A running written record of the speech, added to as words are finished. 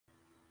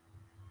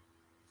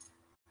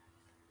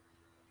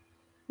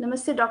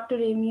Namaste, Dr.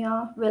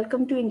 Ramia.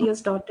 Welcome to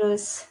India's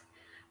Daughters.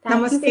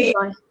 Thank you for Namaste.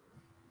 joining.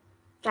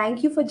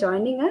 Thank you for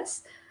joining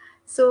us.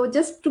 So,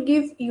 just to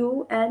give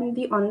you and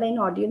the online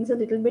audience a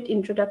little bit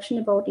introduction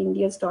about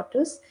India's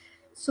Daughters.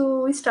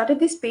 So, we started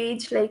this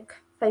page like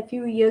a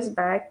few years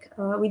back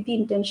with the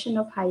intention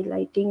of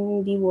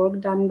highlighting the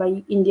work done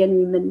by Indian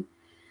women.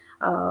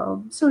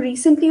 So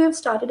recently we've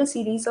started a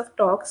series of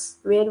talks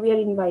where we are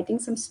inviting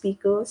some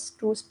speakers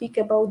to speak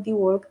about the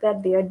work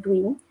that they are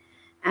doing,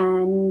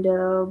 and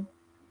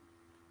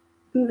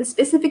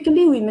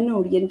specifically women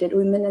oriented,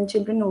 women and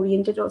children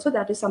oriented also.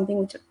 That is something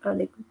which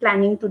like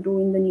planning to do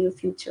in the near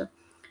future.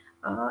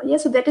 Yeah,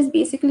 so that is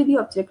basically the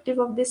objective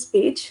of this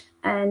page.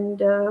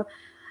 And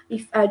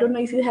if I don't know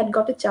if you had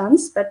got a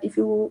chance, but if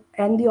you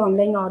and the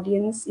online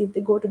audience, if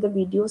they go to the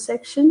video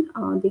section,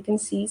 they can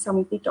see some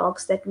of the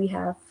talks that we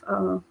have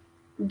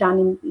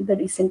done in the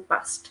recent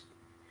past.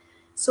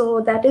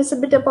 So that is a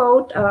bit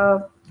about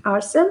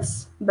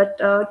ourselves. But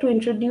to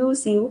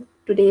introduce you,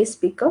 today's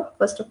speaker,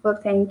 first of all,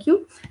 thank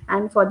you.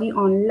 And for the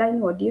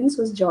online audience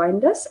who's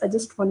joined us, I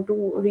just want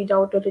to read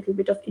out a little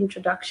bit of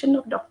introduction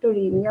of Dr.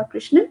 Remia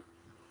Krishnan.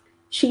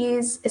 She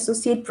is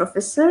associate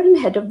professor and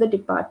head of the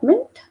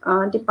Department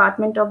of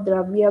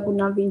Dravya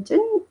Guna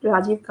Vijan,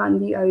 Rajiv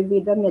Gandhi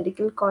Ayurveda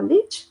Medical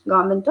College,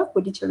 Government of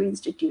Puducherry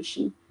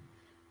Institution.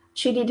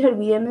 She did her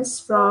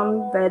BMS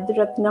from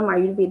Vedratnam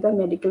Ayurveda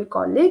Medical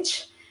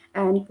College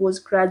and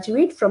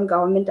postgraduate from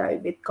Government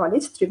Ayurveda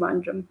College,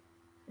 Trivandrum.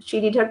 She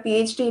did her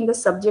PhD in the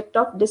subject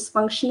of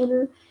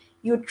dysfunctional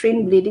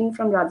uterine bleeding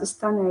from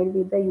Rajasthan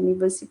Ayurveda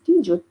University,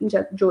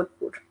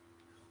 Jodhpur.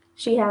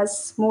 She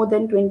has more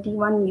than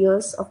 21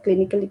 years of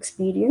clinical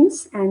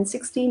experience and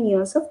 16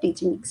 years of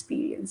teaching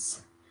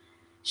experience.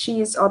 She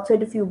has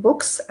authored a few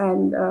books,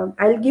 and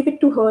I'll give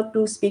it to her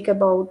to speak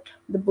about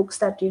the books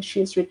that she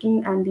has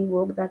written and the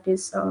work that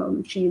is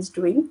she is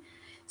doing.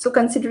 So,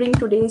 considering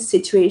today's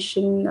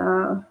situation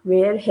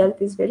where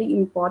health is very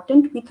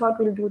important, we thought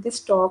we'll do this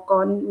talk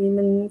on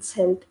women's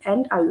health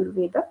and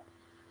Ayurveda.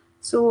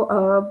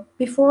 So,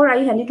 before I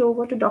hand it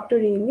over to Dr.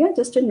 Ramia,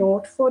 just a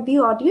note for the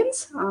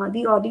audience.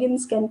 The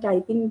audience can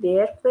type in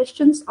their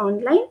questions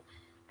online,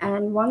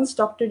 and once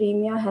Dr.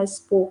 Ramia has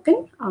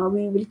spoken,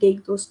 we will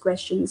take those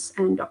questions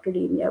and Dr.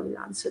 Ramia will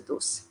answer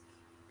those.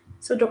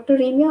 So, Dr.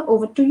 Ramia,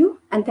 over to you,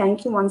 and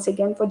thank you once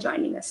again for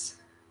joining us.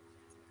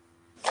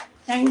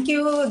 Thank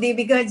you,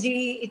 Deepika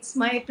ji. It's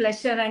my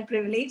pleasure and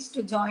privilege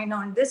to join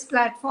on this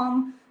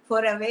platform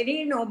for a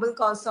very noble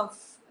cause of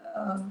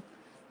uh,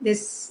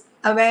 this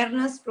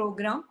awareness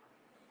program.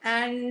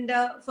 And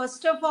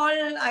first of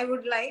all, I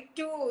would like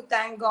to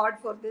thank God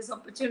for this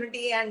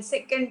opportunity, and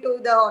second to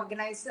the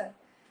organizer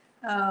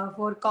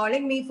for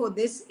calling me for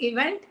this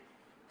event.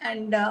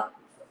 And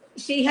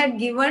she had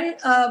given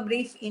a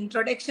brief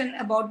introduction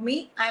about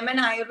me. I'm an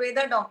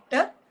Ayurveda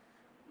doctor.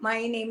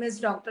 My name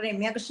is Dr.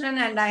 Emya Krishnan,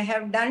 and I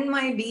have done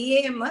my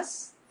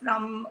BAMS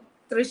from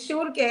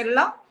Thrissur,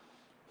 Kerala,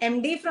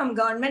 MD from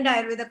Government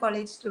Ayurveda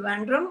College,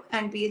 Trivandrum,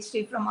 and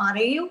PhD from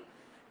RAU.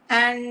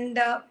 And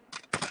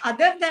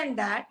other than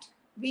that,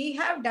 we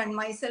have done,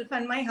 myself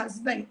and my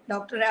husband,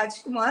 Dr.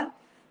 Rajkumar,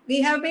 we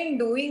have been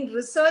doing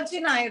research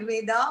in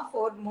Ayurveda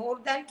for more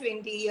than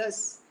 20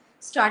 years,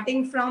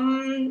 starting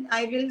from,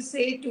 I will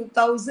say,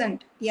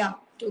 2000. Yeah,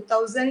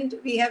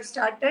 2000 we have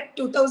started,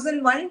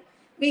 2001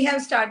 we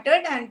have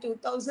started, and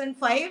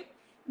 2005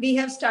 we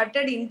have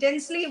started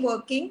intensely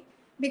working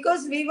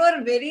because we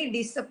were very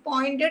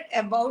disappointed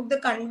about the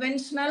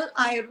conventional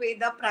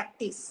Ayurveda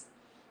practice.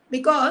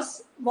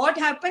 Because what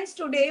happens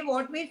today,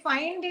 what we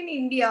find in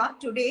India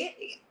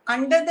today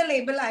under the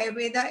label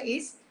Ayurveda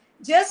is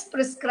just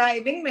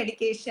prescribing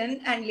medication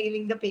and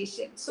leaving the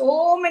patient.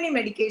 So many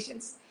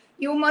medications.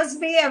 You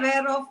must be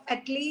aware of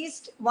at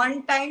least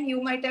one time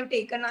you might have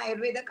taken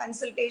Ayurveda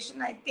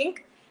consultation, I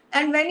think.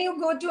 And when you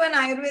go to an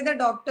Ayurveda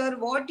doctor,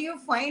 what you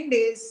find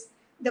is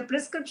the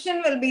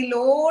prescription will be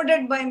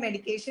loaded by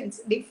medications,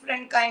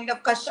 different kind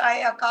of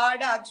kashaya,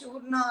 kada,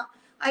 churna,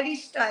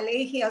 arishta,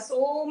 lehya,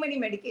 so many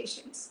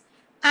medications.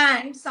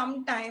 And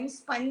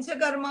sometimes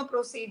panchakarma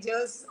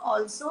procedures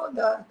also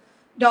the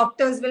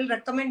doctors will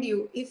recommend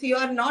you. If you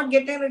are not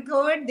getting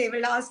recovered, they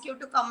will ask you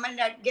to come and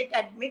get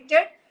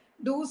admitted,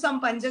 do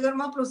some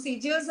panchakarma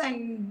procedures,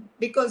 and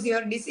because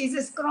your disease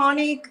is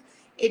chronic,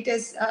 it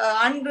is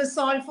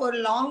unresolved for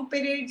long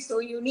periods, so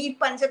you need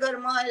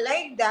panchakarma.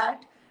 Like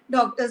that,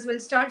 doctors will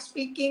start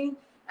speaking,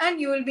 and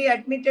you will be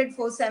admitted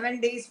for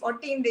 7 days,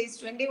 14 days,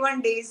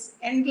 21 days,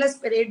 endless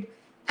period.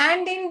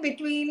 And in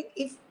between,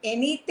 if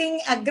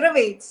anything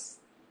aggravates,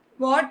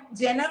 what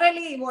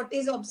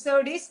is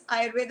observed is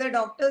Ayurveda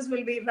doctors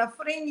will be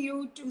referring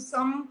you to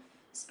some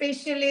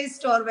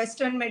specialist or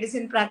Western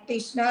medicine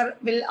practitioner,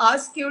 will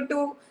ask you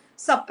to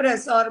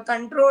suppress or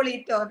control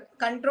it, or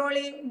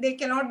controlling, they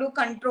cannot do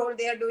control,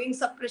 they are doing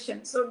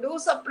suppression. So do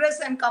suppress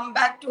and come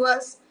back to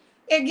us.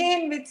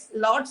 Again, with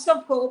lots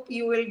of hope,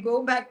 you will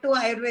go back to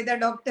Ayurveda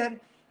doctor.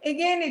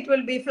 Again, it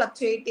will be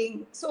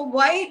fluctuating. So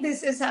why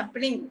this is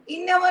happening?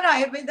 In our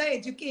Ayurveda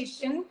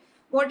education,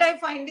 what I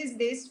find is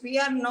this: we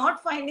are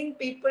not finding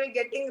people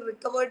getting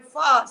recovered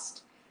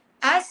fast.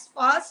 as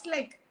fast,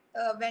 like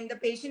when the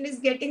patient is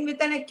getting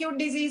with an acute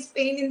disease,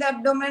 pain in the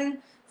abdomen,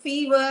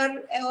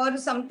 fever or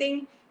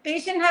something,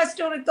 patient has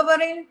to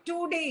recover in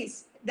 2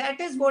 days. That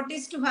is what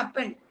is to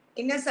happen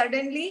in a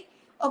suddenly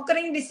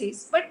occurring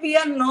disease. But we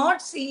are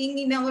not seeing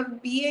in our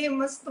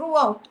BAMS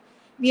throughout.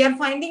 We are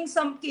finding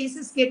some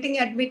cases getting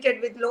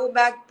admitted with low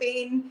back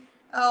pain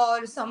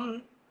or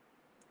some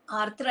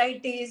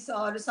arthritis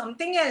or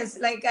something else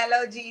like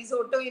allergies,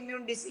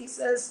 autoimmune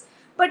diseases.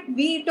 But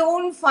we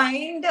don't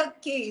find a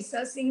case,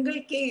 a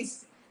single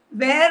case,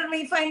 where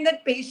we find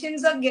that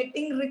patients are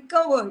getting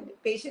recovered,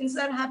 patients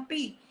are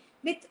happy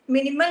with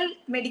minimal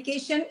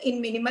medication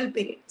in minimal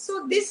period.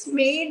 So this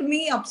made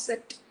me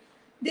upset.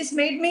 This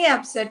made me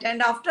upset.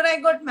 And after I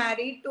got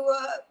married to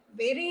a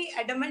very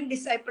adamant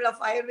disciple of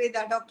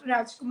Ayurveda, Dr.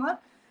 Rajkumar,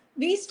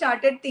 we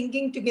started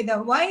thinking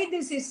together why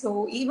this is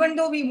so. Even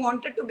though we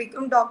wanted to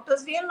become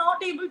doctors, we are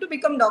not able to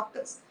become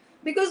doctors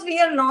because we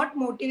are not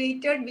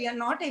motivated, we are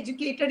not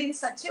educated in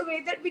such a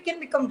way that we can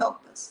become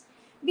doctors.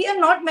 We are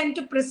not meant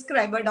to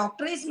prescribe. A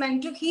doctor is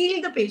meant to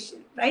heal the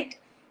patient, right?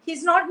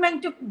 He's not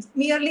meant to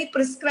merely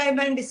prescribe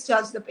and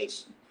discharge the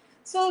patient.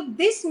 So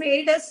this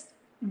made us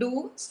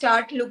do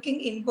start looking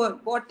inward.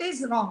 What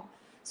is wrong?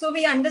 So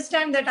we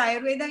understand that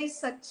Ayurveda is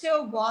such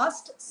a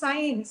vast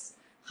science,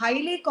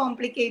 highly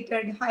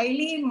complicated,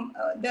 highly,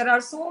 there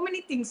are so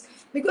many things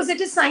because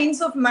it is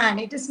science of man.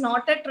 It is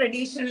not a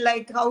tradition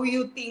like how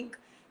you think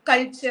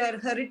culture,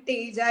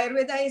 heritage.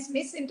 Ayurveda is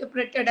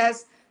misinterpreted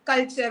as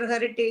culture,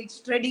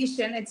 heritage,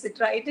 tradition,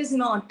 etc. It is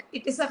not.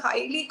 It is a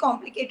highly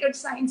complicated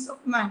science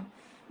of man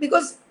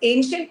because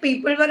ancient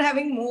people were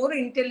having more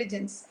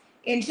intelligence.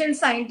 Ancient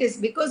scientists,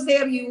 because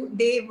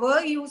they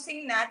were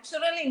using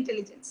natural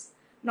intelligence,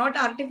 not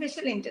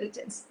artificial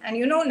intelligence. And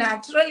you know,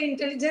 natural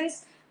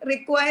intelligence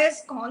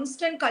requires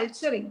constant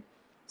culturing.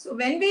 So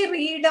when we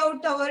read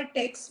out our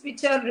texts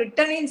which are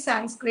written in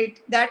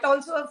Sanskrit, that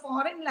also a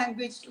foreign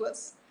language to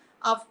us.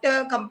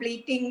 After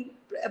completing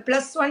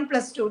 +1,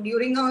 +2,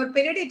 during our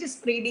period, it is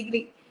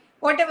pre-degree,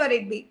 whatever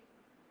it be.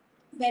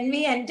 When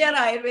we enter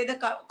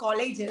Ayurveda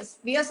colleges,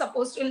 we are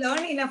supposed to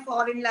learn in a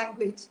foreign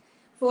language.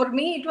 For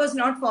me, it was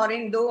not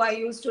foreign, though I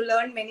used to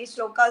learn many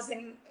shlokas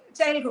in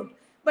childhood.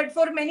 But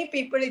for many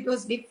people, it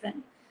was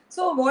different.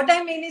 So what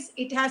I mean is,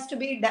 it has to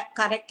be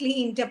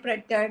correctly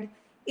interpreted.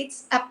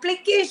 Its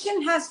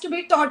application has to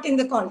be taught in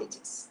the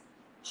colleges.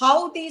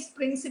 How these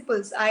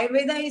principles,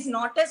 Ayurveda is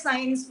not a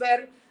science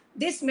where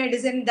this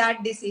medicine,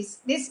 that disease,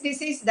 this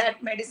disease,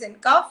 that medicine,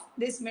 cough,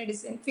 this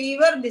medicine,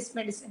 fever, this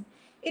medicine.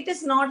 It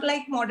is not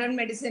like modern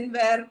medicine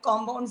where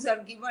compounds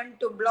are given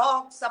to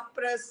block,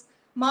 suppress,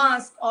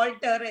 mask,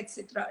 alter,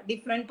 etc.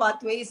 Different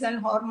pathways and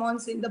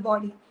hormones in the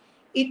body.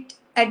 It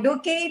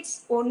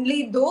advocates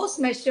only those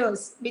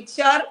measures which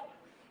are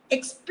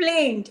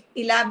explained,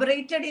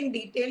 elaborated in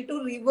detail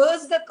to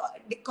reverse the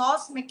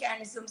cause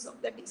mechanisms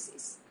of the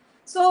disease.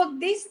 So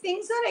these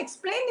things are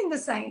explained in the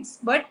science,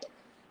 but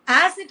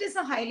as it is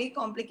a highly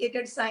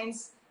complicated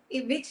science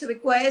which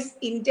requires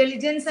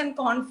intelligence and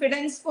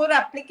confidence for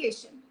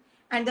application,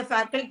 and the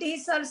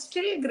faculties are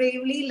still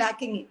gravely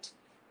lacking it.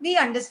 We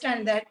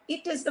understand that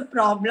it is the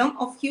problem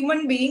of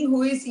human being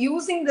who is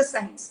using the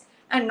science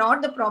and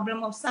not the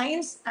problem of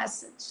science as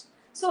such.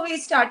 So we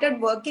started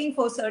working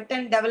for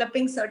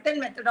developing certain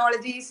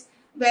methodologies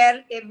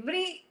where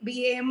every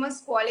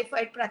BAMS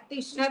qualified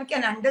practitioner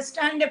can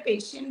understand a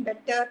patient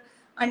better,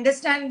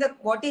 understand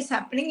what is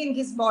happening in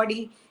his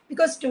body,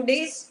 because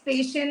today's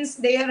patients,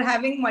 they are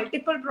having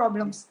multiple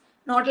problems,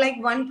 not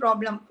like one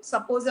problem.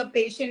 Suppose a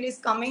patient is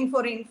coming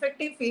for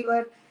infective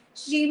fever,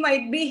 she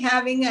might be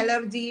having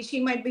allergy, she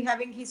might be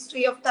having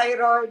history of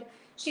thyroid,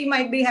 she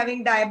might be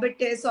having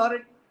diabetes or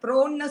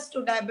proneness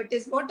to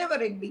diabetes,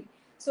 whatever it be.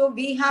 So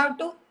we have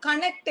to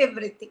connect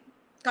everything.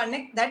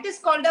 Connect, that is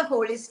called a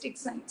holistic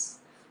science.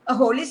 A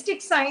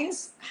holistic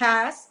science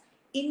has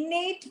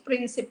innate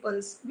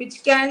principles which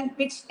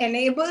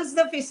enables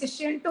the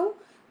physician to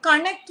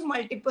connect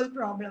multiple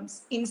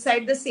problems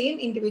inside the same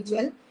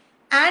individual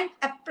and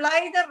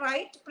apply the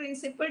right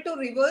principle to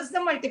reverse the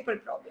multiple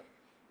problem.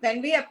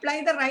 When we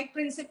apply the right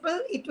principle,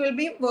 it will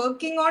be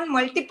working on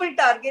multiple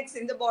targets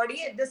in the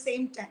body at the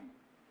same time.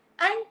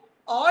 And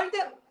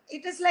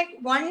it is like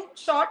one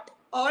shot,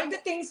 all the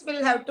things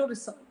will have to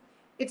resolve.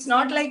 It's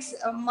not like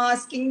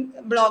masking,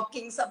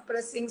 blocking,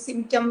 suppressing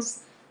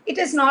symptoms. It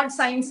is not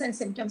signs and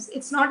symptoms.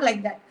 It's not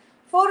like that.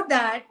 For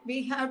that,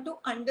 we have to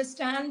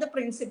understand the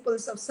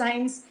principles of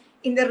science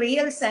in the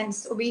real sense.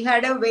 So we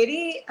had a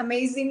very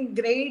amazing,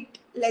 great,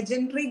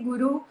 legendary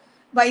guru,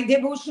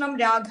 Vaidhyabhushanam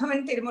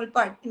Raghavan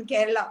Tirumulpad in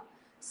Kerala.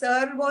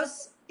 Sir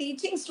was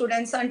teaching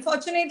students.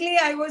 Unfortunately,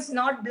 I was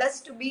not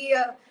blessed to be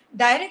a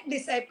direct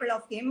disciple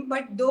of him,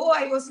 but though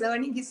I was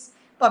learning his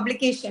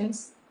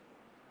publications,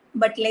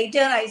 but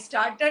later I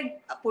started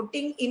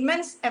putting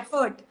immense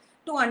effort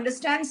to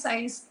understand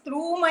science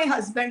through my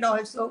husband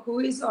also, who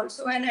is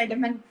also an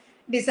adamant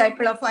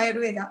disciple of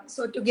Ayurveda.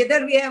 So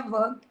together we have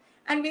worked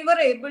and we were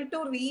able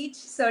to reach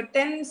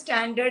certain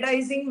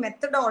standardizing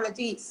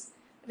methodologies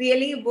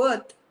really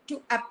worth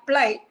to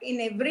apply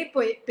in every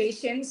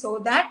patient so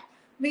that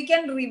we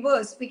can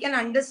reverse, we can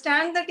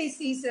understand the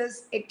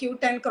diseases, acute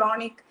and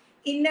chronic,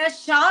 in a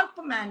sharp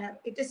manner.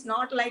 It is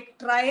not like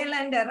trial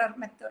and error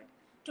method.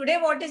 Today,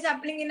 what is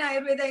happening in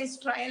Ayurveda is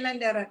trial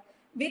and error,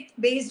 with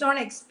based on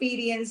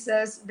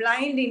experiences,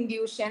 blind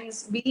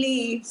intuitions,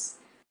 beliefs.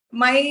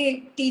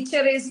 My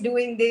teacher is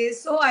doing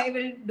this, so I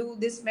will do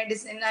this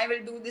medicine, I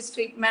will do this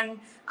treatment.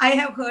 I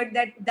have heard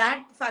that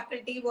that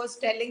faculty was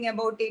telling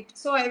about it,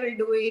 so I will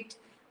do it.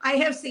 I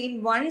have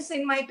seen once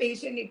in my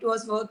patient it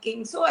was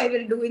working, so I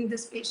will do in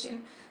this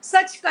patient.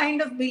 Such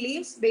kind of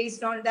beliefs,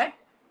 based on that,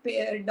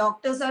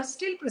 doctors are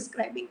still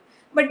prescribing.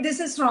 But this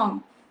is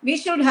wrong. We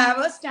should have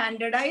a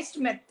standardized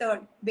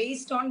method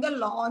based on the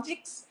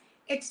logics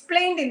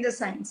explained in the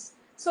science.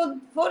 So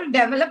for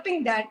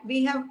developing that,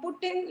 we have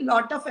put in a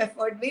lot of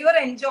effort. We were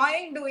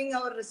enjoying doing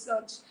our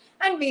research,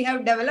 and we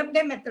have developed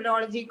a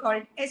methodology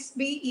called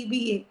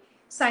SBEBA,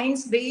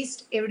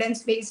 Science-Based,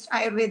 Evidence-Based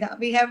Ayurveda.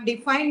 We have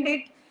defined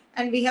it,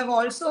 and we have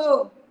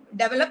also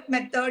developed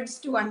methods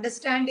to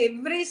understand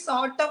every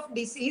sort of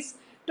disease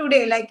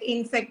today, like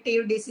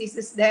infective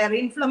diseases, there,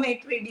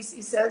 inflammatory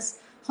diseases,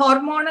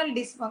 hormonal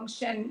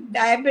dysfunction,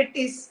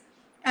 diabetes,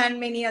 and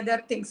many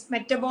other things,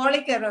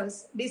 metabolic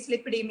errors,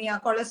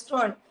 dyslipidemia,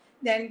 cholesterol.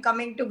 Then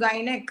coming to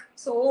gynec,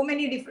 so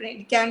many different,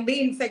 it can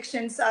be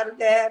infections are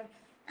there,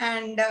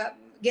 and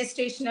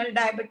gestational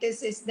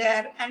diabetes is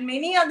there, and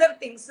many other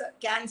things,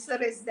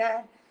 cancer is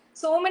there.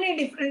 So many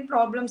different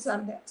problems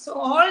are there. So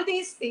all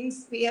these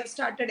things we have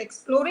started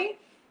exploring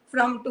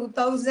from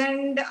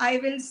 2000, I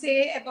will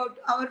say about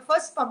our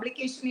first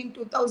publication in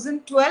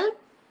 2012.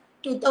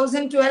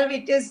 2012,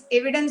 it is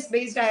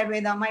evidence-based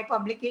Ayurveda, my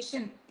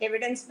publication,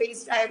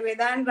 evidence-based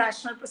Ayurveda and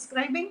rational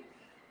prescribing.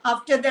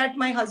 After that,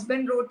 my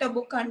husband wrote a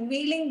book,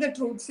 Unveiling the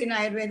Truths in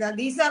Ayurveda.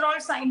 These are all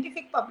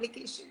scientific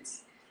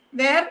publications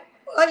where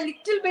a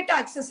little bit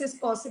access is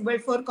possible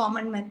for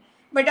common men.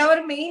 But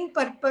our main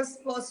purpose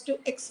was to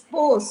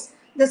expose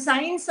the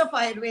science of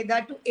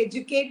Ayurveda to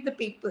educate the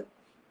people.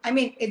 I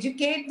mean,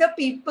 educate the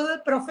people,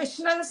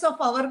 professionals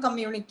of our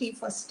community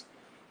first.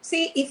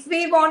 See, if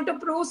we want to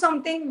prove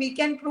something, we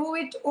can prove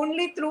it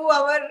only through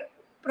our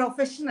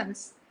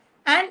professionals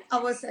and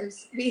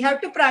ourselves. We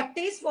have to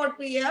practice what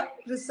we have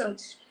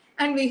researched,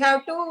 and we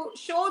have to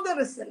show the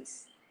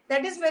results.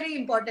 That is very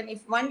important.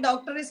 If one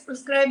doctor is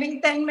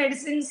prescribing 10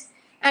 medicines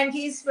and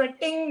he is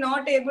sweating,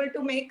 not able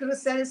to make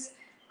results,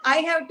 I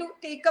have to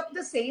take up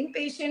the same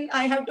patient.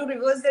 I have to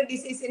reverse the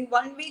disease in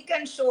 1 week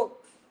and show,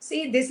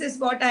 see, this is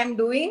what I'm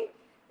doing.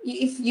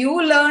 If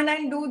you learn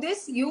and do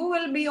this, you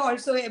will be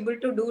also able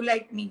to do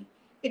like me.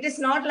 It is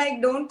not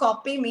like don't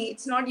copy me.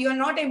 It's not, you are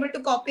not able to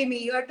copy me.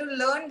 You have to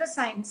learn the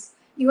science.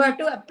 You have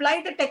to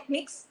apply the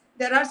techniques.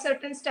 There are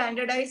certain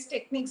standardized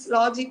techniques,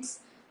 logics.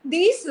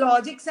 These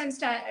logics and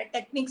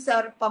techniques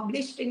are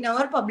published in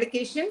our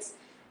publications.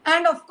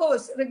 And of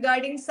course,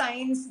 regarding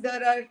science,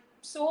 there are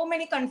so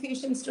many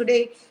confusions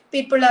today.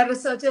 People are,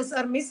 researchers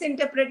are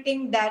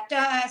misinterpreting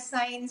data as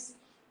science.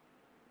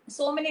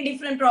 So many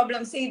different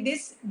problems. See,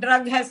 this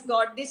drug has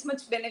got this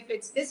much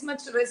benefits, this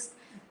much risk,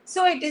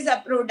 so it is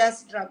approved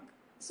as drug.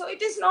 So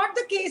it is not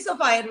the case of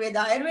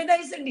Ayurveda. Ayurveda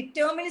is a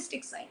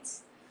deterministic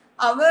science.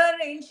 Our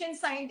ancient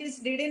scientists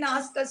didn't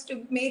ask us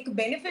to make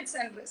benefits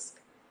and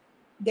risk.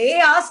 They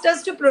asked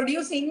us to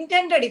produce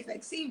intended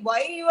effects. See,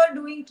 why you are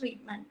doing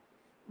treatment,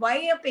 why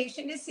a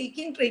patient is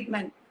seeking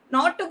treatment,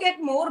 not to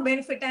get more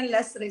benefit and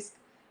less risk.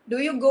 Do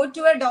you go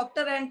to a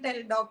doctor and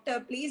tell,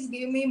 doctor, please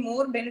give me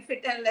more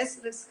benefit and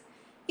less risk?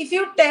 If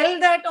you tell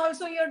that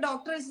also, your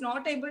doctor is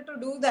not able to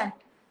do that,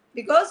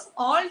 because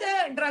all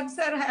the drugs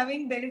are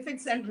having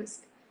benefits and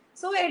risk.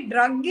 So a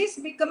drug is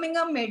becoming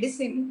a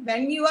medicine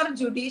when you are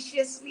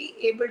judiciously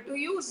able to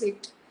use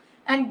it.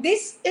 And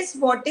this is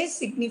what is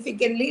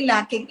significantly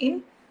lacking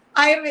in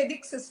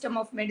Ayurvedic system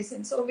of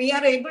medicine. So we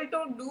are able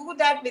to do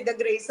that with the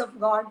grace of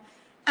God.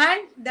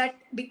 And that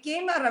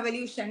became a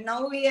revolution.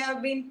 Now we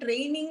have been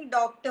training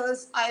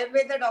doctors,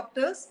 Ayurveda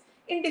doctors,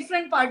 in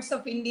different parts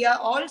of India,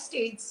 all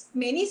states,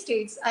 many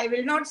states, I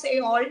will not say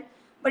all,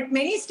 but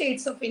many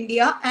states of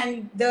India.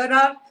 And there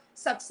are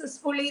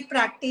successfully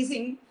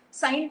practicing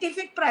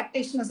scientific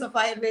practitioners of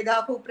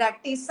Ayurveda who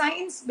practice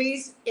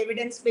science-based,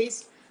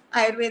 evidence-based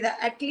Ayurveda.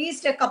 At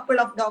least a couple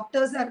of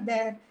doctors are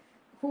there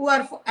who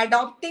are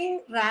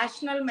adopting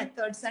rational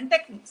methods and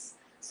techniques.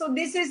 So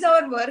this is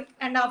our work.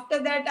 And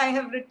after that, I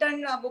have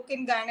written a book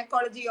in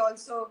gynecology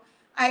also,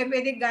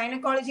 Ayurvedic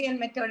Gynecology and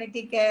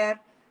Maternity Care,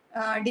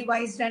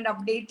 devised and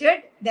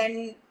updated.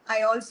 Then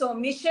I also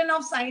Mission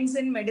of Science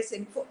in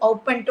Medicine,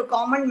 open to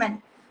common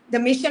men. The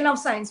mission of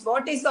science.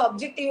 What is the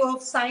objective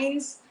of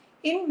science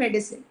in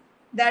medicine?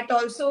 That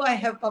also I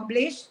have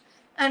published.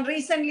 And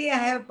recently I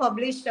have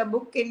published a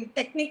book in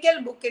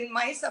technical book in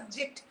my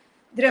subject,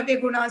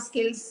 Dravya Guna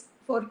Skills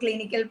for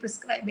Clinical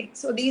Prescribing.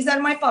 So these are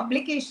my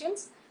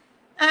publications.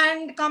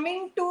 And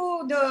coming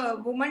to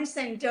the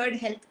woman-centered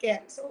healthcare.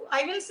 So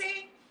I will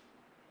say,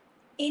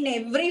 in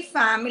every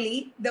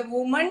family, the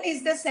woman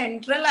is the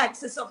central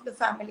axis of the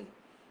family.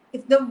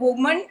 If the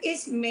woman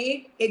is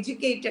made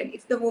educated,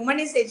 if the woman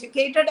is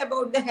educated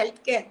about the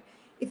healthcare,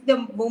 If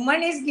the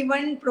woman is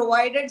given,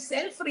 provided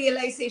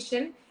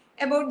self-realization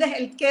about the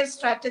healthcare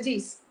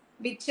strategies,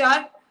 which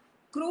are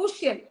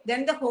crucial,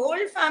 then the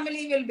whole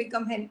family will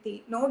become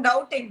healthy. No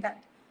doubt in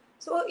that.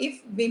 So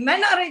if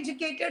women are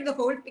educated, the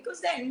whole, because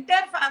the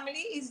entire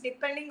family is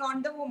depending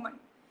on the woman.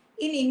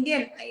 In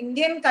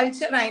Indian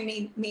culture, I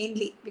mean,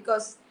 mainly,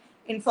 because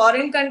in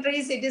foreign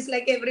countries, it is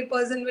like every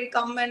person will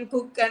come and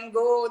cook and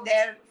go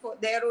there for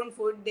their own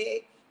food.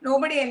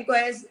 Nobody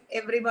inquires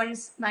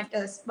everyone's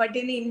matters. But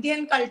in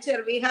Indian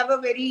culture, we have a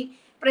very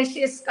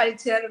precious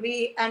culture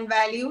and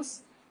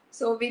values.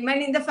 So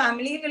women in the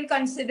family will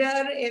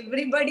consider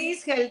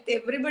everybody's health,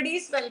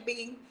 everybody's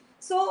well-being.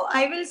 So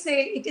I will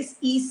say it is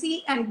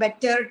easy and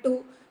better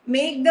to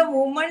make the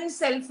woman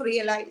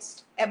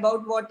self-realized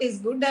about what is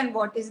good and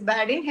what is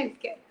bad in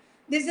healthcare.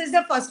 This is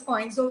the first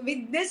point. So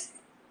with this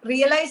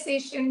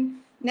realization,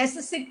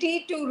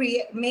 necessity to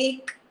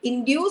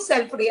induce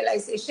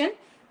self-realization,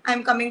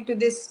 I'm coming to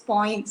these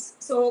points.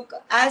 So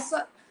as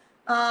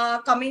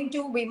coming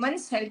to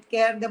women's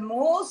healthcare, the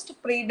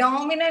most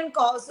predominant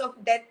cause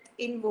of death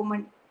in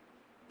women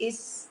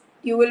is,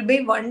 you will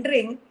be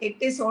wondering, it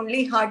is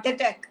only heart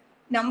attack.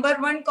 Number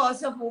one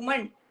cause of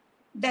woman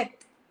death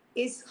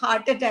is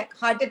heart attack.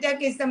 Heart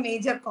attack is the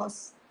major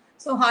cause.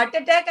 So heart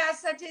attack as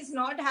such is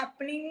not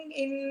happening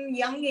in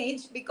young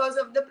age because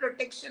of the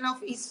protection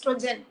of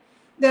estrogen.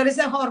 There is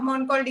a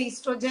hormone called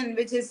estrogen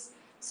which is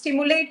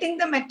stimulating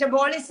the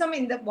metabolism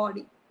in the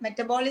body.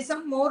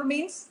 Metabolism more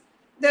means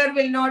there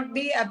will not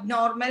be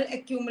abnormal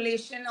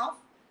accumulation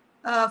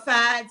of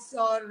fats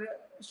or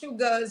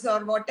sugars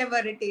or whatever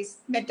it is.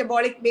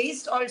 Metabolic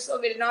waste also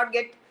will not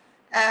get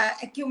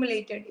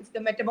accumulated. If the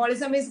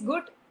metabolism is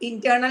good,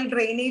 internal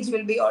drainage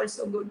will be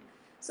also good.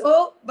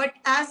 So, but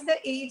as the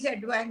age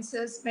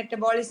advances,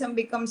 metabolism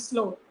becomes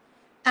slow.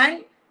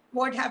 And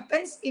what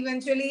happens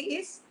eventually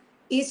is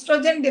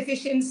estrogen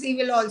deficiency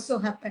will also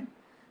happen.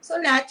 So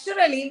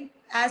naturally,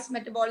 as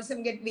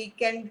metabolism get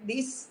weakened,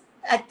 this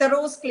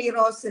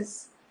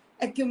atherosclerosis,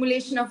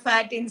 accumulation of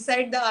fat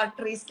inside the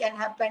arteries can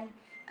happen,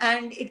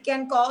 and it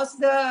can cause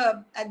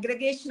the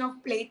aggregation of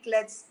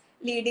platelets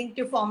leading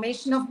to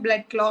formation of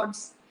blood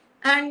clots.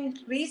 And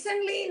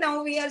recently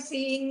now we are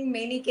seeing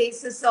many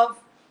cases of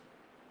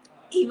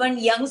even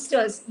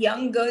youngsters,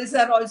 young girls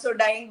are also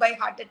dying by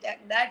heart attack.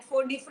 That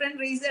for different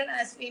reasons.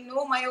 As we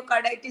know,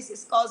 myocarditis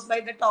is caused by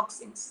the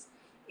toxins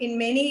in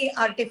many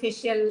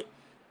artificial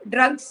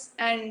drugs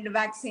and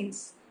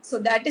vaccines. So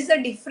that is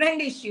a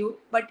different issue.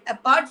 But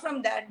apart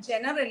from that,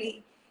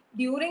 generally,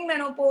 during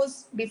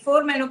menopause,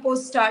 before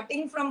menopause,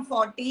 starting from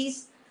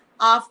 40s,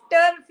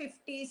 after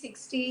 50,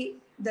 60,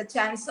 the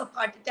chance of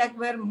heart attack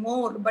were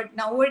more. But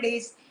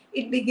nowadays,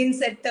 it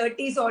begins at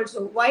 30s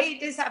also. Why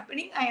it is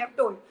happening, I have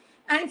told.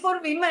 And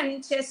for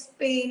women, chest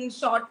pain,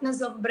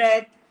 shortness of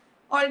breath,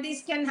 all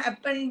these can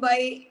happen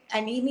by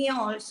anemia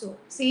also.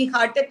 See,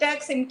 heart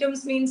attack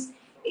symptoms means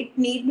it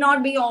need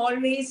not be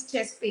always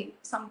chest pain.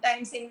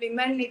 Sometimes in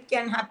women, it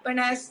can happen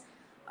as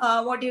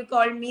what you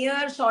call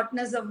mere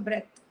shortness of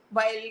breath.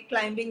 While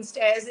climbing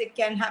stairs, it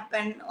can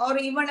happen, or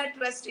even at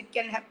rest, it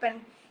can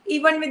happen.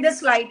 Even with the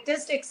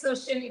slightest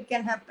exertion, it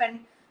can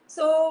happen.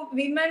 So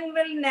women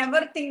will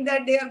never think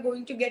that they are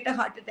going to get a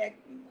heart attack.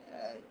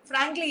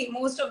 Frankly,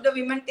 most of the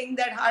women think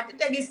that heart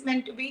attack is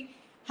meant to be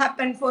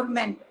happen for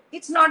men.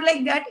 It's not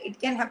like that. It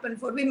can happen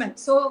for women.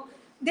 So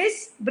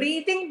this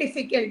breathing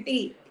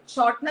difficulty,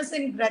 shortness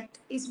in breath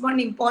is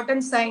one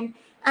important sign,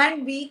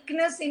 and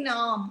weakness in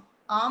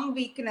arm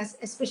weakness,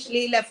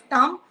 especially left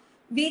arm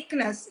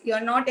weakness. You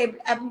are not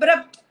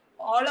abrupt.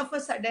 All of a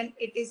sudden,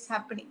 it is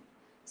happening.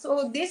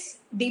 So this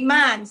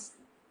demands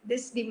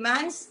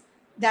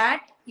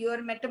that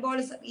your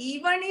metabolism,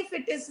 even if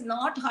it is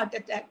not heart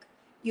attack,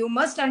 you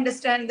must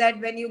understand that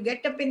when you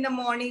get up in the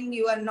morning,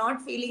 you are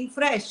not feeling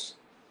fresh.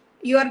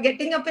 You are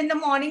getting up in the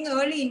morning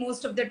early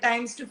most of the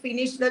times to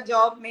finish the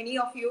job. Many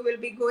of you will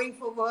be going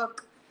for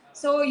work.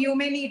 So you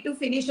may need to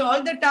finish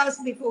all the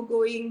tasks before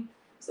going.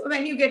 So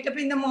when you get up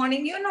in the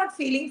morning, you're not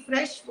feeling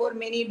fresh for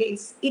many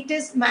days. It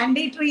is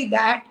mandatory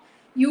that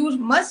you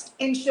must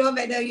ensure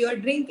whether you are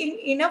drinking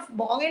enough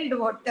boiled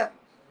water.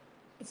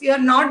 If you are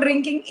not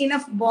drinking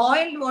enough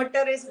boiled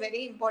water is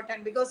very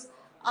important, because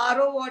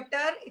RO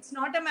water, it's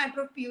not a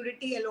matter of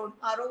purity alone.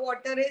 RO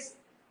water is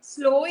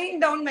slowing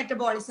down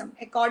metabolism.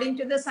 According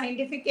to the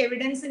scientific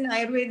evidence in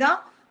Ayurveda,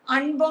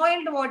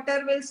 unboiled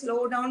water will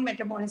slow down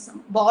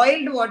metabolism.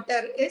 Boiled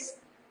water is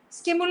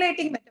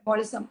stimulating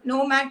metabolism,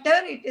 no matter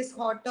it is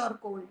hot or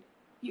cold.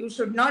 You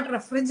should not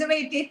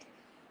refrigerate it.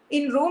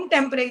 In room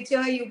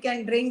temperature, you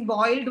can drink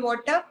boiled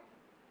water,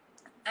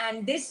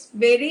 and this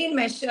very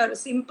measure,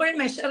 simple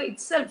measure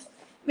itself,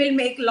 will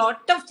make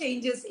lot of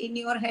changes in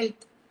your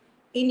health,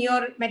 in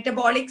your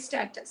metabolic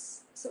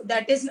status. So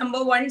that is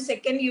number one.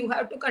 Second, you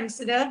have to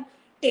consider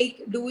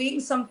doing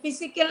some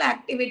physical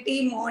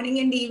activity morning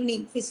and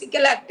evening.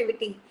 Physical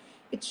activity,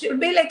 it should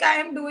be like I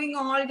am doing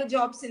all the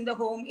jobs in the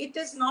home. It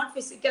is not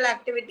physical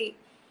activity.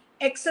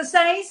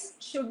 Exercise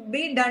should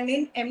be done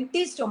in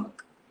empty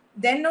stomach.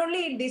 Then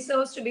only it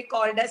deserves to be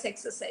called as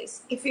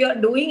exercise. If you are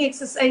doing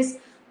exercise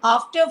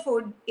After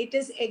food, it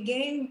is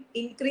again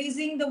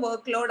increasing the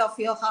workload of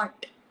your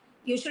heart.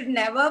 You should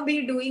never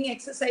be doing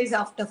exercise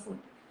after food.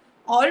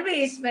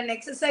 Always, when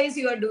exercise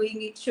you are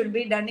doing, it should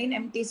be done in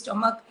empty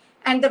stomach.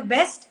 And the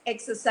best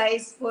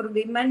exercise for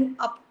women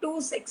up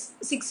to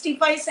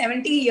 65,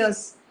 70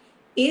 years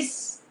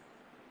is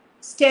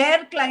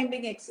stair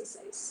climbing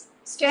exercise.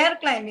 Stair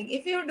climbing.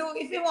 If you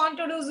want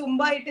to do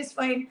Zumba, it is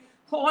fine.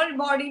 Whole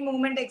body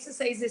movement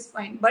exercise is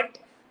fine. But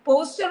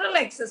postural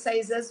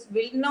exercises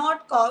will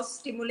not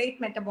stimulate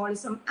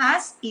metabolism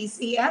as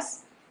easy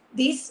as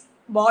these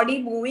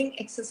body moving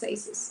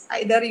exercises.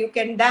 Either you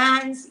can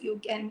dance, you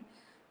can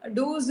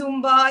do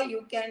Zumba,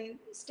 you can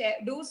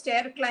do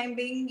stair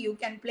climbing, you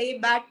can play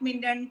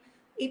badminton.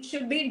 It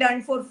should be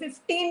done for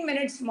 15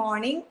 minutes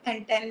morning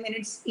and 10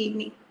 minutes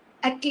evening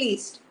at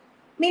least.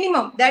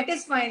 Minimum, that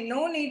is fine.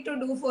 No need to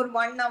do for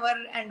 1 hour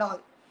and all.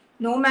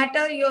 No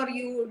matter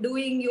you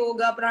doing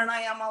yoga,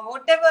 pranayama,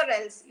 whatever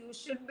else, you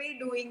should be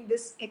doing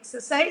this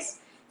exercise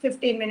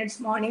 15 minutes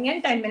morning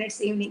and 10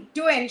 minutes evening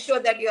to ensure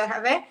that you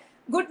have a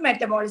good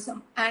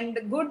metabolism and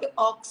good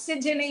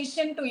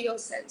oxygenation to your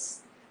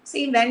cells.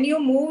 See, when you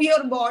move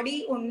your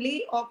body,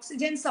 only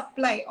oxygen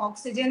supply,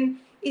 oxygen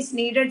is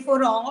needed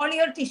for all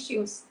your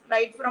tissues,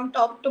 right from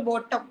top to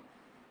bottom.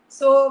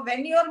 So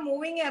when you are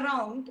moving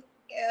around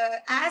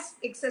as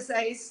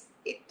exercise,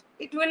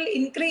 it will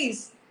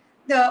increase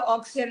the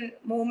oxygen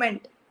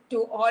movement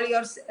to all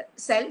your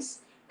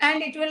cells,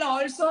 and it will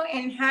also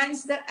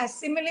enhance the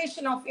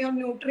assimilation of your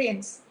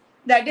nutrients.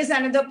 That is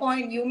another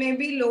point. You may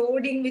be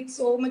loading with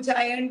so much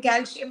iron,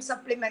 calcium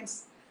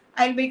supplements.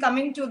 I'll be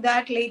coming to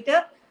that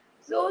later.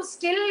 So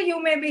still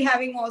you may be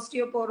having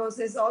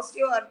osteoporosis,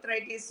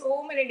 osteoarthritis,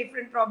 so many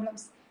different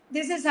problems.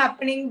 This is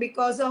happening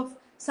because of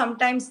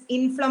sometimes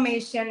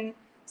inflammation,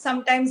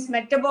 sometimes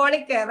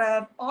metabolic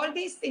error. All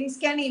these things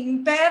can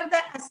impair the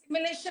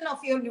assimilation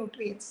of your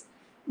nutrients.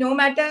 No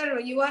matter,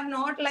 you are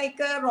not like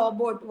a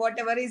robot,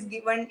 whatever is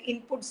given,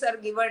 inputs are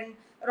given,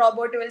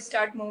 robot will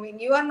start moving.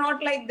 You are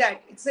not like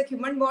that. It's a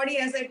human body.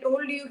 As I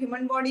told you,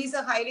 human body is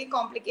a highly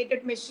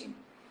complicated machine.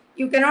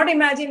 You cannot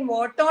imagine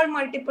what all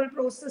multiple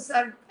processes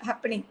are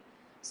happening.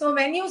 So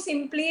when you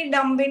simply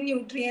dump in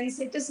nutrients,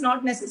 it is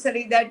not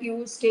necessary that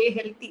you stay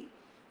healthy.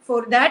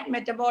 For that,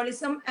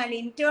 metabolism and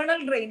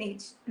internal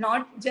drainage,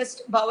 not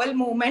just bowel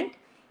movement,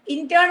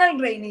 internal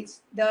drainage,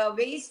 the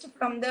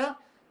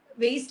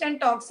waste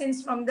and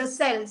toxins from the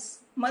cells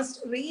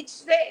must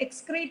reach the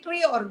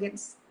excretory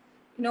organs.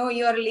 You know,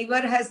 your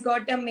liver has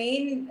got a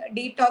main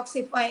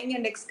detoxifying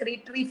and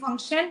excretory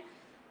function,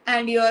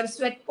 and your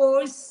sweat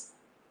pores,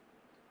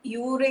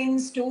 urine,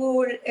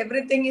 stool,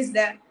 everything is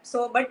there.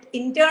 So, but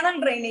internal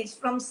drainage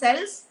from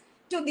cells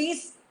to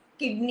these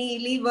kidney,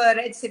 liver,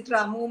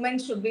 etc.,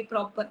 movement should be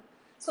proper.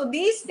 So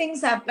these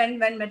things happen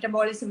when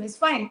metabolism is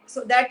fine.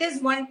 So that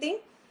is one thing.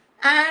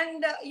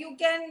 And you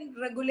can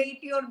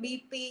regulate your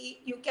BP,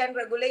 you can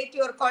regulate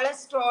your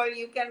cholesterol,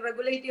 you can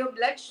regulate your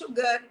blood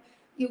sugar,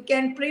 you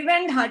can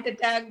prevent heart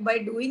attack by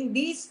doing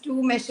these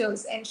two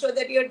measures. Ensure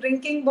that you're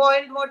drinking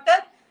boiled water,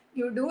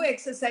 you do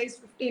exercise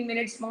 15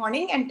 minutes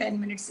morning and 10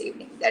 minutes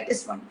evening. That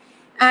is one.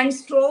 And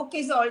stroke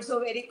is also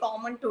very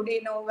common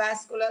today. Now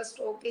vascular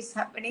stroke is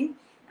happening,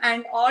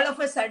 and all of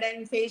a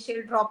sudden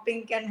facial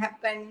dropping can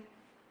happen,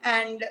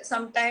 and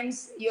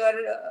sometimes your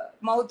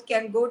mouth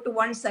can go to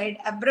one side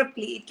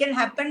abruptly. It can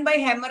happen by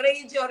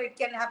hemorrhage, or it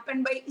can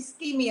happen by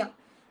ischemia,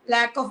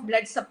 lack of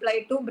blood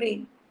supply to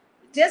brain.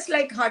 Just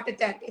like heart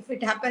attack, if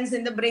it happens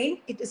in the brain,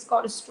 it is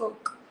called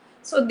stroke.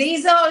 So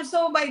these are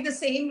also by the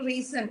same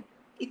reason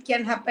it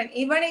can happen.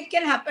 Even it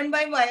can happen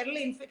by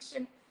viral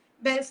infection.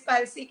 Bell's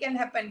palsy can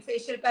happen.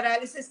 Facial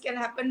paralysis can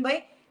happen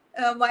by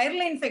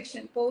viral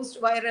infection.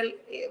 Post-viral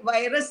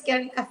virus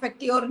can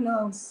affect your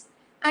nerves,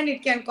 and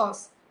it can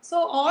cause. So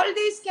all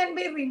these can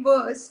be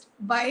reversed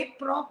by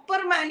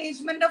proper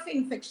management of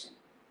infection.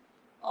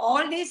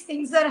 All these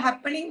things are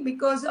happening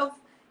because of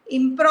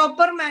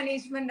improper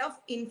management of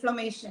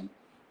inflammation,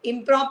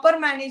 improper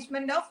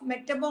management of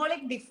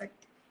metabolic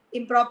defect,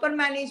 improper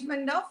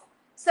management of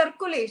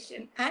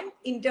circulation and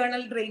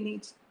internal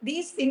drainage.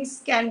 These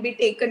things can be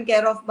taken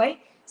care of by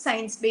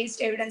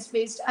science-based,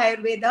 evidence-based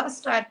Ayurveda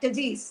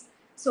strategies.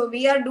 So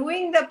we are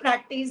doing the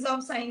practice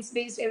of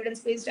science-based,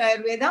 evidence-based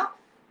Ayurveda,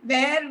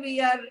 where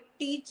we are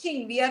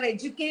teaching, we are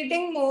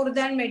educating more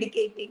than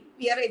medicating.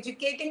 We are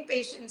educating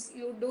patients.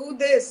 You do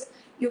this,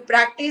 you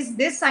practice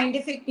this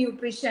scientific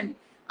nutrition.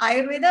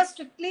 Ayurveda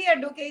strictly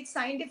advocates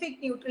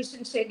scientific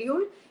nutrition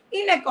schedule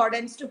in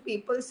accordance to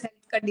people's health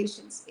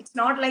conditions. It's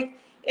not like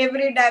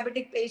every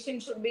diabetic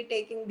patient should be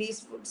taking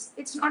these foods.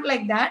 It's not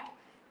like that.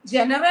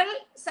 General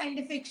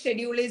scientific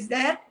schedule is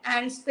there,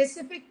 and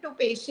specific to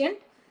patient,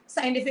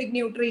 scientific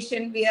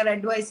nutrition we are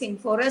advising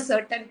for a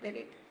certain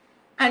period.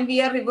 And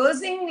we are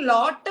reversing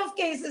lot of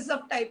cases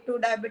of type 2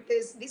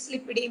 diabetes,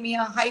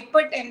 dyslipidemia,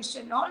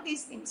 hypertension, all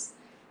these things.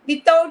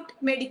 Without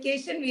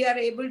medication, we are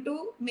able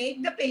to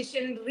make the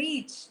patient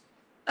reach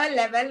a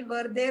level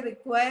where they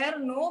require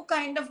no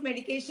kind of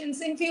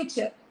medications in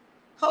future.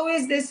 How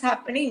is this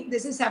happening?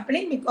 This is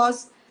happening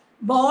because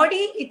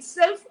body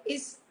itself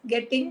is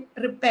getting,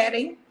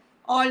 repairing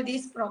all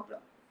these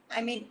problems.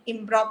 I mean,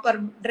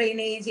 improper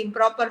drainage,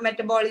 improper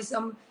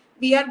metabolism.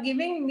 We are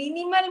giving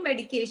minimal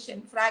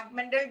medication.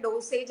 Fragmental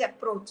dosage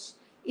approach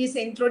is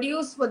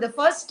introduced for the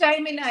first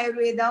time in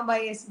Ayurveda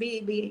by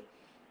SBEBA.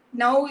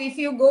 Now, if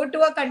you go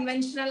to a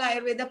conventional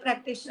Ayurveda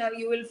practitioner,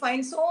 you will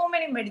find so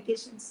many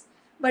medications.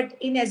 But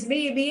in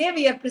SBEBA,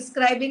 we are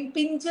prescribing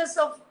pinches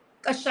of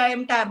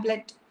Kashayam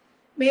tablet.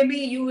 Maybe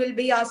you will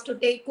be asked to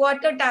take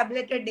quarter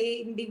tablet a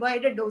day in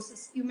divided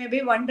doses. You may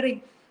be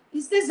wondering,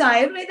 is this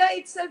Ayurveda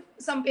itself?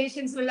 Some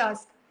patients will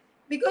ask.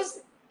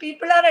 Because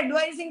people are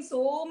advising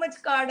so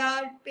much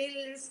kada,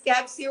 pills,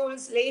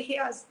 capsules,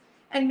 lehyas,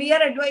 and we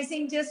are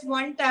advising just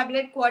one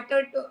tablet,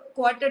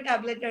 quarter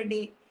tablet a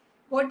day.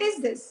 What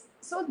is this?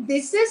 So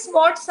this is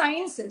what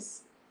science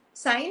is.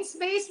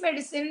 Science-based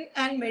medicine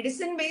and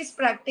medicine-based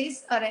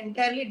practice are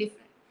entirely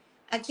different.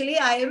 Actually,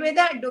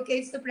 Ayurveda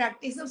advocates the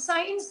practice of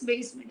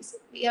science-based medicine.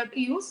 We have to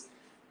use,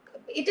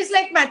 it is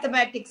like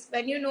mathematics.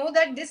 When you know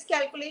that this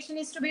calculation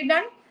is to be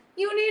done,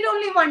 you need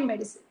only one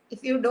medicine.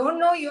 If you don't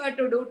know, you have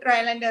to do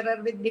trial and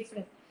error with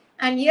different.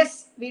 And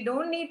yes, we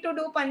don't need to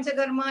do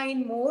Panchakarma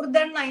in more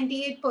than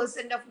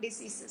 98% of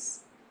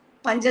diseases.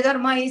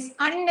 Panchakarma is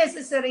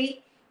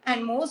unnecessary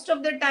and most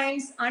of the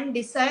times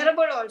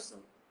undesirable also.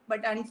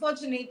 But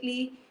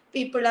unfortunately,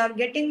 people are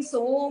getting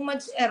so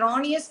much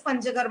erroneous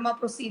Panchakarma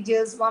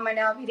procedures,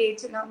 Vamana,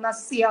 Virechana,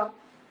 Nasya.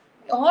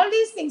 All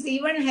these things,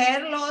 even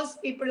hair loss,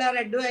 people are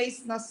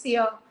advised,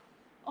 Nasya.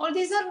 All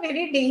these are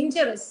very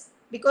dangerous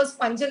because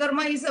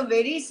Panchakarma is a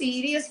very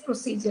serious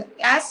procedure,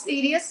 as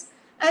serious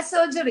as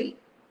surgery.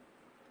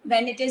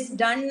 When it is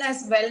done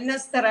as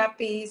wellness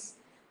therapies,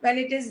 when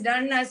it is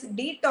done as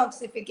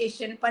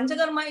detoxification,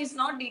 Panchakarma is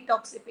not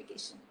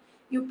detoxification.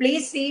 You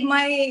please see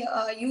my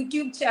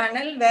YouTube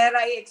channel where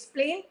I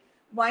explain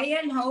why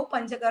and how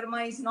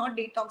Panchakarma is not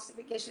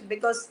detoxification,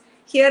 because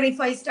here if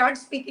I start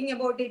speaking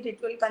about it, it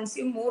will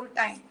consume more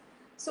time.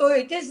 So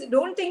it is,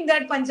 don't think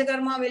that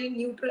Panchakarma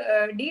will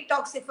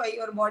detoxify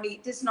your body.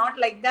 It is not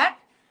like that.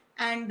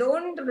 And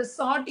don't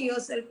resort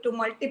yourself to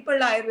multiple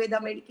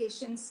Ayurveda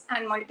medications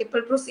and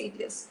multiple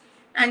procedures.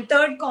 And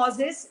third cause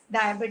is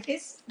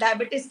diabetes.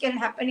 Diabetes can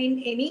happen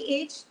in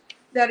any age.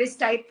 There is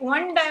type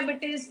 1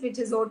 diabetes, which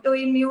is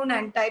autoimmune,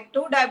 and type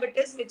 2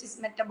 diabetes, which is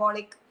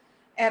metabolic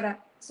error.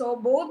 So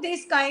both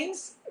these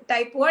kinds,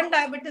 type 1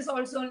 diabetes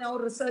also now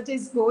research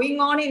is going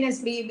on in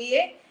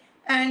SBEBA,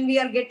 and we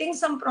are getting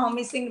some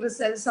promising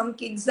results. Some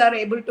kids are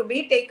able to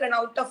be taken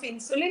out of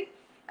insulin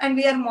and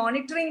we are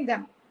monitoring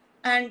them.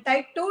 And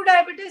type 2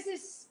 diabetes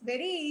is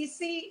very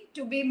easy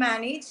to be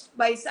managed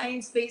by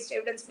science-based,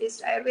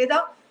 evidence-based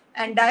Ayurveda.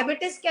 And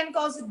diabetes can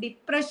cause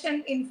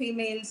depression in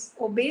females,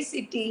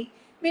 obesity.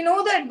 We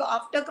know that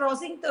after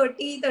crossing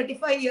 30,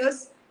 35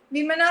 years,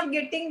 women are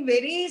getting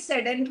very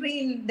sedentary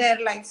in their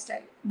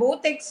lifestyle.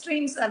 Both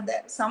extremes are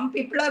there. Some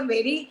people are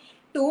very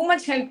too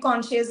much health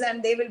conscious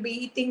and they will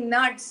be eating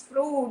nuts,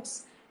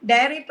 fruits,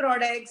 dairy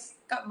products,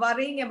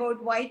 worrying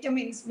about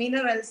vitamins,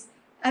 minerals.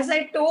 As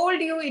I told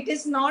you, it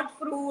is not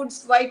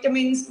fruits,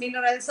 vitamins,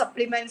 mineral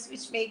supplements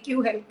which make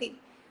you healthy.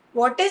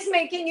 What is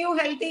making you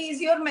healthy is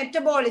your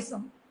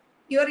metabolism,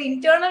 your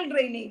internal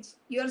drainage,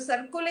 your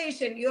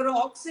circulation, your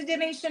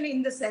oxygenation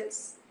in the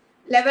cells,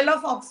 level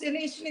of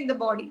oxygenation in the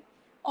body.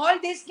 All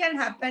this can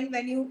happen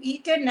when you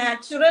eat a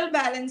natural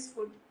balanced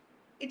food.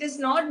 It is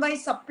not by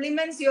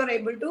supplements you are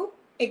able to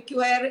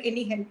acquire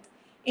any health.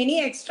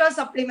 Any extra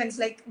supplements,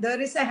 like there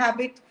is a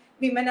habit,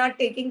 women are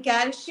taking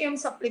calcium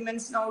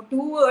supplements now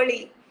too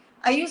early.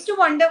 I used to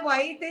wonder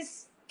why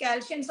these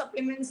calcium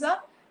supplements are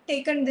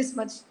taken this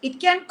much. It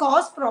can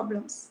cause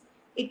problems.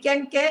 It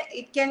can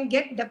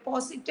get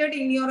deposited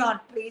in your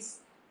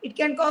arteries. It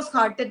can cause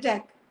heart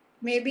attack.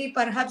 Maybe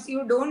perhaps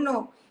you don't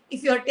know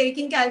if you are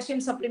taking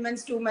calcium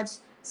supplements too much.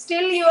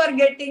 Still you are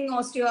getting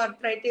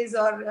osteoarthritis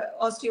or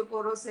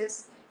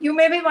osteoporosis. You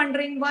may be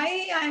wondering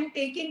why I am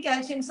taking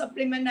calcium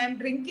supplement. I am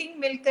drinking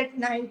milk at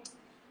night.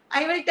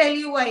 I will tell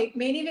you why.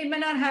 Many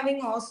women are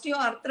having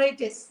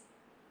osteoarthritis,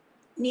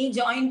 knee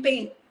joint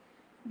pain.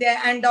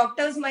 And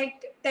doctors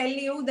might tell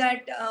you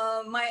that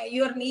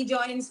your knee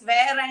joints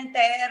wear and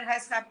tear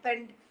has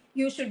happened.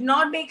 You should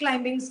not be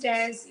climbing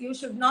stairs. You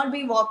should not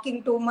be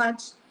walking too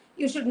much.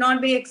 You should not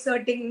be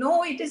exerting.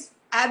 No, it is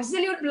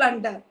absolute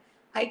blunder.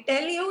 I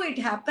tell you, it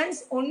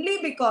happens only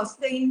because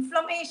the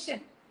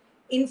inflammation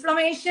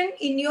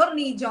in your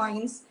knee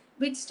joints,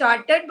 which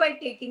started by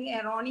taking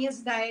erroneous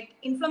diet.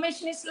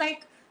 Inflammation is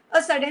like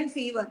a sudden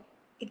fever.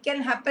 It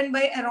can happen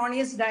by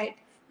erroneous diet.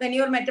 When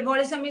your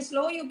metabolism is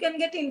low, you can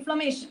get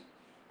inflammation.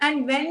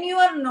 And when you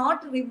are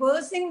not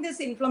reversing this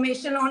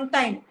inflammation on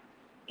time,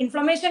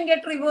 inflammation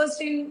get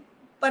reversed in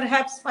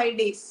perhaps 5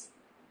 days.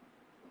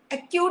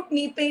 Acute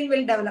knee pain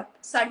will develop,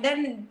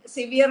 sudden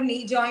severe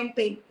knee joint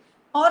pain,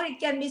 or it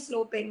can be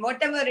slow pain.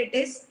 Whatever it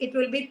is, it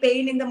will be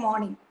pain in the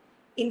morning.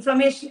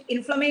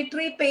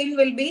 Inflammatory pain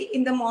will be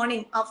in the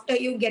morning after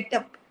you get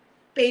up.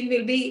 Pain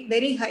will be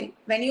very high.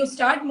 When you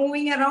start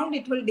moving around,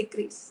 it will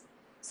decrease.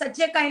 Such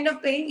a kind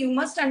of pain, you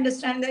must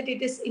understand that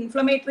it is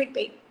inflammatory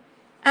pain.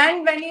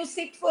 And when you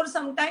sit for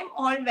some time,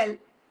 all well.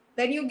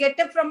 When you get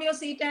up from your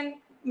seat and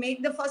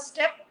make the first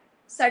step,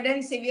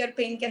 sudden severe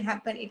pain can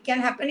happen. It can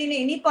happen in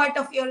any part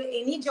of your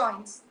any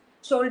joints,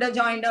 shoulder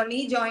joint or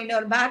knee joint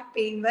or back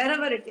pain,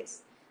 wherever it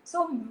is.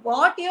 So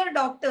what your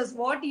doctors,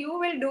 what you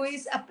will do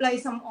is apply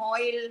some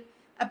oil,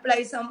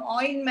 apply some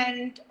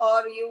ointment,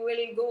 or you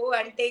will go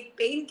and take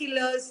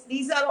painkillers.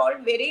 These are all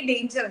very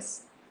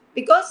dangerous,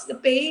 because the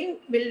pain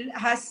will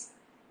has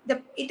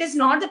it is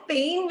not the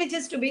pain which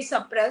is to be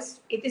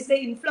suppressed, it is the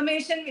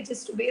inflammation which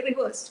is to be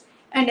reversed.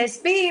 And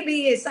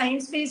SBEBA,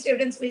 science-based,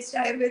 evidence-based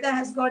Ayurveda,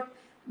 has got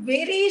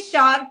very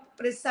sharp,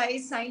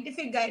 precise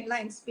scientific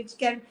guidelines which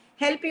can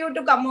help you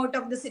to come out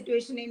of the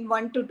situation in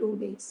 1 to 2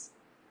 days.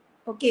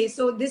 Okay,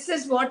 so this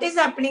is what is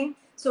happening.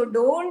 So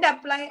don't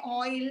apply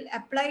oil,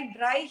 apply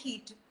dry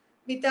heat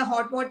with a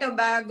hot water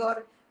bag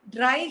or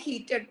dry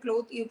heated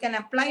cloth. You can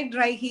apply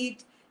dry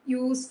heat.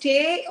 You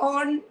stay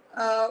on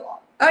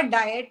a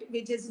diet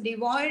which is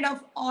devoid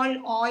of all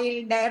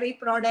oil, dairy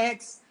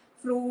products,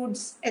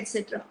 fruits,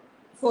 etc.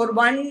 for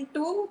 1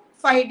 to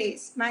 5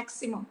 days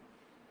maximum.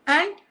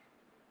 And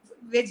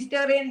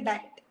vegetarian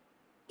diet.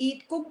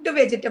 Eat cooked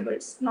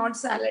vegetables, not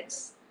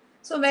salads.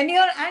 So when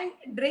you're and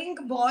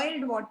drink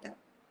boiled water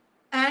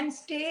and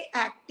stay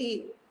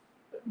active.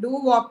 Do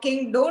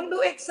walking, don't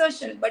do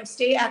exertion, but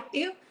stay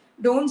active.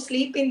 Don't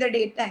sleep in the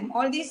daytime.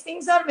 All these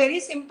things are very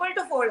simple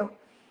to follow.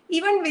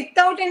 Even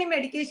without any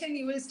medication,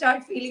 you will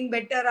start feeling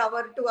better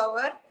hour to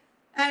hour,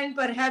 and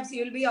perhaps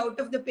you will be out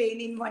of the pain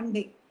in 1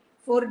 day.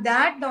 For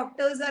that,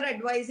 doctors are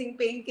advising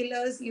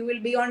painkillers. You will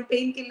be on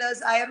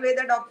painkillers.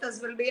 Ayurveda doctors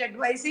will be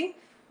advising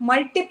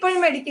multiple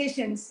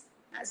medications.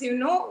 As you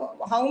know,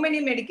 how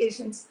many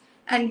medications?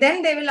 And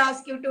then they will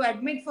ask you to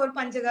admit for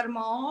Panchakarma.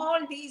 All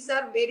these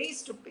are very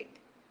stupid.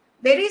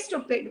 Very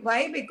stupid.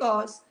 Why?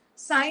 Because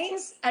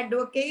science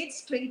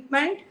advocates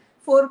treatment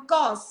for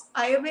cause.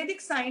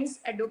 Ayurvedic science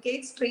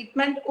advocates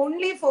treatment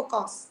only for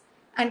cause.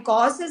 And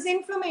cause is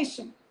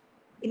inflammation.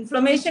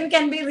 Inflammation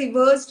can be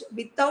reversed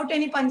without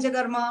any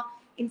Panchakarma.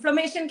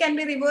 Inflammation can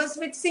be reversed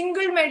with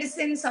single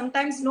medicine,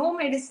 sometimes no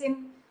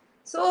medicine.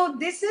 So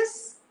this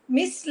is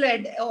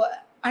misled.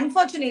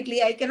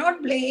 Unfortunately, I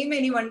cannot blame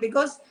anyone,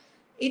 because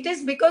it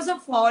is because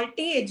of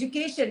faulty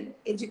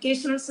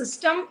educational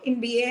system in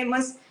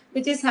BAMS,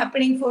 which is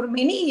happening for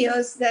many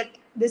years, that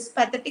this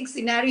pathetic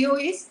scenario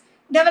is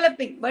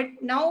developing. But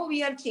now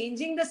we are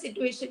changing the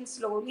situation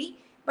slowly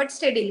but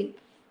steadily.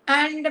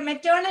 And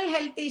maternal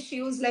health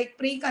issues like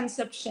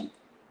preconception,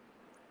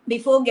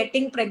 before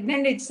getting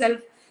pregnant itself,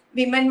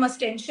 women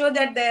must ensure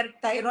that their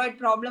thyroid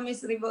problem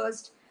is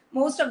reversed.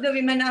 Most of the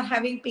women are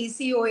having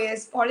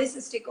PCOS,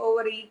 polycystic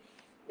ovary.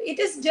 It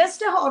is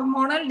just a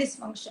hormonal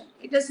dysfunction.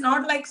 It is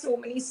not like so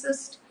many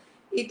cysts.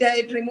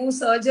 It removes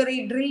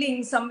surgery,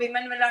 drilling. Some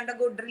women will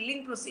undergo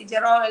drilling procedure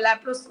or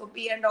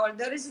laparoscopy and all.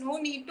 There is no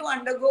need to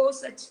undergo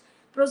such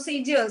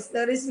procedures.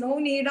 There is no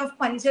need of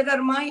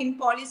Panchakarma in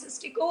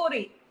polycystic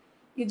ovary.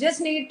 You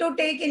just need to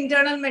take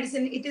internal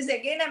medicine. It is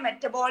again a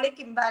metabolic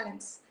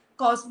imbalance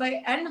caused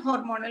by an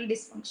hormonal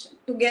dysfunction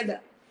together.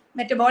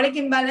 Metabolic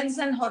imbalance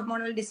and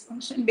hormonal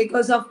dysfunction,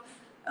 because of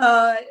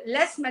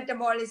less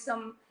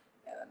metabolism,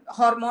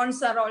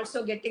 hormones are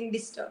also getting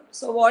disturbed.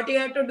 So what you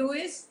have to do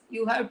is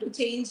you have to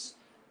change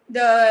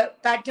the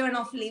pattern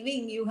of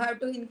living. You have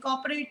to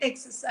incorporate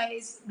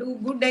exercise, do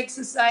good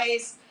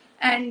exercise,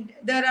 and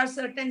there are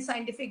certain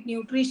scientific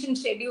nutrition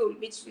schedule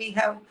which we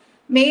have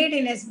made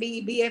in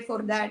SBEBA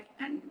for that,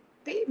 and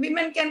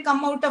women can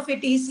come out of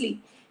it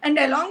easily. And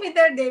along with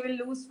that, they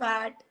will lose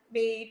fat,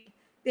 weight,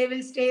 they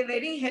will stay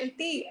very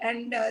healthy,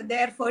 and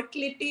their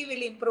fertility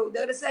will improve.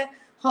 There is a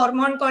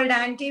hormone called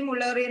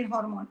anti-Mullerian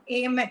hormone,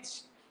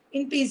 AMH.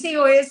 In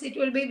PCOS, it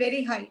will be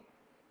very high.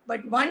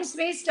 But once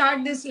we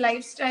start this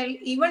lifestyle,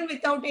 even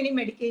without any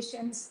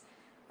medications,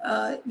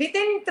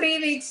 within 3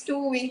 weeks,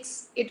 2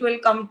 weeks, it will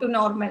come to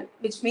normal,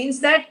 which means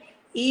that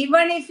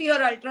even if your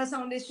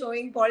ultrasound is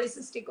showing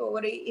polycystic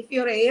ovary, if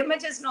your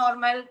AMH is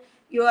normal,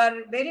 you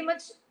are very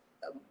much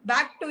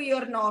back to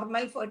your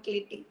normal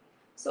fertility.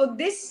 So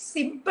these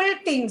simple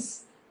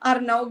things are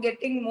now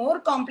getting more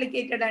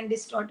complicated and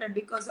distorted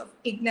because of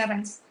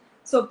ignorance.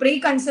 So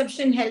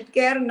preconception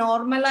healthcare,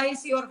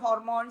 normalize your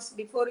hormones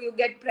before you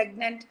get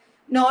pregnant,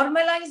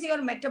 normalize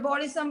your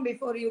metabolism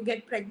before you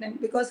get pregnant,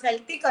 because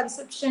healthy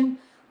conception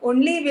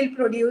only will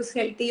produce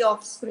healthy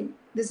offspring.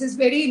 This is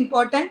very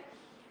important.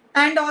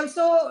 And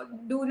also,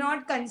 do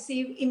not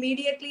conceive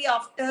immediately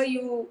after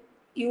you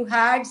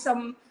had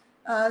some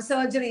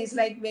surgeries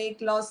like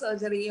weight loss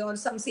surgery or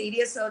some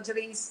serious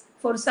surgeries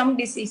for some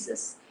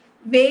diseases.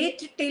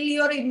 Wait till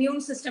your immune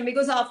system,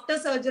 because after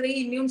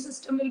surgery, immune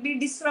system will be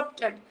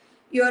disrupted.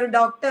 Your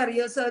doctor,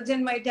 your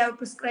surgeon might have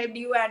prescribed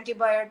you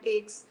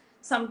antibiotics,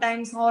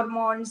 sometimes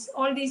hormones,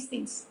 all these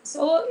things.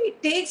 So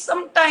it takes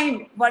some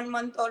time, 1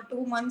 month or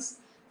 2 months,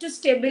 to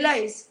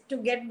stabilize, to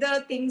get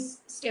the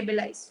things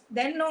stabilized.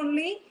 Then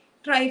only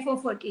try for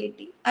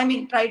fertility.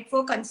 Try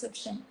for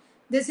conception.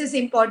 This is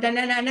important.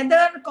 And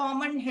another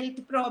common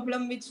health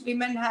problem which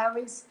women have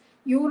is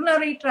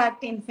urinary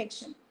tract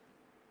infection.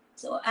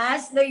 So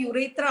as the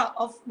urethra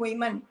of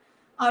women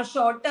are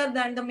shorter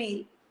than the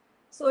male,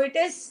 So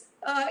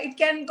it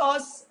can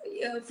cause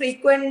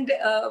frequent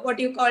what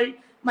you call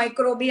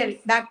microbial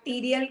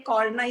bacterial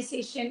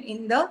colonization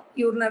in the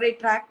urinary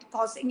tract,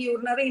 causing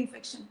urinary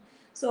infection.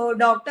 So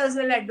doctors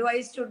will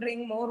advise to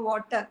drink more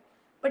water.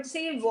 But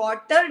see,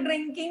 water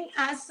drinking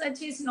as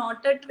such is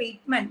not a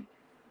treatment.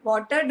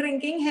 Water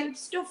drinking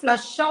helps to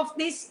flush off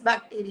this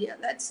bacteria.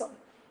 That's all.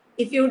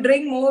 If you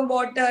drink more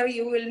water,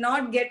 you will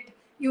not get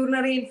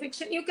urinary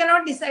infection. You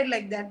cannot decide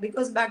like that,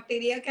 because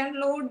bacteria can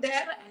load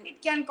there and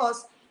it can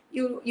cause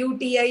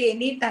UTI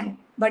anytime.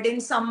 But in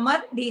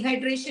summer,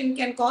 dehydration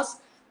can cause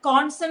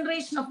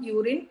concentration of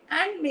urine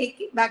and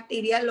make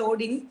bacteria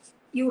load in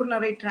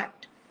urinary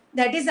tract.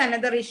 That is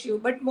another issue.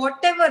 But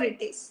whatever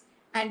it is,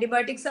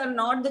 antibiotics are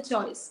not the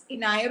choice.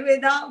 In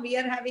Ayurveda, we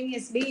are having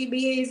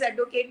SBEBA is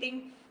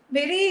advocating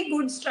very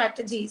good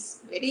strategies,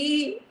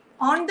 very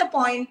on the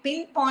point,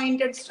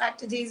 pinpointed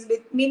strategies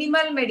with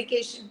minimal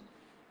medication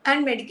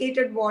and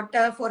medicated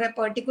water for a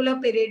particular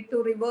period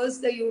to reverse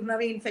the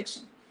urinary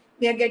infection.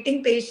 We are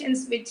getting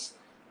patients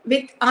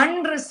with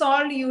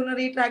unresolved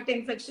urinary tract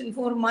infection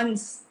for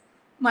months.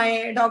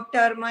 My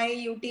doctor, my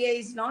UTI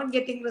is not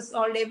getting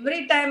resolved.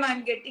 Every time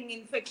I'm getting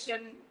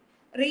infection,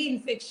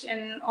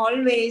 reinfection,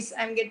 always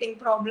I'm getting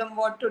problem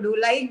what to do.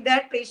 Like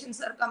that,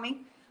 patients are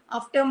coming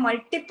after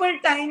multiple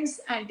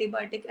times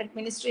antibiotic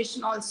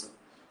administration also.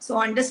 So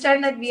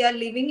understand that we are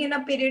living in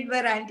a period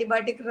where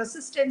antibiotic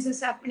resistance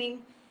is happening.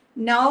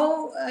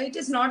 Now it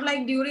is not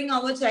like during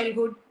our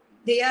childhood.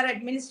 They are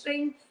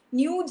administering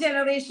new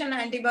generation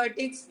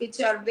antibiotics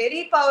which are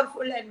very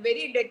powerful and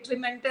very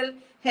detrimental.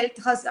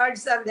 Health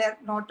hazards are there.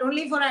 Not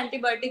only for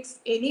antibiotics,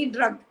 any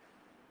drug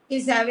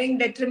is having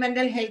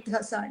detrimental health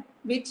hazard,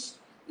 which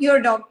your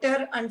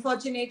doctor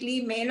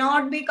unfortunately may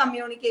not be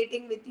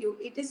communicating with you.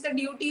 It is the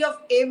duty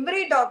of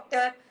every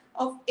doctor,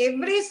 of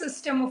every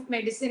system of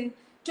medicine,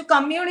 to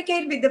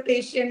communicate with the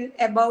patient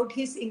about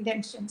his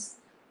intentions.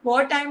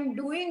 What I am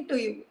doing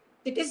to you,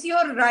 it is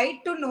your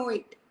right to know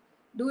it.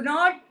 Do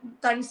not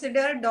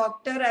consider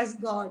doctor as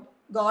God.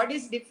 God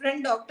is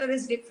different, doctor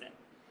is different.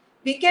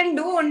 We can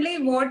do only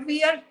what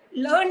we are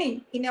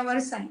learning in our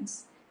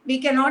science.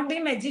 We cannot be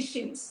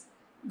magicians.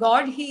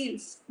 God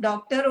heals,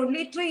 doctor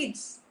only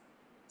treats.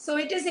 So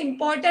it is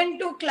important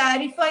to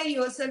clarify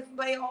yourself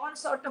by all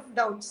sort of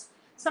doubts.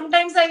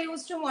 Sometimes I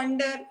used to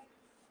wonder,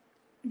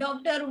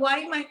 doctor,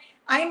 why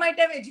I might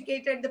have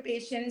educated the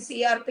patient.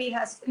 CRP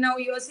has now,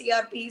 your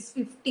CRP is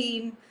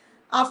 15.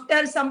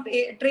 After some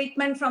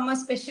treatment from a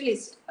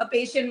specialist, a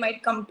patient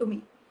might come to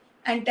me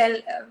and tell,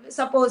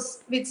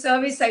 suppose with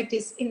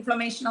cervicitis,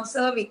 inflammation of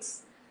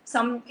cervix,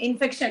 some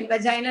infection,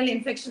 vaginal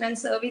infection and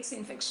cervix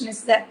infection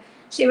is there.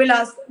 She will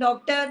ask,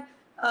 doctor,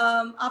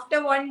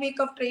 after 1 week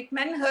of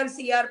treatment, her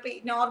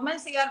CRP, normal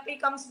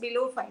CRP comes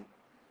below 5.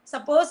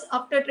 Suppose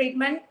after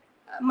treatment,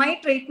 my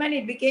treatment,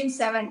 it became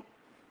 7.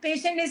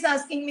 Patient is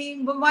asking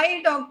me,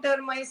 why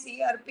doctor, my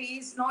CRP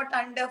is not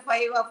under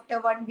 5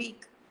 after 1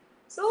 week?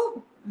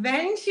 So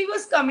when she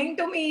was coming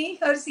to me,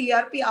 her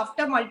CRP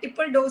after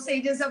multiple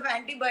dosages of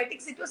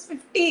antibiotics, it was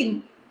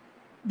 15.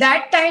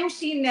 That time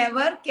she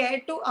never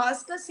cared to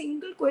ask a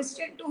single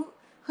question to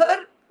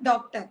her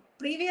doctor,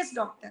 previous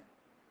doctor,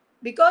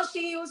 because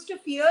she used to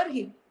fear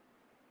him.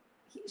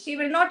 She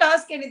will not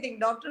ask anything.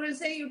 Doctor will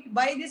say, you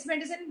buy this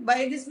medicine,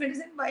 buy this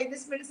medicine, buy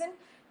this medicine,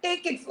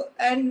 take it,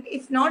 and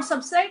if not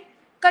subside,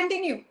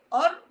 continue,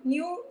 or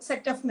new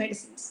set of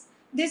medicines.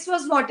 This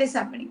was what is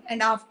happening.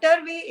 And after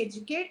we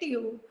educate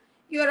you,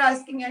 you are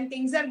asking and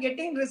things are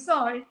getting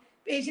resolved,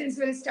 patients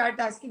will start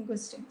asking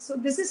questions. So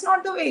this is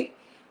not the way.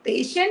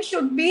 Patient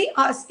should be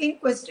asking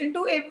question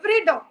to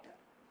every doctor.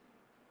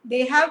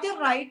 They have the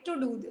right to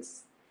do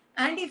this.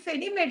 And if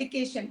any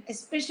medication,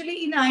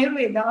 especially in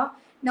Ayurveda,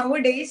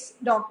 nowadays,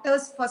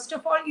 doctors, first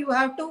of all, you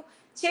have to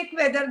check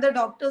whether the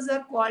doctors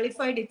are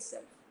qualified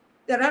itself.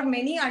 There are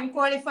many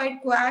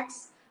unqualified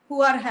quacks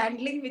who are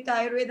handling with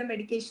Ayurveda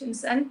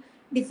medications and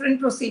different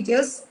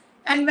procedures.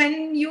 And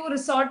when you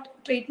resort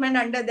treatment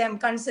under them,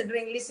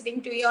 considering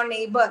listening to your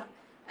neighbor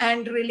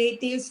and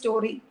relative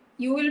story,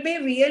 you will be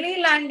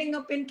really landing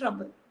up in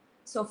trouble.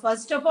 So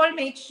first of all,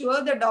 make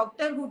sure the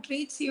doctor who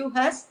treats you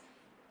has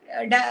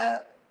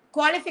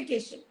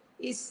qualification.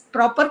 Is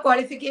proper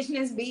qualification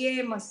is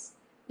BAMS.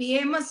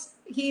 BAMS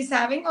he is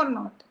having or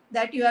not,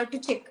 that you have to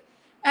check.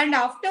 And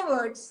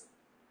afterwards,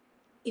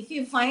 if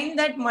you find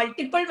that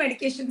multiple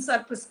medications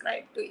are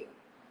prescribed to you,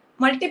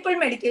 multiple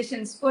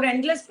medications for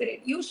endless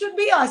period, you should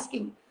be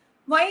asking,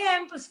 why I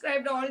am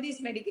prescribed all these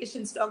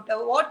medications,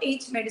 doctor? What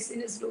each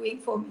medicine is doing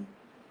for me?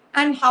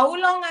 And how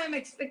long I am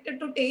expected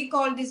to take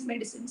all these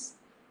medicines?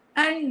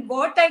 And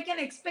what I can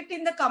expect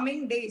in the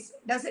coming days?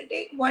 Does it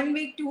take 1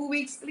 week, 2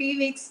 weeks, 3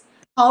 weeks?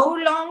 How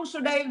long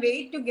should I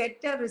wait to get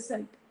a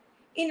result?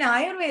 In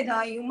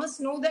Ayurveda, you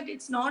must know that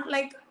it's not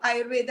like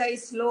Ayurveda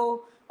is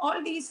slow.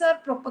 All these are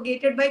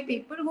propagated by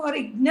people who are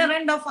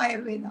ignorant of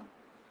Ayurveda.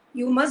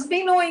 You must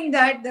be knowing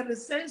that the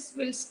results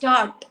will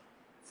start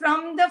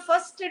from the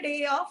first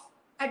day of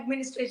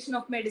administration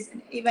of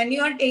medicine. When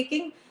you are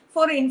taking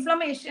for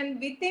inflammation,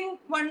 within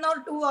 1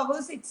 or 2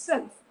 hours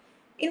itself,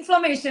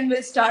 inflammation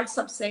will start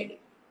subsiding.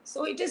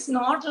 So it is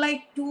not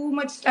like too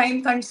much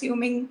time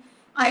consuming.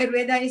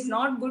 Ayurveda is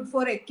not good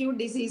for acute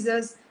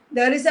diseases.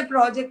 There is a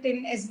project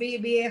in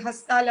SBBA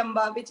Hasta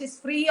Lamba, which is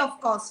free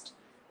of cost,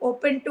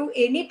 open to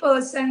any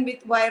person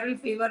with viral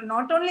fever,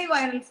 not only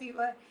viral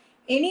fever,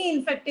 any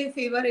infective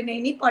fever in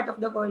any part of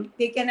the world.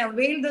 They can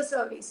avail the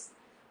service.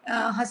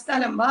 Hasta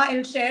Lamba,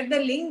 I'll share the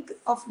link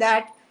of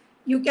that.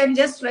 You can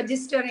just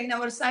register in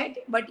our site,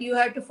 but you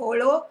have to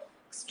follow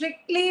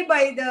strictly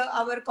by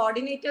our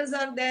coordinators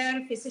are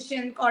there,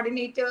 physician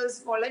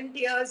coordinators,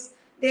 volunteers.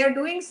 They are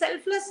doing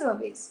selfless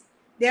service.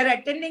 They are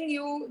attending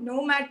you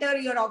no matter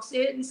your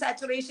oxygen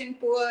saturation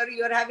poor,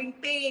 you are having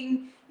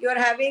pain, you are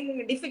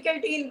having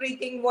difficulty in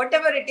breathing,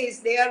 whatever it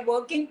is, they are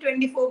working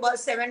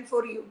 24/7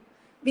 for you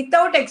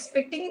without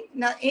expecting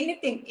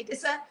anything. It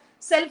is a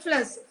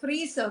selfless,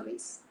 free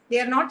service. They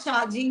are not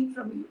charging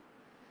from you.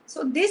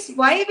 So this,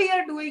 why we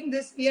are doing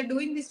this? We are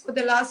doing this for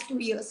the last 2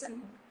 years and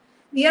more.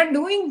 We are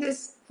doing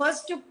this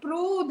first to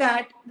prove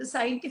that the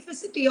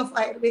scientificity of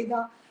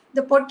Ayurveda,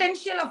 the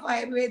potential of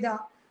Ayurveda,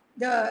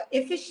 the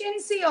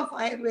efficiency of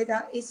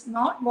Ayurveda is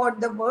not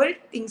what the world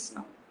thinks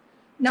now.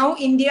 Now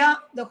India,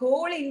 the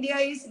whole India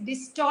is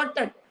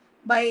distorted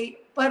by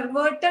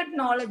perverted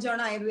knowledge on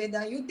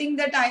Ayurveda. You think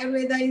that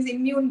Ayurveda is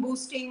immune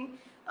boosting,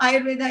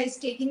 Ayurveda is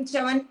taking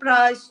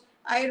Chyawanprash,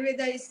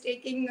 Ayurveda is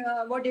taking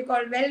what you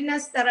call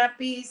wellness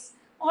therapies,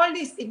 all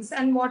these things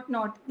and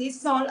whatnot. This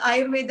is all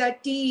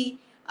Ayurveda tea,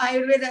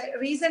 Ayurveda.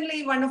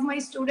 Recently, one of my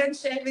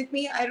students shared with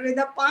me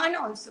Ayurveda pan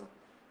also.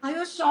 I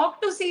was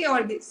shocked to see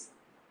all this.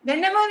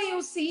 Whenever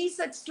you see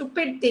such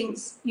stupid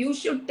things, you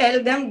should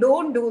tell them,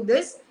 don't do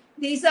this.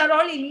 These are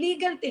all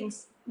illegal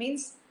things.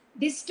 Means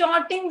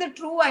distorting the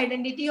true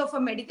identity of a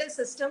medical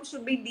system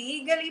should be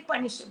legally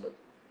punishable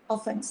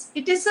offense.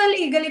 It is a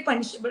legally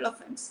punishable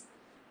offense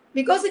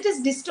because it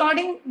is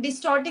distorting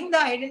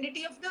the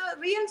identity of the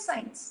real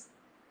science.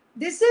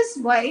 This is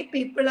why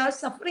people are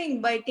suffering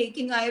by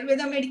taking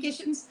Ayurveda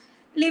medications.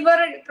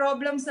 Liver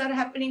problems are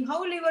happening.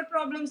 How liver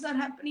problems are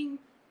happening?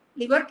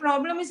 Liver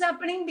problem is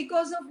happening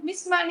because of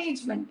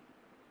mismanagement.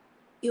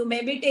 You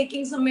may be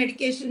taking some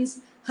medications,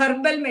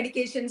 herbal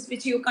medications,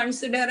 which you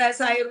consider as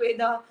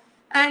Ayurveda.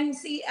 And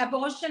see,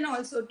 abortion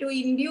also, to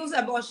induce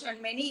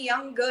abortion. Many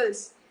young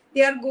girls,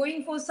 they are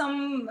going for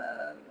some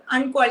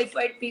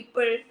unqualified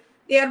people.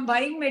 They are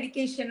buying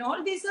medication.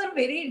 All these are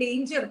very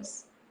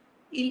dangerous.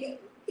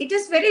 It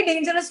is very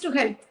dangerous to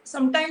health.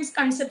 Sometimes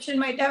conception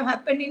might have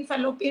happened in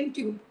fallopian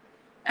tube.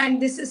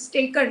 And this is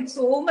taken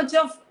so much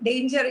of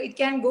danger. It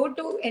can go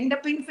to end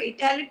up in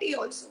fatality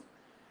also.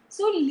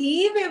 So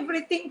leave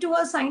everything to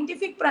a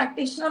scientific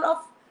practitioner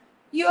of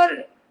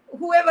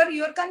whoever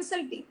you are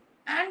consulting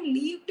and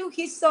leave to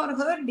his or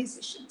her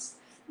decisions.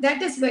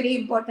 That is very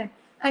important.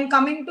 And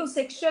coming to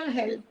sexual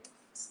health,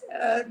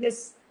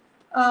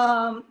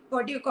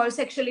 what you call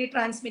sexually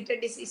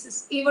transmitted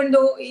diseases, even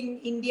though in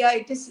India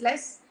it is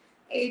less,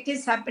 it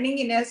is happening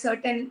in a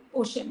certain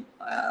portion,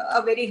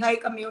 a very high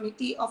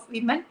community of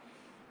women,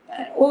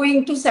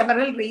 owing to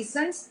several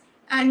reasons.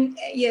 And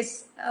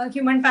yes,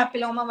 human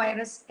papilloma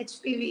virus,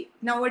 HPV.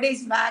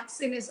 Nowadays,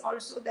 vaccine is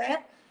also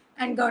there,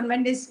 and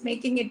government is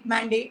making it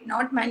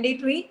not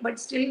mandatory, but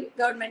still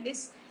government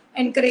is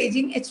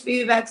encouraging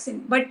HPV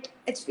vaccine. But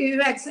HPV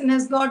vaccine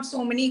has got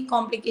so many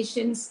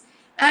complications,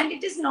 and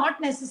it is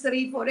not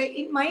necessary for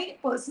in my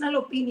personal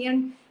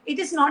opinion, it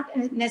is not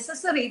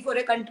necessary for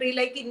a country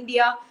like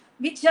India,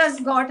 which has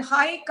got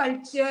high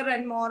culture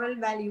and moral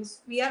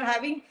values. We are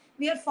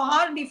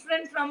far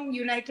different from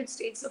United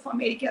States of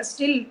America.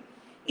 Still,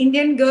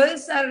 Indian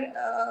girls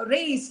are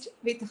raised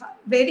with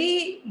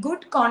very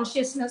good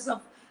consciousness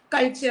of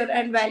culture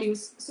and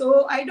values.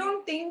 So I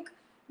don't think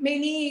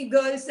many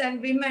girls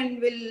and women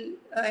will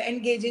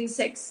engage in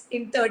sex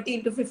in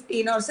 13 to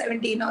 15 or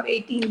 17 or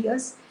 18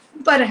 years.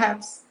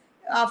 Perhaps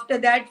after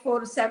that,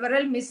 for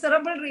several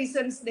miserable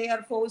reasons, they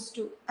are forced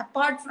to.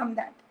 Apart from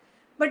that,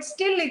 but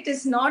still, it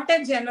is not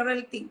a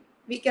general thing.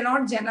 We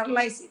cannot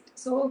generalize it.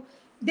 So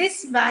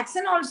this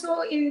vaccine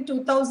also in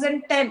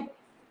 2010,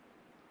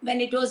 when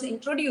it was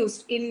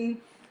introduced in,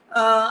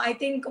 I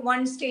think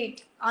one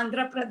state,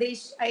 Andhra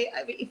Pradesh,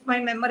 if my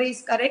memory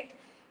is correct,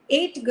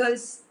 8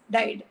 girls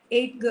died,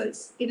 8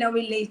 girls in a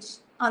village,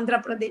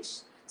 Andhra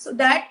Pradesh. So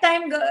that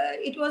time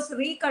it was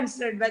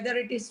reconsidered whether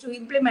it is to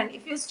implement.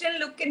 If you still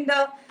look in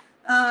the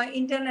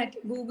internet,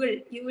 Google,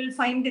 you will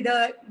find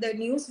the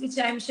news which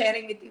I am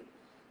sharing with you.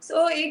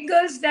 So 8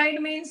 girls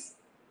died means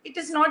it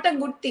is not a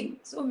good thing.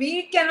 So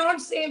we cannot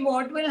say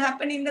what will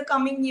happen in the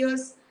coming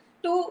years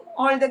to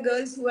all the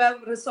girls who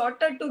have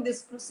resorted to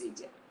this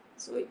procedure.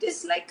 So it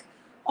is like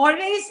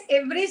always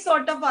every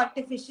sort of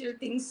artificial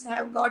things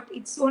have got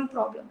its own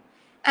problem.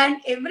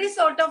 And every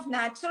sort of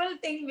natural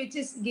thing which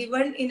is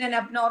given in an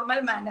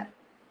abnormal manner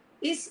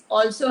is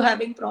also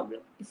having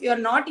problem. If you are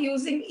not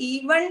using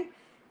even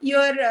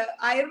your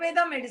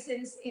Ayurveda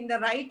medicines in the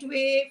right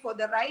way for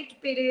the right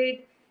period,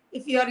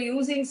 if you are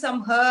using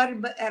some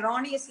herb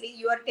erroneously,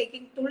 you are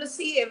taking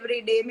tulsi every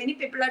day. Many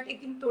people are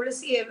taking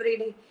tulsi every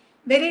day.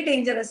 Very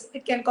dangerous.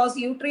 It can cause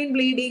uterine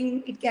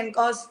bleeding. It can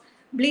cause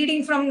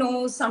bleeding from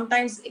nose.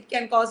 Sometimes it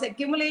can cause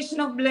accumulation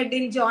of blood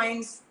in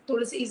joints.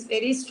 Tulsi is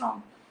very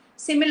strong.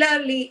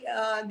 Similarly,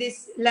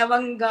 this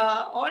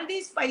lavanga, all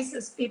these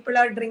spices people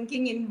are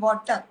drinking in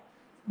water,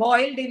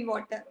 boiled in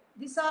water.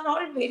 These are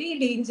all very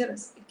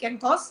dangerous. It can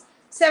cause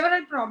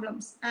several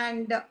problems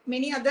and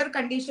many other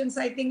conditions.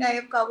 I think I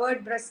have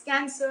covered breast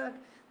cancer.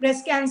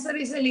 Breast cancer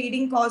is a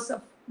leading cause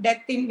of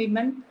death in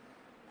women,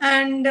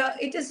 and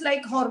it is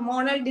like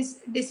hormonal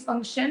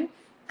dysfunction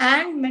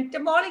and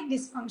metabolic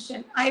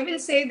dysfunction. I will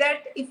say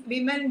that if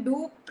women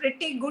do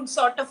pretty good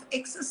sort of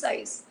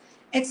exercise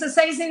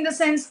in the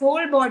sense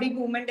whole body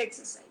movement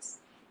exercise,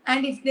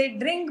 and if they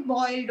drink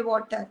boiled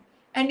water,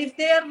 and if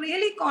they are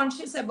really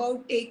conscious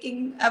about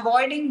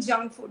avoiding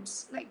junk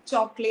foods like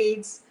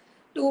chocolates,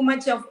 too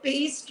much of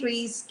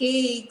pastries,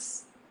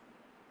 cakes,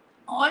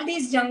 all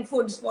these junk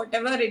foods,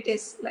 whatever it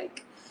is,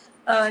 like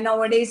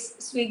nowadays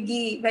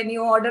Swiggy, when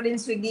you order in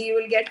Swiggy, you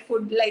will get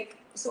food. Like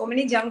so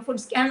many junk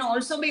foods can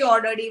also be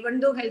ordered, even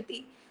though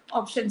healthy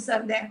options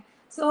are there.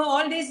 So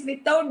all this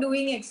without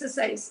doing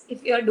exercise,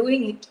 if you are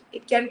doing it,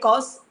 it can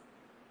cause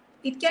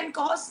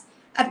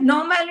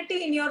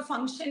abnormality in your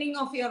functioning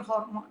of your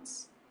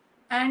hormones.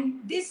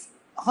 And this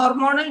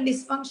hormonal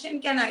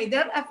dysfunction can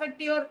either affect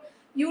your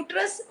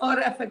uterus or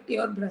affect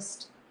your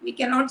breast. We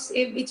cannot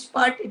say which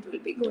part it will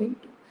be going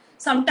to.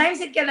 Sometimes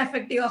it can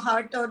affect your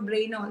heart or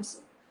brain also.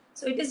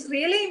 So it is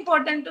really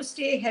important to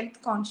stay health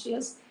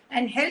conscious.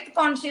 And health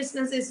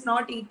consciousness is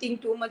not eating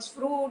too much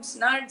fruits,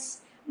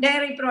 nuts,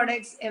 dairy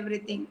products,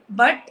 everything.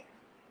 But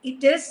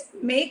it is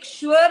make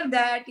sure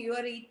that you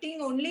are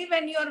eating only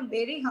when you are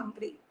very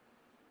hungry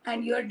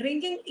and you are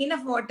drinking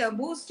enough water.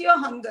 Boost your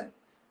hunger.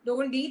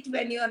 Don't eat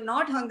when you are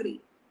not hungry.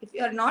 If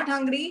you are not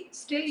hungry,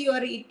 still you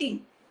are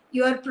eating,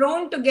 you are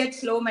prone to get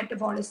slow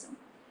metabolism.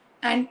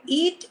 And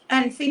eat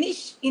and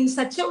finish in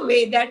such a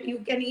way that you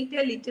can eat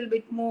a little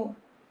bit more.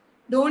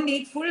 Don't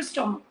eat full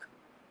stomach.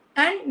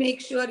 And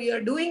make sure you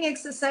are doing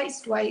exercise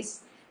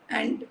twice.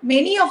 And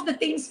many of the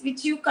things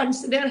which you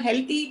consider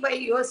healthy by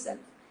yourself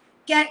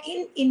can,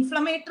 in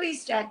inflammatory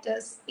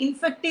status,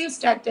 infective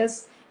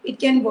status, it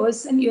can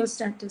worsen your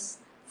status,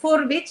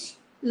 for which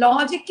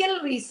logical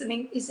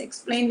reasoning is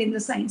explained in the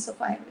science of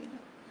Ayurveda.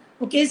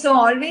 Okay, so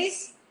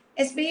always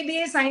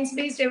SBBA,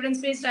 science-based,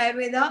 evidence-based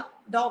Ayurveda,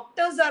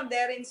 doctors are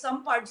there in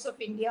some parts of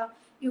India.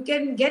 You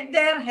can get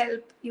their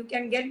help, you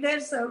can get their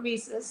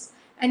services,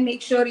 and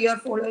make sure you are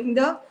following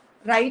the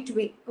right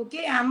way.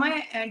 Okay,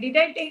 did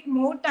I take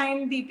more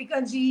time,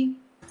 Deepika ji?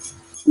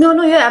 No,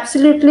 no, you're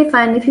absolutely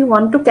fine. If you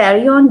want to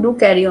carry on, do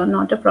carry on,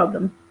 not a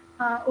problem.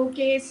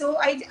 Okay, so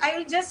I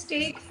will just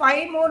take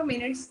 5 more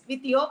minutes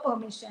with your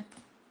permission. Is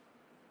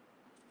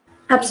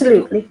it okay?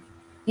 Absolutely.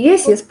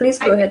 Yes, Okay, yes, please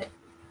go ahead.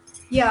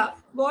 yeah,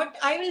 what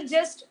I will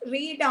just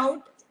read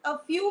out a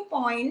few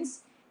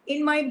points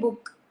in my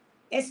book,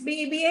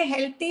 SBBA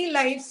Healthy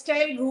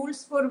Lifestyle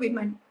Rules for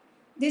Women.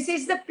 This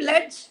is the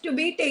pledge to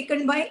be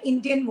taken by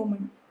Indian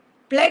women.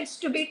 Pledge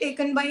to be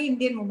taken by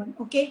Indian women.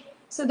 Okay.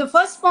 So the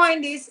first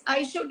point is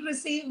I should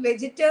receive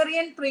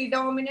vegetarian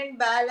predominant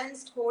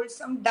balanced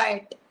wholesome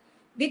diet,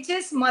 which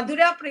is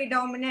Madhura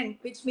predominant,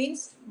 which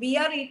means we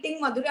are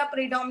eating Madhura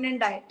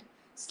predominant diet.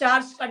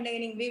 Starch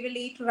containing, we will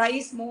eat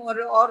rice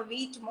more or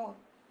wheat more.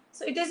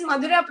 So it is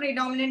Madhura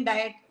predominant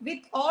diet with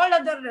all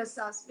other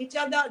rasas. Which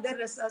are the other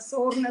rasas?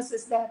 Soreness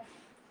is there.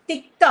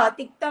 Tikta.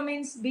 Tikta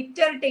means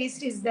bitter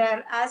taste is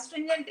there.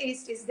 Astringent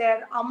taste is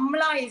there.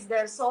 Amla is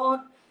there.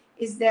 Sour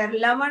is there.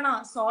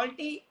 Lavana,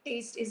 salty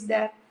taste is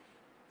there.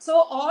 So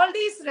all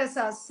these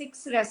rasas,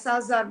 6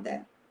 rasas are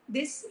there.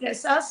 These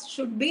rasas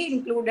should be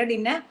included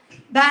in a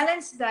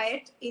balanced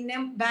diet in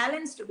a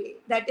balanced way.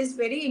 That is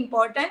very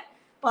important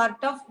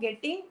part of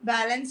getting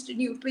balanced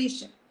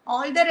nutrition.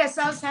 All the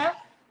rasas have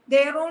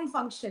their own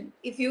function.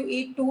 If you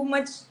eat too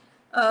much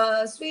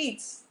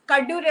sweets,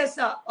 kaddu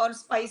rasa or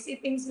spicy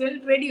things will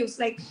reduce.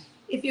 Like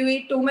if you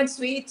eat too much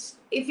sweets,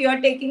 if you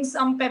are taking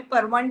some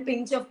pepper, 1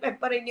 pinch of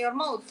pepper in your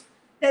mouth,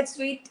 that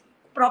sweet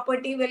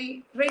property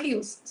will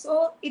reduce.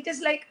 So it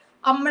is like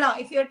amla.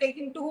 If you are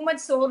taking too much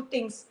sour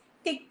things,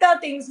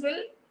 tikta things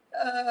will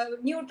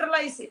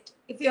neutralize it.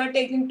 If you are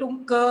taking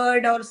too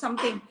curd or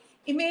something,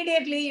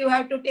 immediately you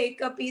have to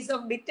take a piece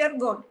of bitter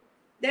gourd.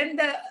 Then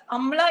the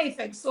amla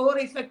effect, sour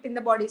effect in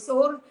the body,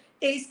 sour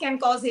taste can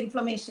cause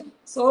inflammation.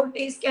 Sour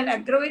taste can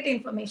aggravate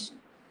inflammation.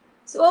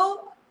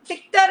 So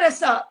tikta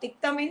rasa,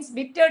 tikta means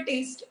bitter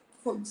taste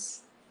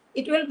foods.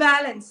 It will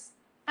balance.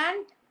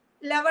 And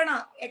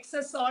lavana,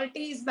 excess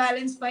salty, is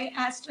balanced by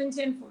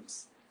astringent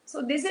foods.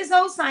 So this is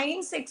how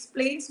science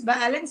explains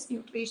balanced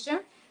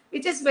nutrition,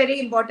 which is very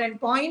important.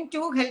 Point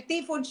 2,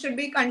 healthy food should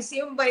be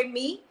consumed by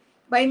me.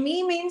 By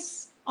me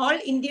means all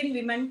Indian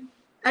women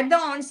at the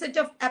onset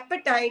of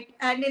appetite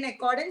and in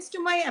accordance to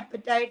my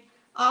appetite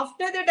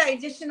after the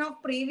digestion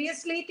of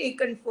previously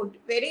taken food.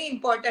 Very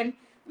important,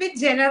 which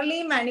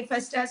generally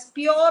manifest as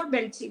pure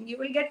belching. You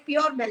will get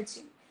pure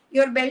belching.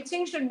 Your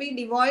belching should be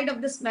devoid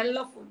of the smell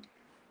of food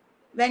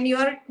when you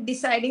are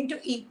deciding to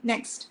eat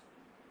next.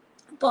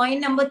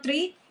 Point number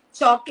 3,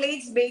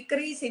 chocolates,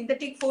 bakery,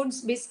 synthetic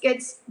foods,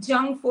 biscuits,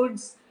 junk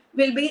foods,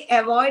 will be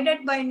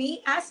avoided by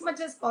me as much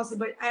as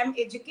possible. I am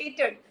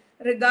educated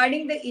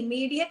regarding the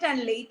immediate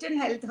and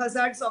latent health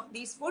hazards of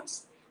these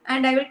foods,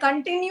 and I will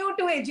continue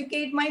to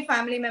educate my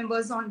family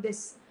members on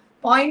this.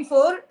 Point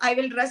 4, I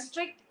will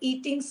restrict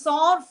eating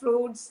sour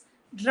fruits,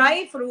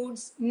 dry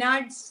fruits,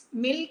 nuts,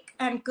 milk,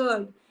 and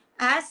curd,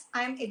 as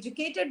I am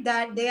educated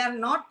that they are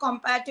not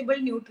compatible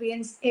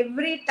nutrients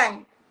every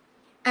time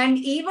and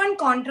even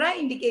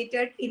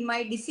contraindicated in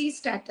my disease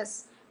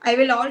status. I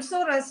will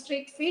also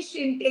restrict fish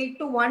intake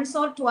to once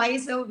or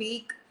twice a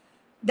week.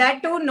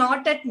 That too,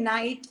 not at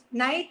night.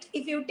 Night,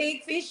 if you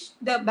take fish,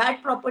 the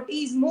bad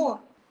property is more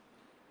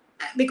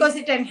because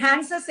it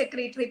enhances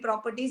secretory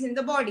properties in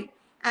the body.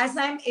 As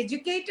I am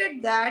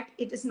educated that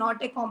it is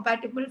not a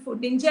compatible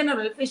food in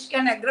general, fish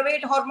can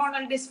aggravate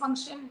hormonal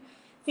dysfunction,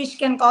 fish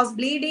can cause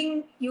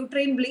bleeding,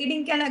 uterine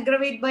bleeding can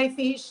aggravate by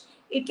fish,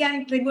 it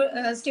can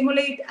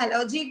stimulate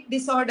allergic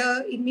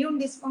disorder, immune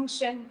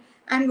dysfunction,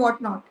 and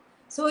whatnot.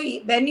 So,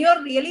 when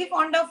you're really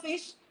fond of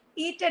fish,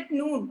 eat at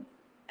noon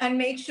and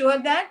make sure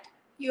that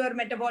your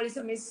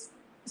metabolism is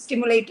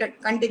stimulated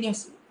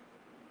continuously.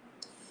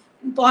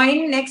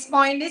 Next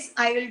point is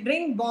I will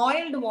drink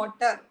boiled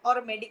water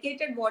or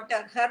medicated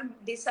water, herb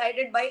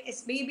decided by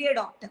SBBA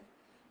doctor.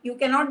 You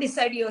cannot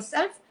decide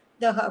yourself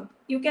the herb.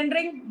 You can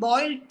drink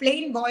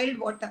plain boiled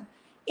water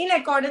in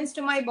accordance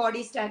to my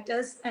body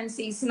status and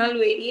seasonal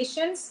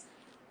variations.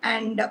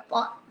 And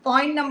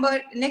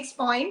next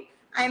point,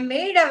 I am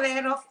made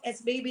aware of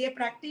SBBA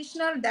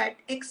practitioner that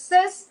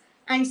excess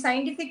and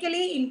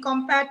scientifically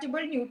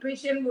incompatible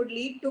nutrition would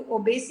lead to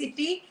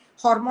obesity,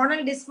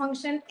 hormonal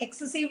dysfunction,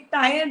 excessive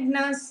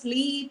tiredness,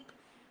 sleep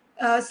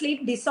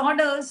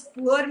disorders,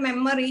 poor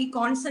memory,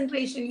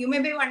 concentration. You may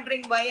be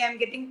wondering why I'm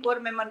getting poor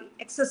memory.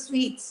 Excess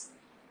sweets,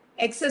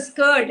 excess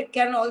curd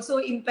can also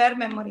impair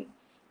memory.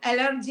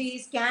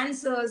 Allergies,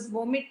 cancers,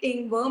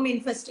 vomiting, worm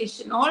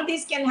infestation, all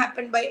these can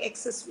happen by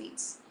excess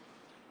sweets.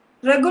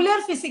 Regular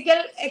physical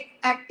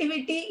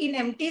activity in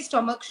empty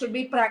stomach should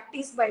be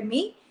practiced by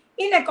me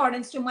in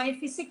accordance to my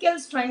physical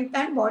strength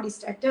and body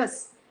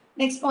status.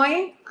 Next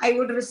point, I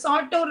would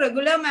resort to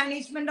regular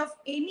management of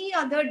any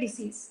other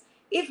disease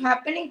if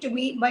happening to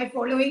me by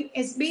following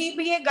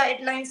SBBA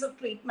guidelines of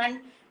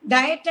treatment,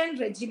 diet and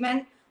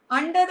regimen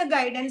under the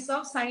guidance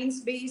of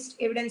science-based,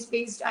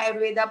 evidence-based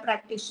Ayurveda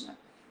practitioner.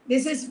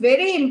 This is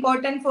very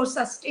important for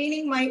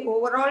sustaining my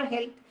overall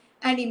health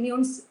and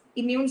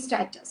immune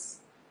status.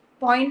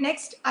 Point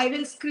next, I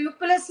will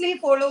scrupulously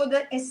follow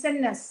the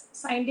SNS,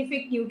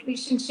 Scientific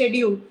Nutrition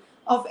Schedule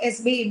of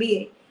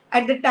SBBA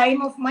at the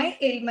time of my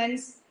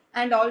ailments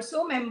and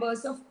also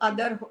members of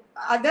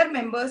other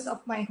members of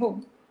my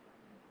home.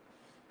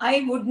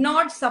 I would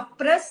not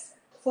suppress,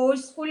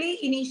 forcefully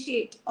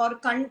initiate or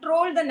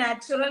control the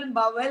natural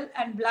bowel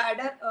and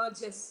bladder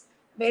urges.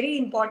 Very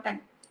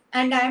important.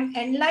 And I am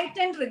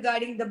enlightened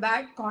regarding the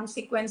bad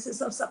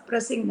consequences of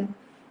suppressing them.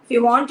 If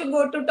you want to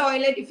go to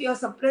toilet, if you are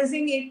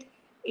suppressing it,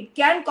 it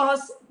can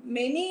cause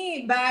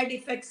many bad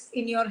effects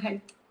in your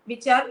health,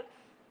 which are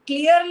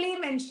clearly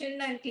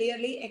mentioned and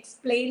clearly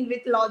explained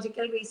with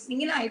logical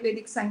reasoning in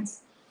Ayurvedic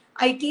science.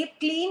 I keep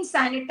clean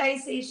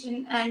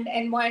sanitization and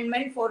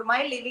environment for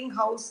my living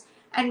house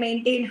and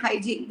maintain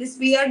hygiene. This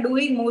we are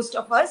doing, most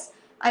of us.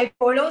 I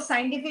follow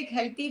scientific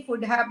healthy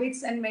food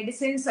habits and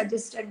medicine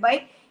suggested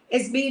by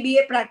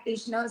SBBA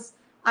practitioners.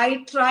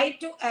 I try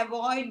to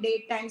avoid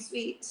daytime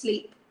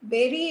sleep.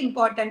 Very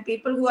important.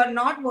 People who are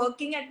not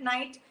working at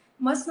night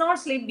must not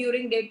sleep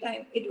during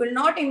daytime. It will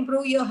not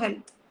improve your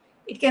health.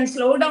 It can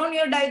slow down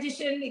your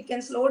digestion. It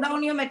can slow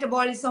down your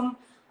metabolism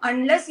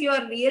unless you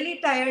are really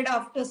tired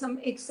after some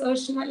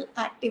exertional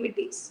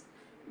activities.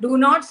 Do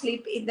not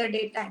sleep in the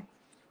daytime.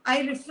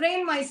 I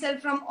refrain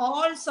myself from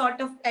all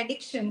sort of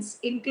addictions,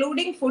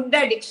 including food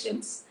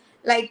addictions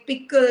like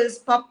pickles,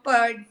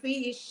 papad,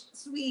 fish,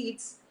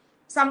 sweets.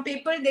 Some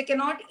people, they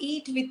cannot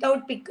eat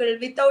without pickle,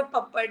 without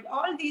papad.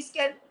 All these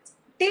can,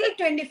 till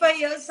 25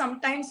 years,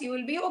 sometimes you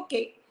will be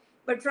okay.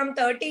 But from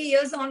 30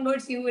 years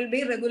onwards, you will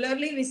be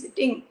regularly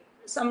visiting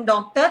some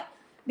doctor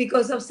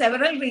because of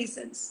several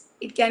reasons.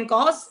 It can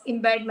cause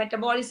impaired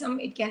metabolism,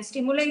 it can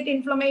stimulate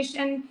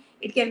inflammation,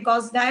 it can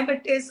cause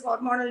diabetes,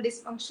 hormonal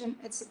dysfunction,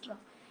 etc.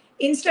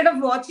 Instead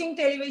of watching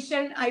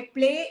television, I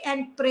play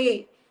and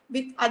pray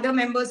with other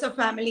members of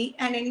family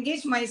and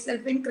engage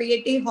myself in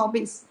creative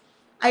hobbies.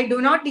 I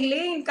do not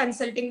delay in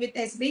consulting with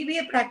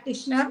SBBA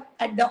practitioner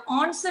at the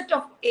onset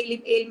of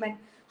ailment.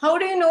 How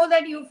do you know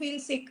that you feel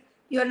sick?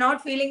 You are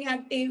not feeling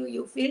active,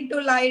 you feel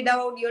to lie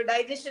down, your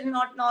digestion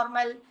not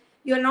normal,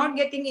 you are not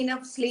getting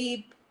enough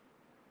sleep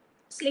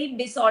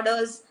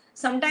disorders.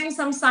 Sometimes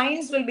some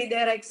signs will be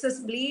there, excess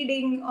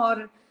bleeding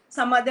or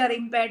some other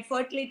impaired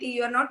fertility.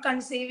 You are not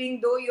conceiving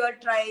though you are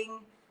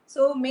trying.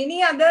 So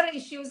many other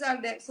issues are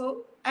there.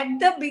 So at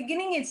the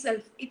beginning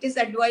itself, it is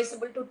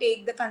advisable to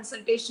take the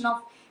consultation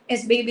of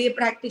SBBA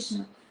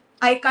practitioner.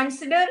 I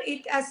consider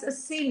it as a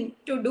sin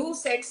to do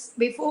sex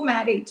before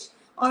marriage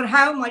or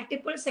have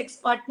multiple sex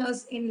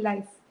partners in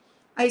life.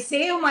 I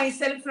save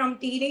myself from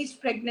teenage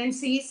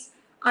pregnancies,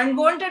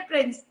 unwanted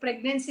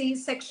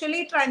pregnancies,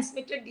 sexually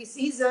transmitted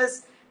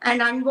diseases,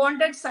 and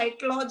unwanted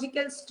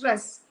psychological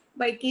stress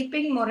by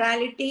keeping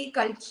morality,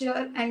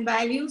 culture, and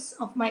values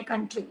of my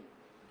country.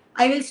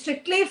 I will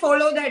strictly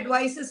follow the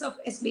advices of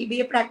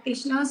SBBA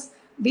practitioners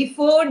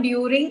before,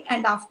 during,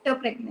 and after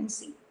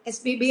pregnancy.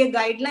 SBBA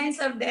guidelines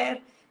are there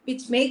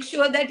which make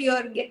sure that you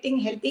are getting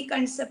healthy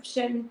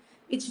conception,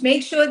 which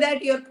make sure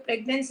that your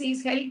pregnancy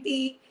is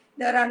healthy,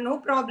 there are no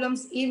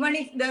problems. Even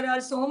if there are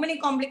so many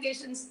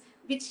complications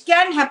which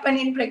can happen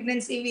in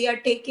pregnancy, we are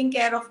taking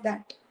care of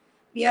that.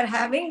 We are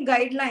having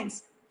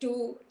guidelines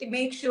to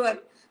make sure,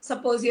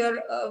 suppose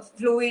your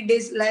fluid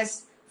is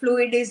less,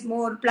 fluid is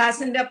more,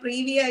 placenta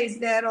previa is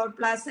there, or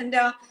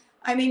placenta,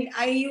 I mean,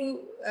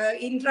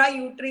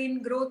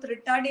 intrauterine growth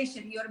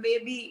retardation, your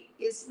baby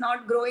is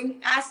not growing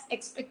as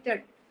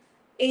expected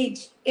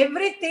age.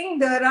 Everything,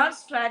 there are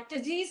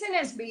strategies in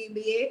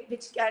SBBA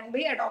which can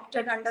be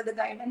adopted under the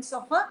guidance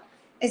of a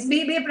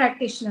SBBA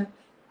practitioner.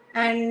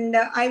 And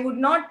I would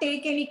not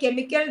take any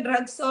chemical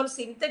drugs or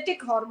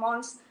synthetic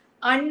hormones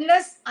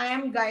unless I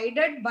am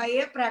guided by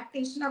a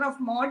practitioner of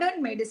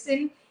modern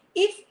medicine,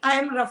 if I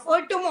am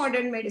referred to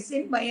modern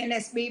medicine by an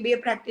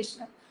SBBA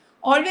practitioner.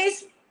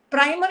 Always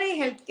primary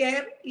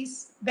healthcare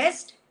is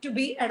best to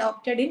be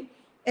adopted in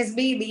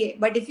SBBA.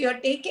 But if you are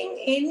taking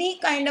any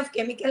kind of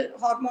chemical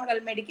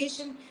hormonal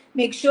medication,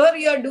 make sure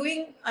you are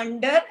doing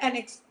under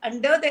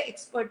the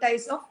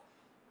expertise of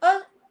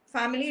a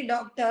family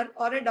doctor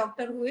or a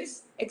doctor who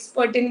is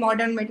expert in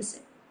modern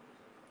medicine.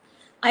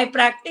 I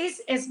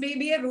practice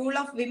SBBA rule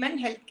of women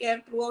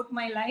healthcare throughout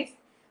my life.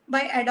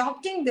 By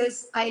adopting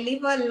this, I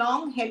live a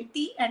long,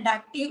 healthy, and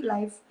active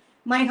life.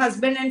 My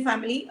husband and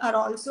family are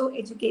also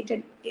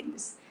educated in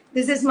this.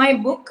 This is my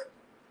book.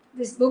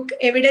 This book,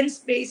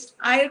 Evidence-Based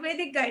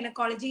Ayurvedic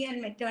Gynecology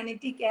and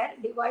Maternity Care,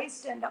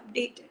 devised and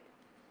updated.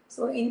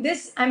 So in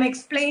this, I'm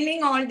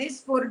explaining all this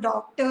for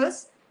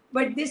doctors,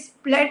 but this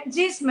pledge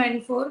is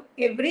meant for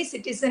every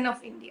citizen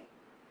of India.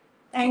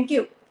 Thank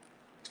you.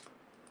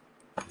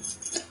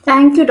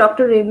 Thank you,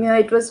 Dr. Ramya.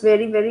 It was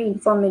very, very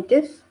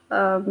informative.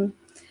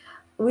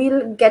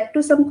 We'll get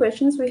to some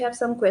questions. We have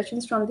some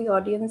questions from the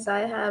audience.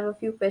 I have a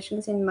few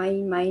questions in my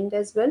mind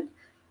as well.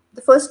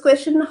 The first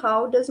question,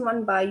 how does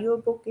one buy your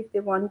book if they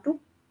want to?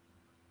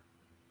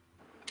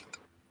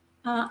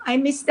 I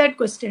missed that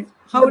question.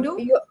 How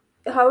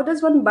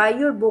does one buy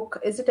your book?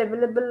 Is it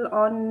available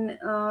on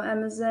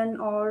Amazon,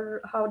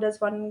 or how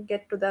does one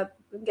get to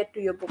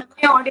your book?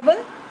 Am I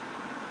audible?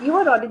 You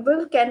are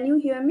audible. Can you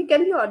hear me?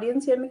 Can the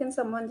audience hear me? Can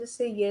someone just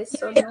say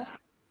yes or no?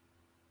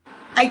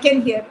 I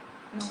can hear.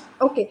 No.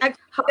 Okay.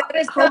 How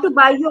to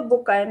buy your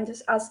book? I am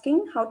just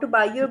asking how to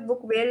buy your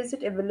book. Where is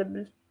it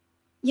available?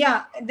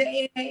 Yeah,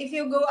 if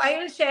you go, I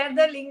will share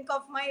the link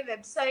of my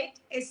website,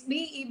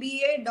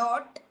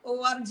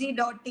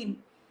 sbeba.org.in.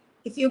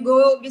 If you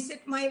go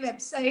visit my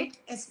website,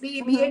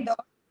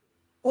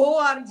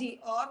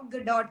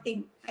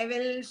 sbeba.org.in, I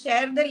will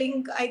share the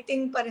link, I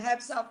think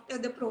perhaps after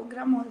the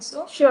program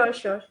also. Sure.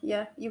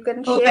 Yeah, you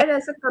can share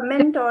as a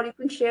comment, or you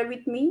can share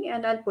with me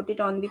and I'll put it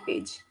on the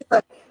page.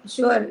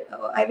 Sure,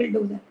 I will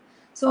do that.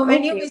 So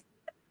when you visit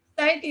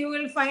the website, you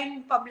will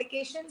find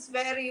publications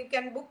where you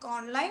can book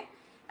online,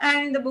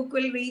 and the book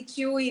will reach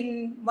you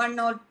in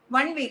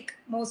 1 week,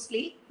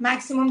 mostly,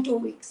 maximum 2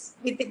 weeks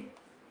in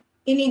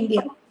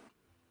India.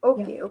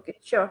 Okay,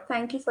 sure.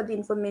 Thank you for the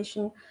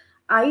information.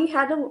 I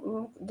had a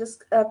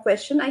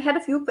question. I had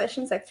a few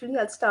questions actually.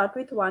 I'll start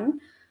with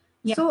one.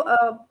 Yeah. So,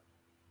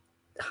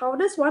 how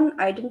does one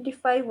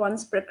identify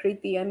one's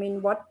prakriti? I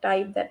mean, what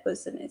type that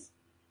person is?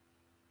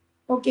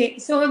 Okay,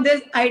 so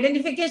the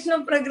identification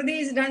of prakriti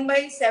is done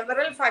by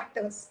several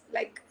factors.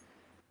 Like,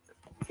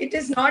 it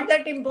is not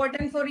that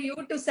important for you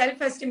to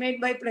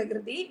self-estimate by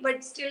prakriti,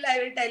 but still I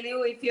will tell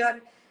you, if you are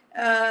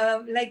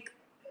like,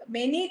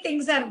 many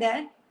things are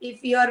there.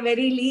 If you are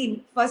very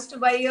lean, first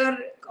by your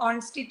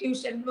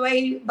constitution,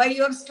 by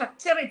your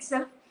structure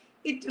itself,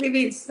 it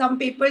reveals. Some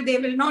people, they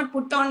will not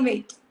put on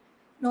weight.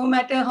 No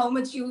matter how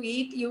much you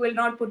eat, you will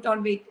not put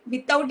on weight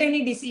without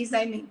any disease.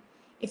 I mean,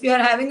 if you are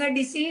having a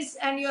disease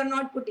and you are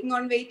not putting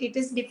on weight, it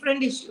is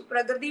different issue.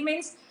 Prakriti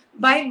means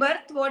by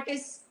birth what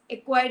is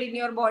acquired in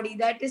your body,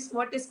 that is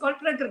what is called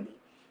prakriti.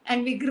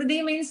 And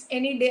vikriti means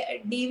any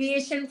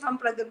deviation from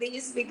prakriti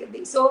is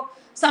vikriti. So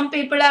some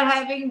people are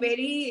having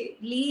very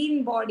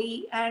lean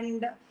body,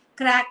 and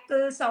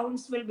crackle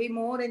sounds will be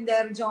more in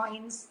their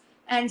joints,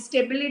 and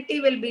stability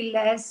will be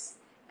less,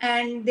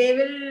 and they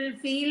will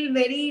feel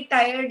very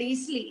tired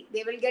easily.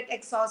 They will get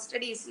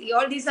exhausted easily.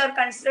 All these are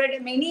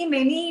considered,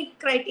 many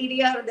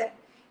criteria are there.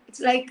 It's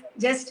like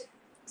just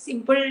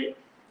simple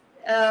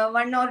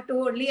one or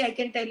two only I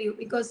can tell you,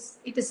 because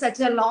it is such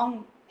a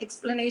long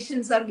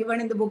explanations are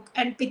given in the book.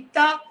 And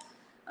pitta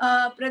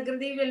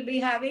prakriti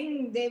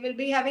they will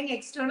be having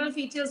external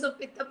features of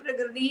pitta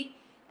prakriti,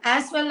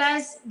 as well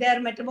as their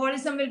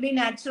metabolism will be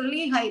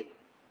naturally high,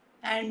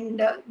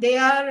 and they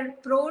are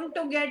prone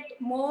to get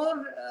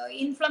more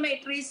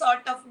inflammatory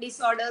sort of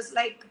disorders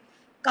like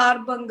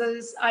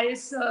carbuncles,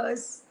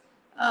 ulcers,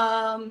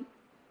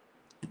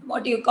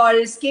 what you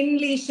call skin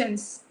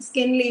lesions,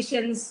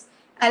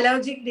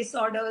 allergic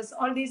disorders,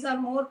 all these are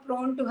more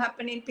prone to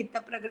happen in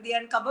Pitta Prakriti.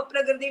 And Kapha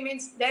Prakriti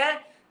means their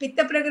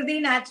Pitta Prakriti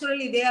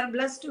naturally, they are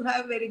blessed to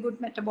have very good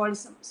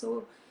metabolism.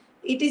 So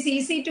it is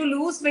easy to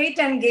lose weight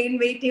and gain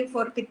weight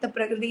for Pitta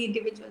Prakriti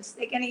individuals.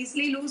 They can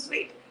easily lose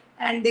weight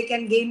and they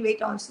can gain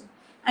weight also.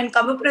 And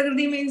Kapha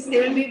Prakriti means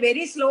they will be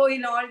very slow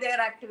in all their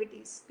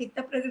activities.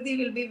 Pitta Prakriti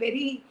will be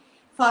very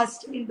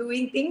fast in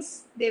doing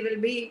things. They will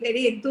be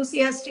very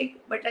enthusiastic,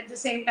 but at the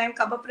same time,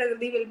 Kapha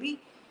Prakriti will be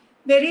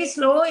very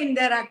slow in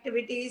their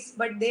activities,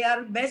 but they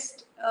are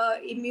best.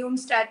 Immune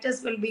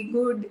status will be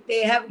good.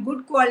 They have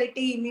good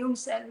quality immune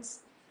cells,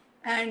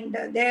 and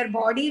their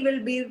body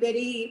will be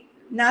very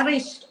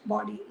nourished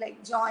body,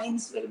 like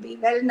joints will be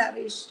well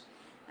nourished,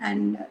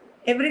 and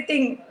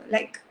everything,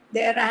 like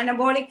their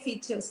anabolic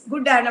features,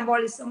 good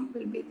anabolism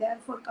will be there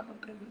for Kapha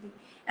Prakriti,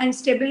 and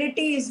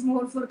stability is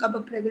more for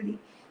Kapha Prakriti.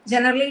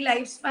 Generally,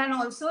 lifespan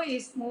also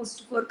is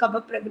most for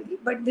Kapha Prakriti,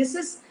 but this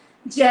is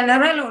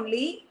general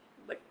only.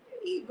 But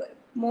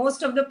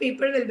most of the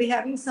people will be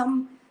having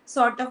some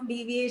sort of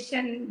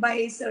deviation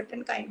by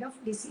certain kind of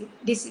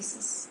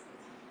diseases.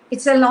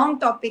 It's a long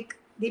topic,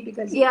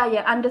 Deepika ji.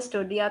 Yeah,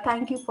 understood. Yeah,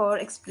 thank you for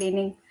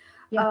explaining.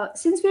 Yeah.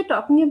 Since we're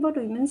talking about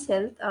women's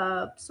health,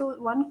 so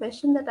one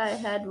question that I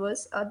had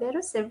was there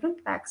are several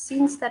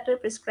vaccines that are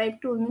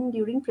prescribed to women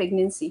during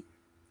pregnancy.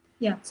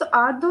 Yeah. So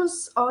are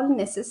those all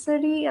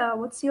necessary?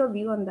 What's your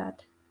view on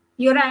that?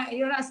 You're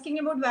asking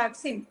about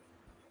vaccine.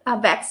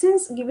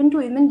 Vaccines given to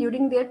women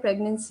during their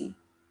pregnancy.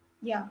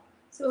 Yeah.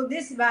 So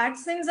these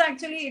vaccines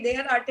actually they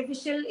are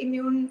artificial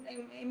immune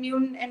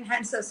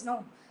enhancers.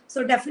 No.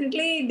 So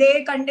definitely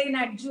they contain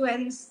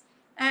adjuvants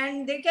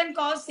and they can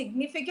cause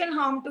significant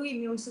harm to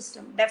immune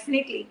system.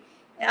 Definitely.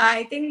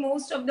 I think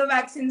most of the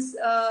vaccines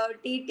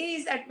TT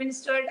is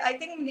administered. I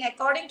think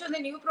according to the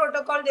new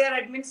protocol they are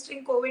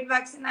administering COVID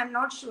vaccine. I'm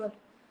not sure.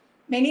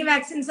 Many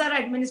vaccines are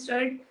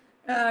administered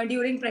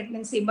during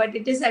pregnancy, but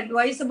it is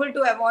advisable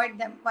to avoid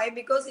them. Why?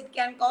 Because it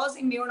can cause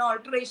immune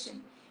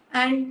alteration.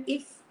 And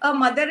if a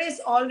mother is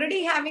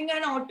already having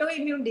an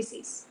autoimmune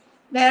disease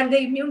where the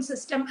immune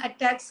system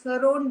attacks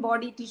her own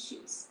body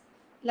tissues,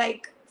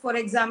 like, for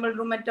example,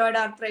 rheumatoid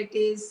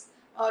arthritis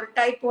or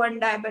type 1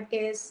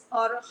 diabetes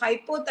or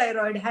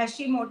hypothyroid,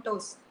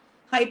 Hashimoto's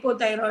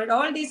hypothyroid,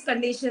 all these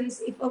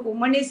conditions, if a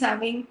woman is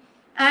having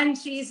and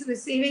she is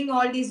receiving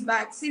all these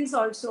vaccines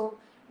also,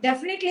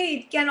 definitely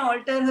it can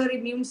alter her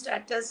immune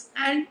status,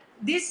 and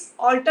this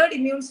altered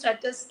immune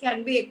status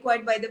can be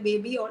acquired by the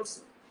baby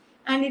also,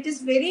 and it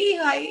is very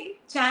high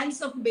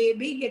chance of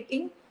baby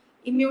getting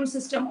immune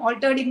system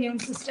altered immune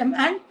system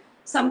and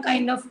some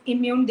kind of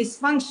immune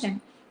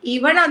dysfunction.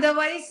 Even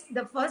otherwise,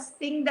 the first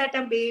thing that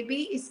a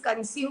baby is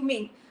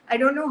consuming, I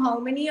don't know how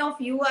many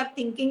of you are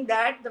thinking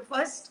that the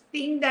first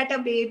thing that a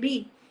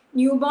baby,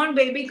 newborn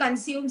baby,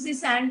 consumes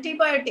is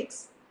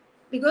antibiotics,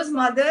 because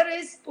mother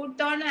is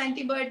put on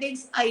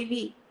antibiotics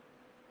IV,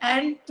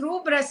 and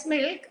through breast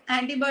milk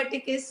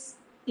antibiotic is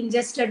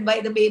ingested by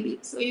the baby.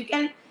 So you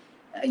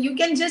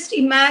can just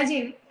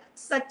imagine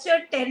such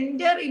a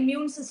tender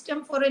immune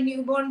system for a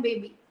newborn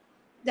baby.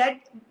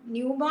 That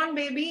newborn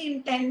baby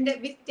in tender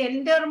with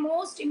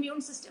tendermost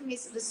immune system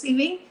is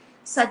receiving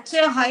such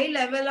a high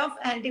level of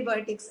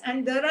antibiotics,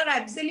 and there are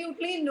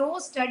absolutely no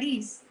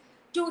studies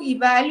to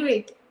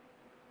evaluate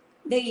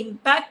the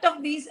impact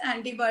of these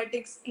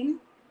antibiotics in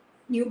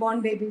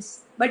newborn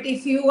babies. But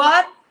if you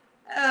are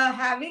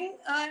having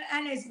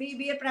an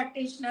SBBA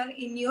practitioner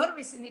in your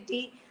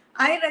vicinity,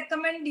 I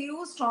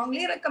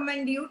strongly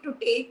recommend you to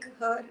take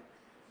her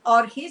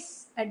or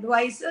his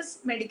advices,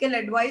 medical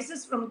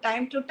advices from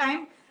time to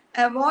time.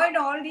 Avoid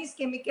all these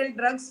chemical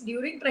drugs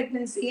during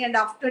pregnancy and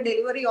after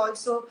delivery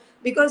also,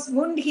 because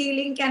wound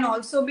healing can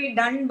also be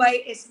done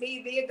by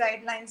SBBA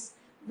guidelines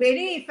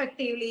very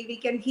effectively. We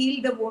can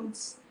heal the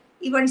wounds,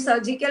 even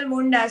surgical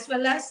wound as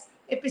well as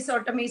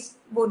episiotomy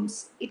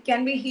wounds. It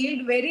can be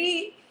healed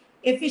very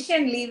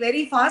efficiently,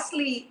 very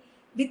fastly,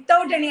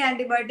 without any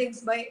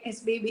antibiotics by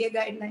SBBA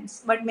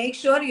guidelines. But make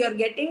sure you are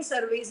getting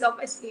service of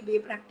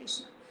SBBA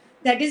practitioner.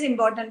 That is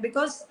important,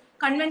 because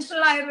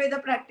conventional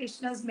Ayurveda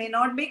practitioners may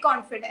not be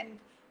confident,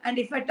 and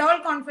if at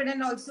all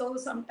confident also,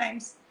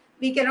 sometimes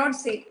we cannot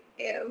say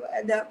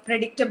the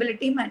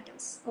predictability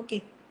matters.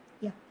 Okay.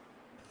 Yeah.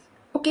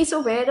 Okay,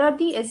 so where are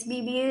the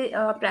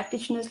SBBA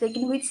practitioners? Like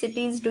in which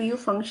cities do you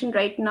function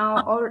right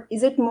now? Or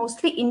is it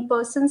mostly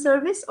in-person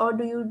service or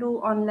do you do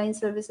online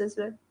service as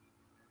well?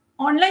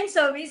 Online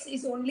service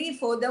is only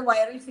for the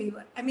viral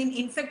fever. I mean,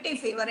 infective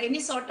fever, any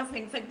sort of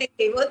infective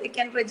fever, they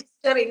can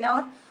register in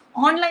our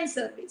online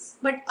service.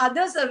 But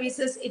other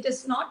services, it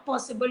is not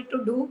possible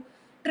to do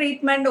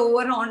treatment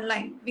over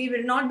online. We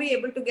will not be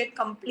able to get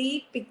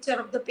complete picture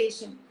of the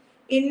patient.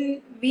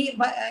 In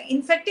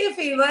infective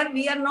fever,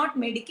 we are not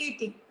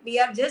medicating. We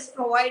are just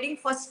providing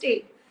first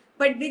aid.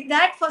 But with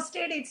that first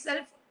aid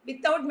itself,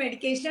 without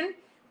medication,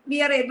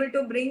 we are able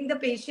to bring the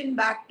patient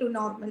back to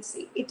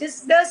normalcy. It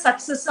is the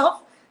success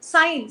of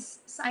science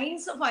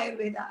of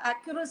Ayurveda,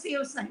 accuracy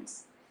of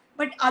science.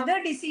 But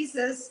other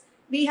diseases,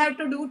 we have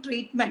to do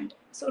treatment.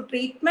 So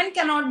treatment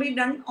cannot be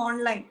done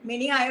online.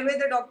 Many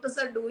Ayurveda doctors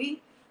are doing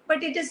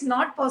but it is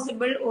not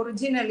possible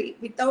originally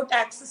without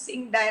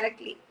accessing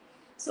directly.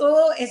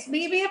 So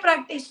SBBA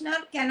practitioner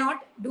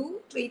cannot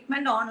do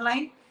treatment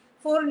online.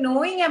 For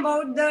knowing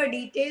about the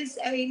details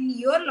in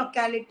your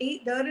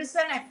locality, there is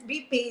an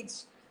FB page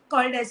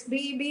called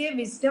SBBA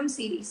Wisdom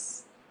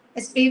Series.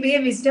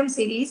 SBBA Wisdom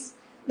Series,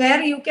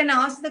 where you can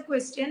ask the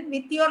question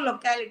with your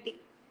locality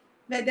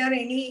whether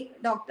any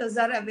doctors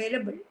are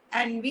available.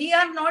 And we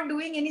are not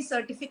doing any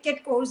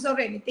certificate course or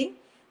anything.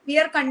 We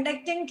are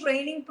conducting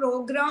training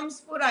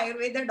programs for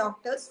Ayurveda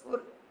doctors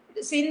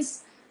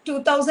since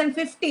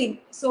 2015.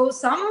 So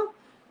some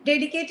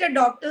dedicated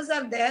doctors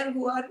are there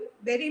who are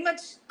very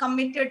much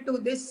committed to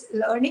this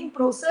learning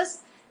process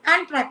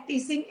and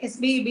practicing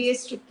SBBA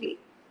strictly.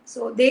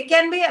 So they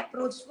can be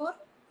approached for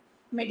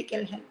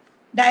medical help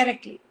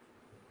directly.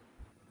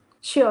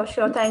 Sure,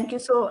 sure. Thank you.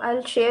 So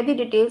I'll share the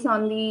details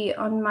on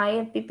my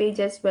FB page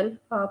as well.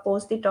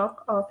 Post the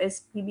talk of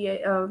SPBI,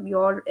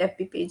 your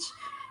FB page,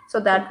 so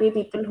that way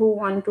people who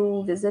want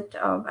to visit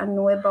and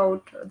know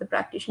about the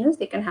practitioners,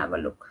 they can have a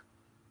look.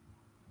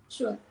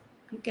 Sure,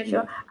 you can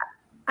Sure. do.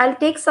 I'll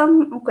take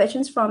some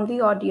questions from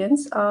the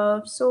audience.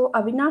 So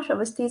Avinash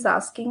Avasthi is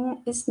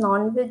asking, is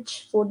non-veg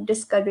food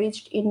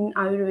discouraged in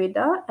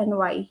Ayurveda and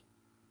why?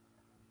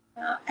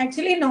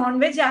 Actually,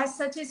 non-veg as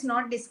such is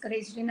not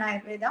discouraged in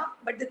Ayurveda.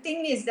 But the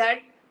thing is that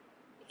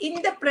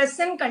in the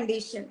present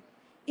condition,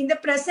 in the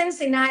present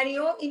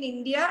scenario in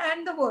India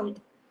and the world,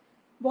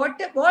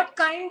 what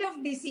kind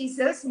of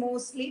diseases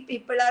mostly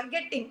people are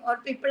getting, or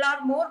people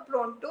are more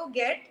prone to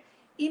get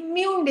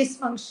immune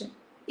dysfunction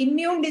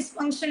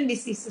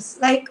diseases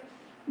like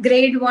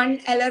grade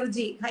 1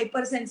 allergy,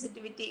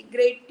 hypersensitivity,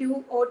 grade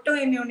 2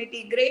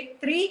 autoimmunity, grade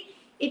 3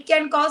 it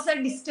can cause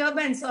a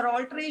disturbance or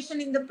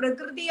alteration in the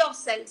prakriti of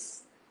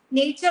cells,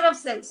 nature of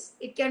cells.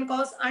 It can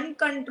cause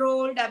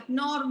uncontrolled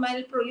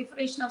abnormal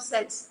proliferation of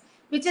cells,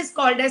 which is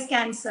called as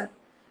cancer.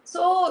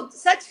 So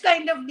such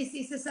kind of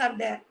diseases are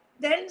there.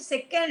 Then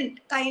second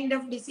kind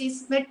of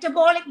disease,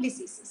 metabolic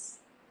diseases.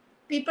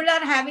 People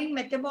are having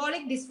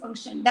metabolic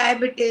dysfunction,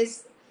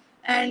 diabetes,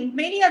 and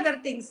many other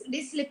things.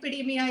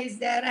 Dyslipidemia is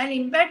there, and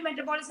impaired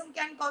metabolism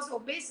can cause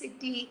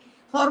obesity,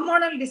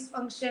 hormonal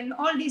dysfunction.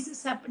 All this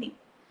is happening.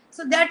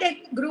 So that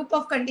a group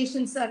of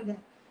conditions are there.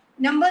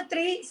 Number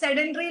 3,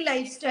 sedentary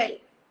lifestyle.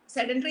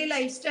 Sedentary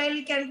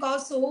lifestyle can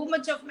cause so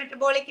much of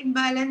metabolic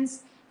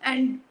imbalance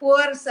and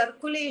poor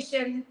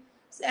circulation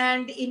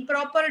and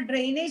improper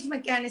drainage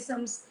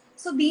mechanisms.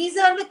 So these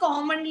are the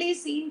commonly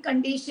seen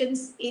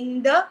conditions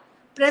in the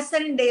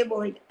present day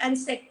world. And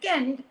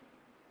second,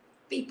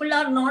 people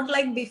are not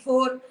like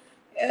before,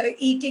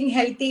 eating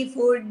healthy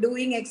food,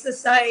 doing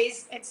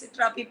exercise,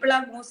 etc. People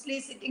are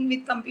mostly sitting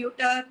with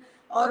computer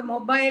or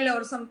mobile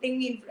or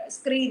something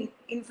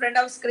in front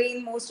of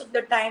screen most of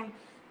the time.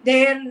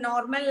 Their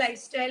normal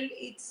lifestyle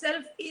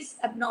itself is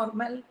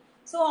abnormal.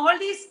 So all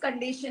these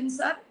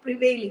conditions are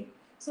prevailing.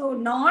 So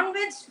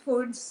non-veg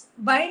foods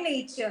by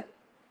nature,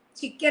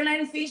 chicken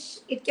and fish,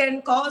 it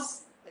can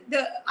cause,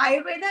 the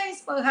Ayurveda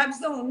is perhaps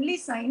the only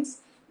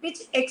science which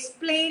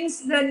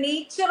explains the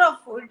nature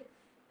of food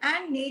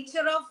and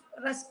nature of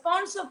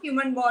response of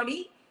human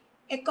body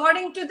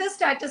according to the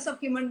status of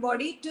human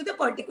body to the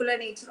particular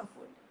nature of food.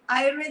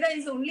 Ayurveda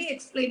is only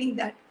explaining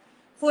that.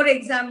 For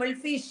example,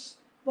 fish,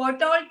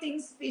 what all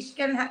things fish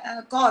can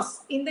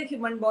cause in the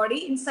human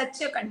body in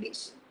such a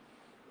condition.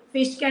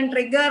 Fish can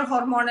trigger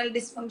hormonal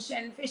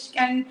dysfunction. Fish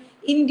can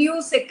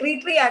induce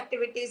secretory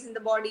activities in the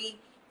body.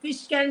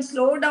 Fish can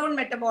slow down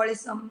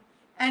metabolism.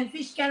 And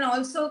fish can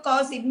also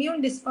cause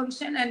immune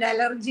dysfunction and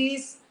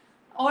allergies,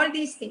 all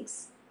these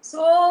things.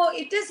 So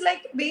it is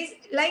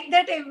like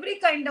that every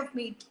kind of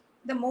meat.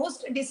 The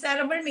most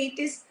desirable meat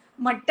is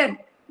mutton,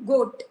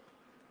 goat,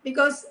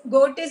 because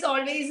goat is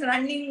always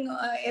running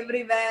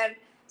everywhere.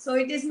 So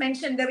it is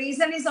mentioned. The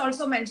reason is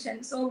also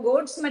mentioned. So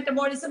goat's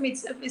metabolism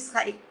itself is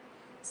high.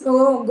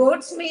 So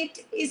goat's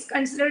meat is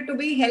considered to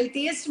be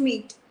healthiest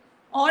meat.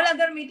 All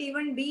other meat,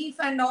 even beef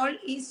and all,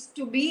 is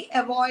to be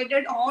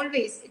avoided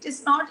always. It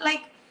is not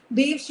like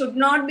beef should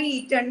not be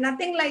eaten.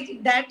 Nothing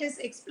like that is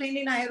explained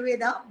in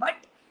Ayurveda. But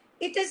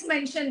it is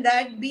mentioned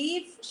that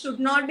beef should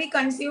not be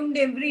consumed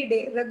every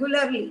day,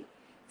 regularly.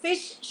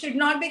 Fish should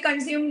not be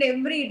consumed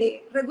every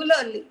day,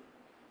 regularly.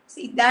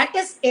 See, that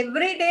is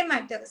everyday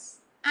matters.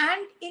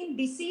 And in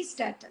disease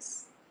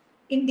status.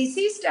 In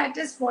disease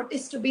status, what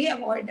is to be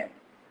avoided?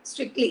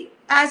 Strictly,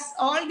 as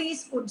all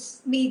these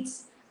foods,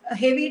 meats,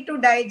 heavy to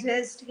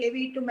digest,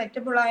 heavy to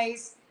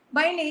metabolize,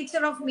 by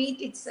nature of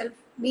meat itself,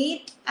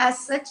 meat as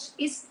such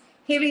is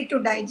heavy to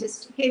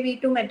digest, heavy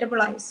to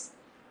metabolize.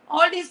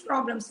 All these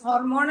problems,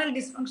 hormonal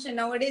dysfunction,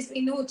 nowadays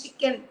we know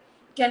chicken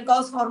can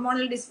cause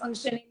hormonal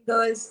dysfunction in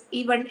girls,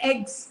 even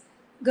eggs.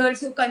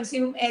 Girls who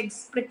consume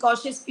eggs,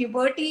 precocious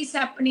puberty is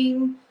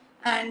happening,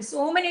 and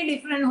so many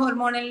different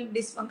hormonal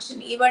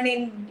dysfunction. Even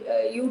in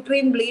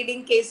uterine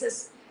bleeding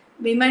cases,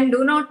 women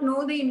do not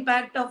know the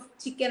impact of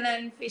chicken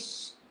and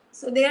fish.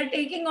 So they are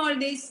taking all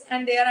this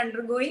and they are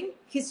undergoing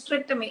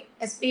hysterectomy.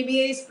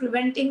 SPBA is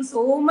preventing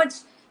so much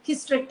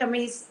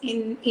hysterectomies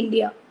in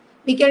India.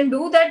 We can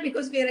do that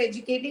because we are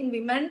educating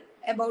women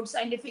about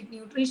scientific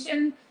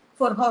nutrition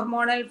for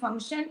hormonal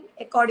function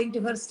according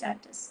to her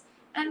status.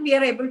 And we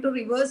are able to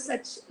reverse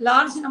such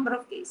large number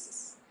of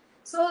cases.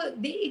 So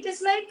it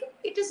is like,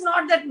 it is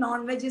not that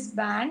non-veg is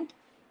banned.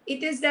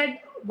 It is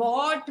that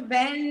what,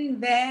 when,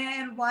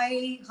 where,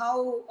 why,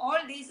 how, all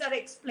these are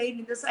explained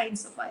in the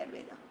science of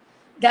Ayurveda.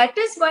 That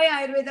is why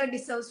Ayurveda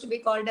deserves to be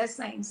called as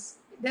science.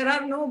 There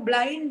are no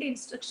blind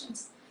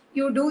instructions.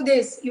 You do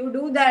this, you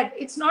do that.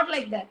 It's not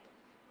like that.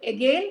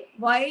 Again,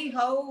 why,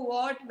 how,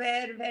 what,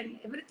 where, when,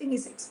 everything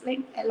is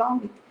explained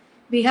along with.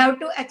 We have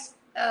to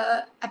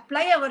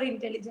apply our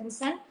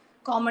intelligence and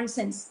common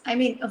sense. I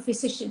mean, a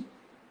physician,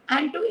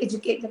 and to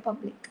educate the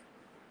public.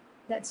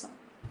 That's all.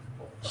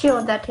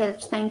 Sure, that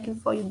helps. Thank you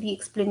for the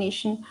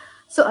explanation.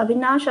 So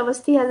Avinash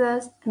Avasti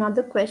has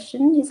another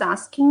question. He's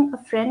asking,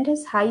 a friend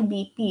has high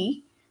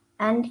BP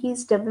and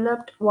he's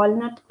developed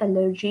walnut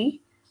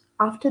allergy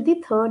after the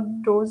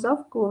third dose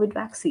of COVID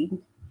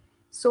vaccine.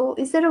 So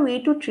is there a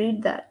way to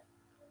treat that?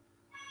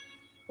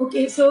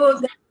 Okay, so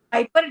the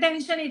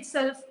hypertension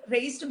itself,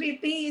 raised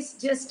BP is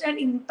just an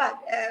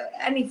impact,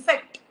 an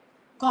effect.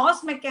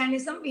 Cause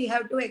mechanism we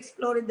have to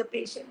explore in the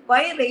patient.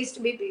 Why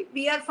raised BP?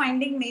 We are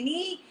finding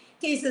many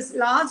cases,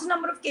 large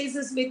number of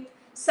cases with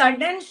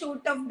sudden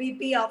shoot of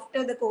BP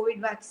after the COVID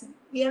vaccine.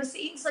 We are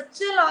seeing such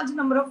a large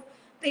number of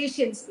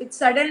patients with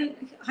sudden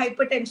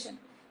hypertension.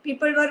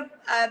 People were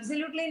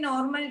absolutely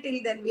normal till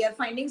then. We are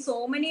finding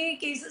so many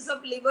cases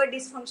of liver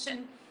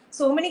dysfunction,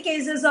 so many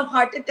cases of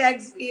heart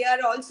attacks. We are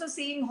also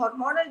seeing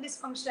hormonal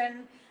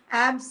dysfunction,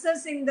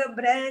 abscess in the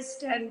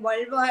breast and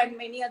vulva and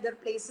many other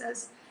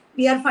places.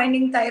 We are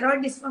finding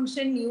thyroid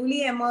dysfunction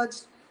newly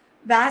emerged,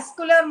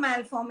 vascular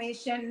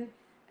malformation,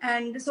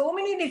 and so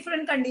many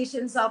different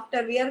conditions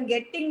after. We are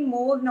getting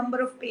more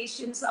number of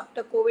patients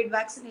after COVID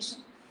vaccination.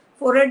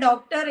 For a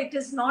doctor, it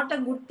is not a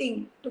good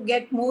thing to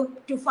get more,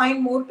 to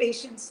find more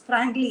patients.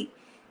 Frankly,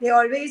 they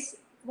always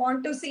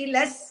want to see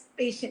less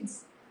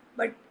patients.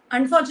 But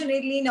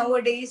unfortunately,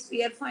 nowadays,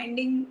 we are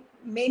finding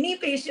many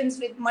patients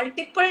with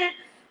multiple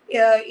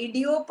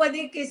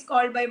idiopathic is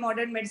called by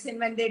modern medicine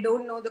when they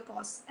don't know the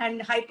cause.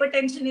 And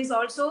hypertension is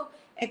also,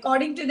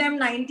 according to them,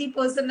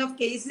 90% of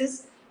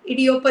cases,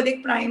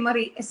 idiopathic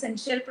primary,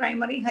 essential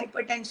primary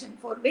hypertension,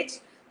 for which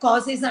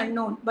cause is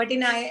unknown. But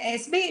in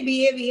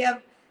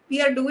SBBA,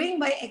 we are doing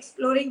by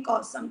exploring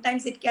cause.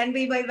 Sometimes it can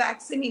be by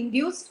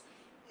vaccine-induced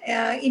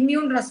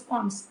immune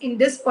response in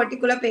this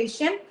particular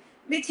patient,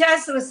 which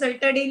has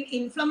resulted in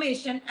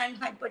inflammation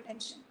and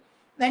hypertension.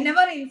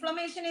 Whenever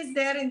inflammation is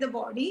there in the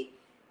body,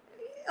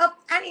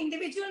 an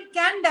individual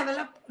can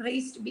develop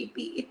raised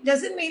BP. It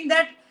doesn't mean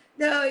that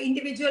the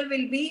individual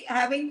will be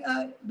having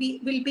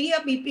will be a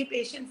BP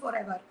patient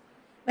forever.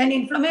 When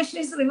inflammation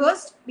is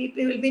reversed,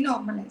 BP will be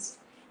normalized.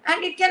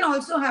 And it can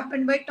also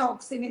happen by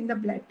toxin in the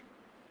blood.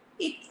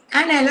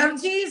 An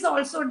allergy is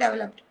also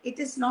developed. It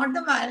is not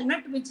the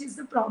walnut which is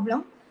the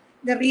problem.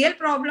 The real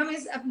problem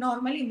is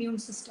abnormal immune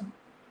system.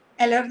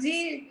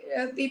 Allergy,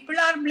 people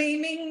are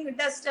blaming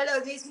dust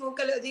allergy,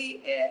 smoke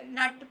allergy,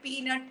 nut,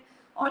 peanut,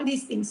 all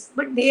these things.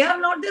 But they are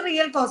not the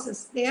real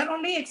causes. They are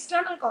only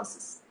external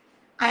causes.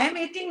 I am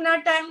eating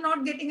nut, I am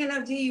not getting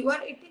allergy. You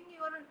are eating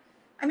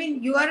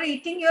you are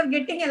eating, you are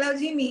getting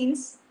allergy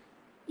means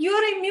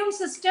your immune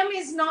system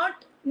is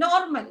not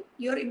normal.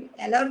 Your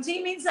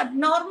allergy means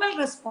abnormal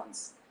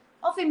response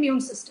of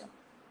immune system.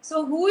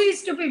 So who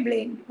is to be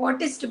blamed?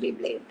 What is to be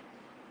blamed?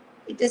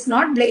 It is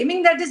not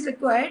blaming that is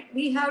required.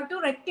 We have to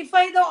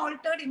rectify the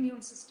altered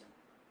immune system.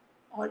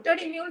 Altered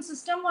immune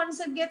system, once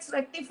it gets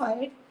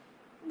rectified,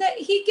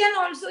 he can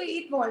also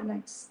eat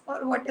walnuts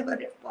or whatever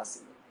if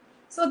possible.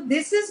 So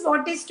this is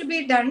what is to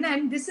be done,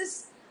 and this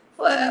is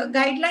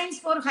guidelines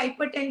for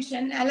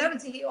hypertension,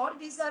 allergy. All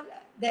these are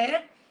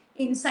there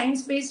in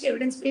science-based,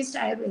 evidence-based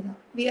Ayurveda.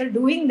 We are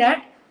doing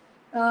that,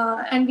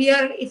 and we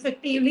are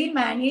effectively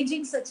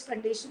managing such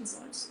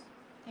conditions also.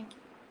 Thank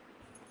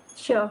you.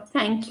 Sure,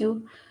 thank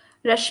you.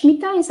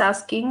 Rashmita is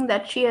asking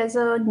that she has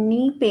a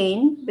knee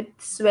pain with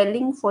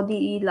swelling for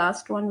the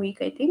last 1 week,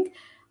 I think.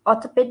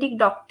 Orthopedic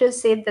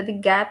doctors said that the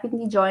gap in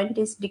the joint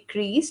is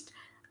decreased.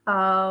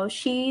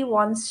 She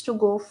wants to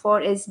go for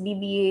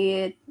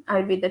SBBA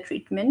Ayurveda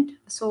treatment.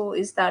 So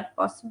is that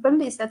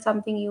possible? Is that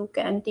something you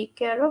can take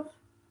care of?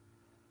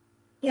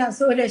 Yeah,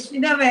 so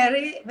Rashmita,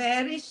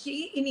 where is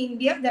she in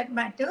India? That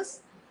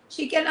matters.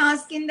 She can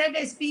ask in that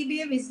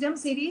SPBA Wisdom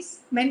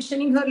series,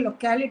 mentioning her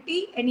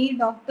locality. Any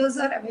doctors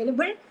are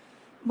available.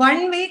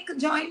 1 week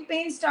joint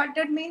pain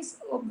started means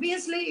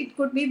obviously it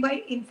could be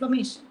by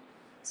inflammation.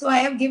 So I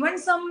have given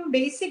some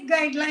basic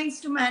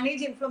guidelines to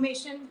manage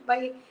inflammation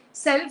by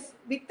self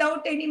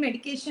without any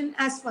medication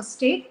as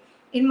first aid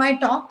in my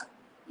talk.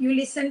 You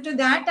listen to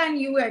that and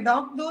you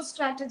adopt those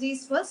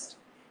strategies first,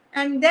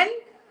 and then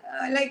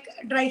like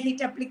dry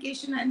heat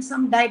application and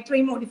some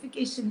dietary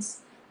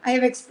modifications I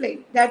have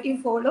explained that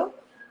you follow.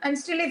 And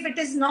still, if it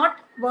is not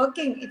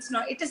working,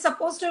 it is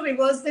supposed to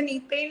reverse the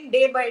knee pain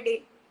day by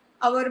day,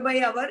 hour by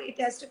hour. It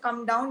has to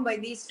come down by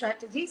these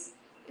strategies.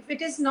 If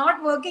it is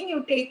not working,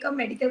 you take a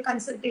medical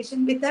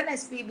consultation with an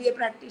SPBA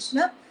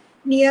practitioner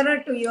nearer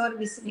to your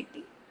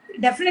vicinity.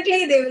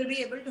 definitely they will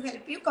be able to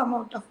help you come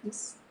out of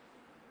this.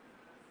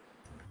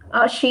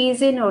 She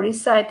is in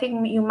Orissa. I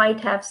think you might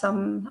have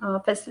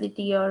some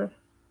facility or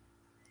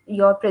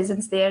your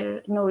presence there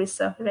in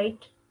Orissa, right?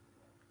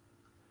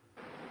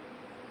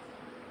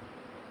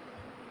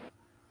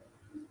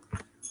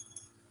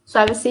 So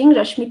I was saying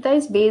Rashmita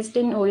is based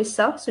in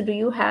Orissa. So do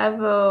you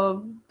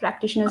have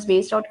practitioners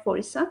based out of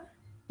Orissa?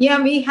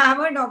 Yeah, we have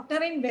a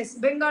doctor in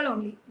West Bengal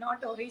only,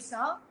 not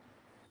Orissa.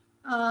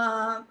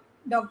 Uh,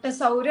 Dr.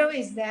 Saurav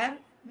is there.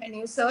 When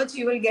you search,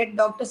 you will get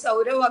Dr.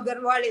 Saurav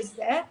Agarwal is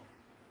there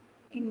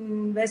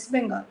in West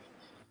Bengal.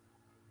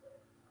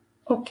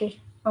 Okay.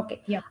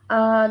 Okay. Yeah.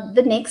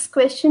 The next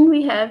question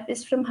we have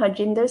is from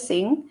Harjinder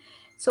Singh.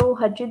 So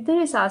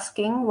Harjinder is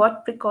asking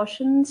what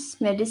precautions,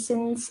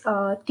 medicines,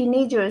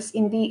 teenagers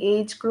in the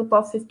age group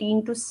of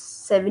 15 to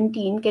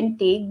 17 can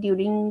take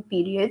during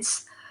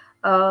periods.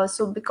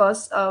 So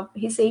because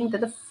he's saying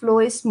that the flow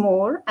is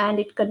more and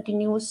it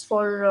continues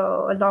for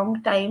a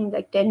long time,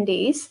 like 10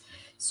 days.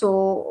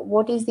 So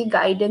what is the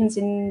guidance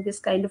in this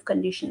kind of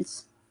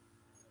conditions?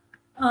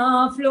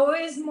 Flow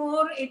is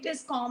more, it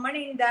is common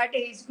in that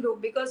age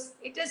group because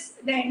it is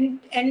the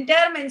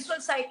entire menstrual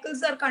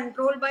cycles are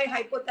controlled by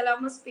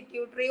hypothalamus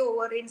pituitary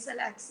ovarical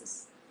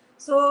axis.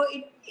 So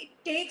it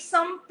takes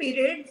some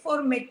period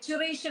for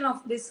maturation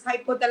of this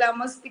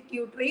hypothalamus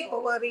pituitary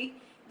ovary,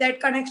 that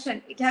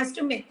connection. It has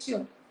to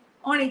mature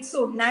on its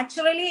own.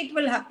 Naturally, it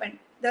will happen.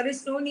 There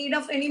is no need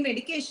of any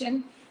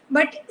medication.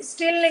 But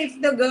still,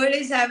 if the girl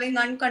is having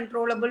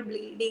uncontrollable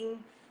bleeding,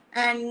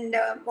 and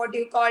what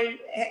you call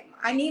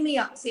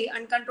anemia, see,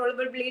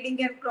 uncontrollable bleeding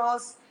can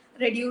cause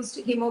reduced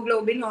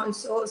hemoglobin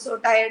also, so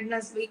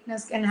tiredness,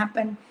 weakness can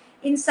happen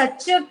in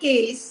such a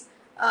case.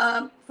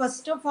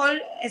 First of all,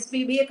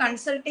 SBBA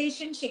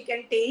consultation she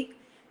can take,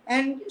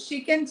 and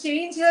she can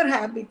change her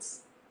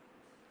habits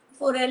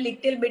for a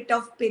little bit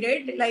of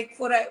period, like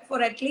for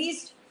at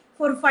least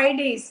for 5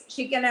 days.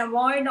 She can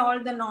avoid all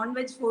the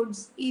non-veg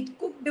foods, eat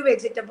cooked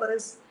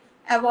vegetables,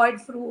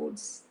 avoid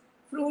fruits.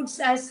 Fruits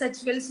as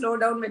such will slow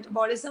down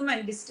metabolism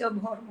and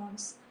disturb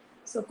hormones.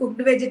 So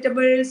cooked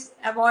vegetables,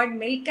 avoid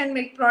milk and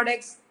milk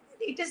products.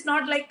 It is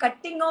not like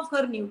cutting off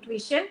her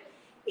nutrition.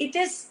 It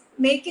is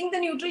making the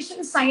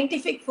nutrition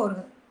scientific for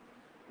her.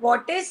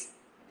 What is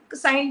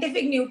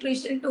scientific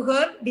nutrition to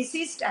her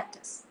disease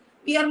status?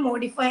 We are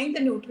modifying the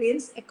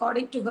nutrients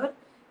according to her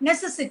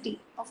necessity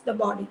of the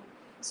body.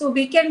 So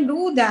we can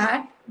do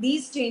that,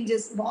 these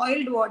changes,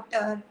 boiled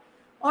water,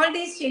 all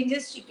these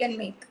changes she can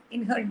make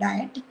in her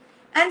diet,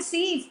 and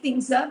see if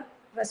things are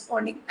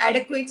responding.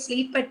 Adequate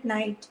sleep at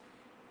night.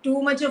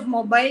 Too much of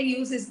mobile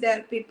use is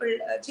there.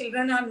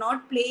 Children are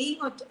not playing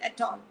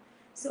at all.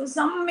 So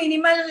some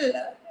minimal,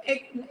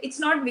 it's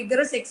not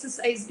vigorous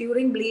exercise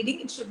during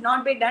bleeding. It should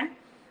not be done,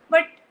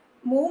 but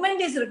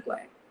movement is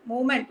required.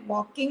 Movement,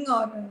 walking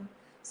or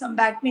some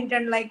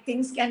badminton like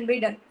things can be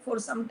done for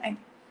some time.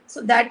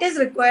 So that is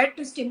required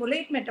to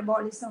stimulate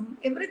metabolism.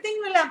 Everything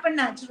will happen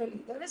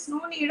naturally. There is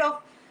no need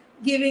of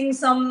giving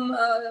some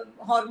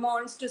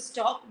hormones to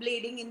stop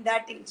bleeding in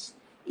that age.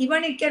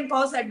 Even it can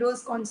cause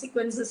adverse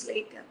consequences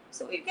later.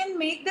 So you can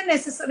make the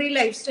necessary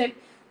lifestyle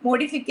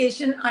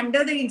modification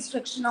under the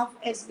instruction of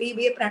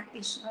SBBA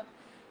practitioner,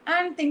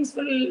 and things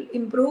will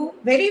improve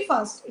very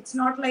fast. It's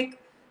not like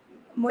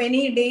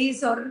many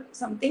days or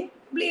something.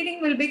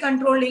 Bleeding will be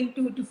controlled in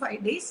 2 to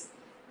 5 days.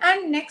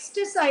 And next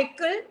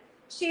cycle,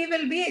 she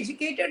will be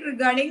educated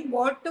regarding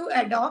what to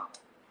adopt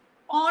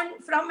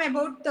on from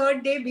about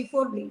third day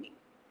before bleeding.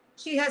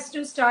 She has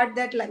to start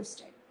that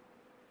lifestyle.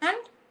 And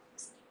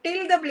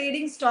till the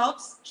bleeding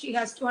stops, she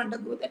has to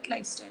undergo that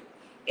lifestyle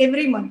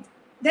every month.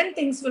 Then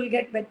things will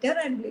get better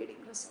and bleeding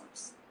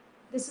resolves.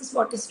 This is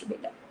what is to be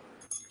done.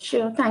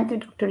 Sure. Thank you,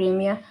 Dr.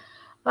 Remia.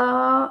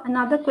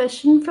 Another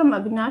question from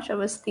Avinash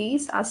Avasthi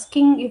is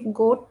asking if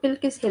goat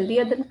milk is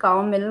healthier than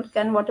cow milk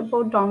and what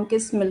about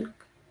donkey's milk?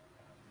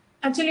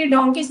 Actually,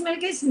 donkey's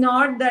milk is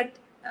not that,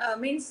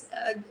 means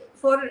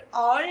for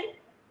all,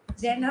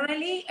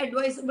 generally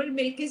advisable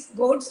milk is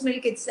goat's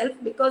milk itself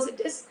because it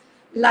is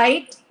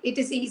light, it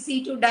is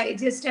easy to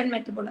digest and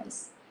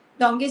metabolize.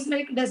 Donkey's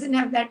milk doesn't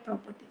have that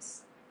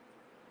properties.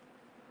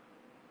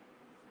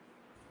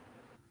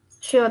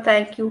 Sure,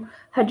 thank you.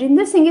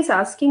 Harjinder Singh is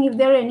asking if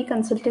there are any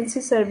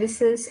consultancy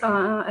services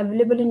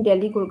available in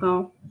Delhi,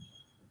 Gurgaon.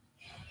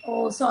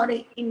 Oh,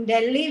 sorry. In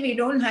Delhi, we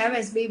don't have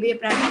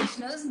SBBA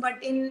practitioners,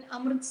 but in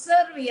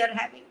Amritsar, we are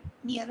having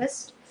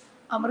nearest.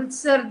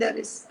 Amritsar, there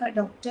is a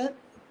doctor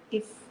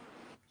if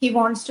he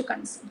wants to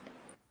consult.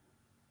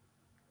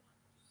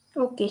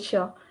 Okay,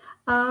 sure.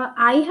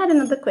 I had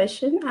another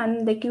question,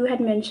 and like you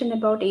had mentioned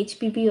about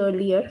HPV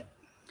earlier.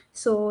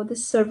 So,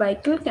 this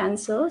cervical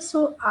cancer.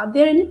 So, are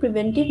there any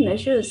preventive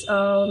measures?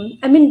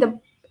 I mean, the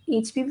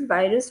HPV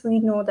virus, we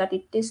know that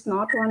it is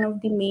not one of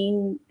the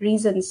main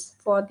reasons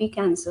for the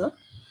cancer.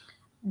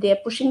 They are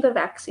pushing the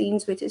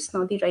vaccines, which is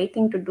not the right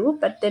thing to do.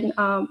 But then,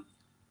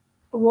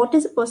 what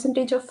is the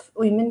percentage of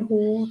women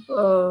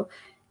who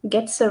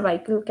get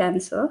cervical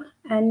cancer,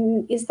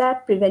 and is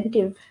that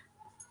preventive?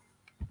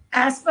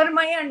 As per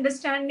my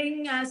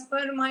understanding, as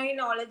per my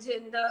knowledge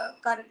in the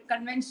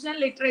conventional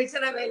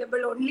literature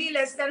available, only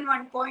less than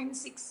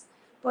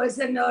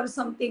 1.6% or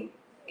something,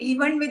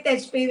 even with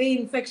HPV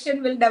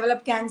infection, will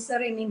develop cancer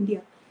in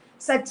India.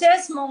 Such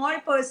a small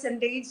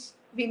percentage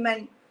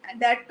women,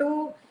 that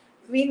too,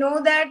 we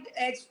know that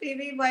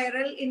HPV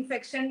viral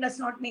infection does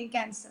not mean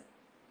cancer.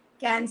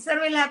 Cancer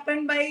will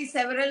happen by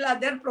several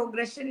other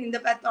progression in the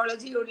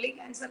pathology. Only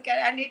cancer can,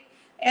 and it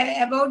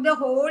about the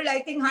whole, I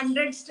think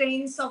 100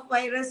 strains of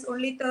virus,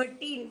 only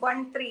 13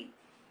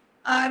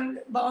 are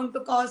bound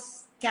to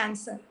cause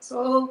cancer.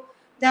 So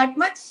that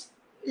much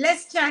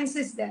less chance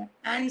is there.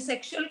 And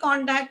sexual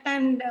contact,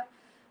 and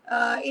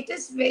it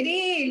is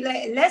very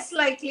less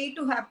likely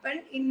to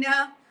happen in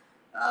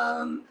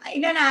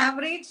an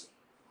average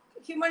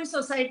human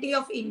society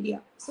of India.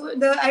 So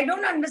I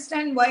don't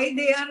understand why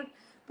they are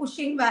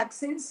pushing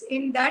vaccines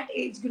in that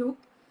age group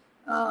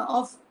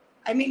of,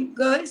 I mean,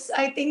 girls.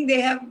 I think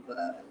they have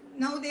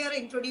now they are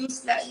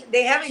introduced that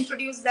they have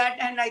introduced that,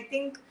 and I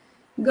think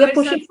They're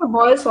girls are, pushing for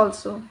boys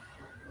also.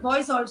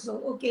 boys also.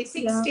 Okay,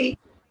 six Yeah,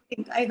 states. I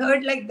think I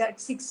heard like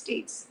that. 6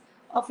 states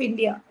of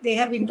India they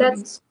have that's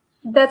introduced.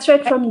 that's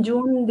right. From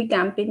June, the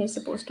campaign is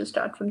supposed to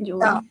start from Yeah,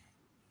 June.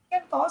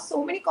 can cause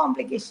so many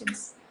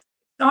complications.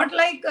 Not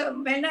like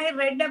when I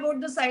read about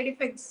the side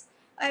effects,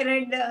 I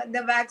read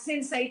the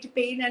vaccine site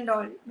pain and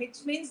all,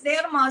 which means they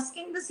are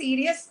masking the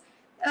serious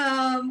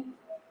um,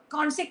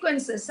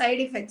 consequences, side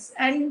effects.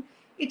 And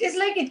it is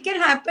like it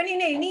can happen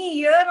in any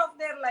year of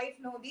their life.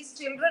 No, these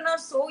children are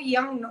so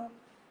young. No,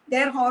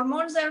 their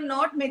hormones have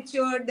not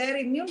matured, their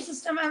immune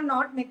system have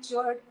not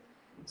matured.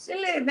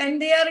 Still, when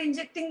they are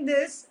injecting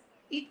this,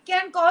 it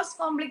can cause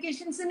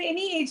complications in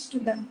any age to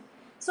them.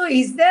 So,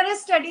 is there a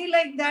study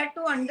like that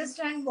to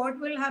understand what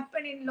will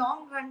happen in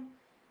long run?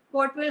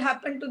 What will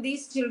happen to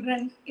these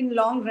children in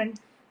long run?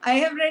 I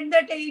have read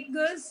that 8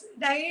 girls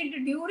died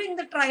during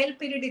the trial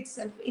period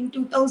itself in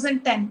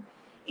 2010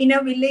 in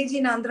a village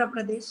in Andhra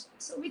Pradesh.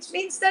 So, which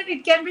means that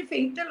it can be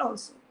fatal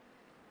also.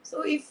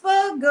 So, if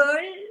a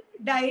girl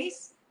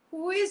dies,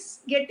 who is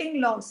getting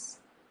loss?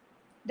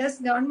 Does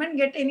government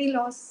get any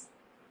loss?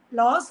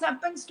 Loss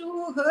happens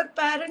to her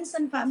parents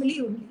and family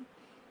only.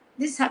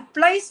 This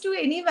applies to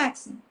any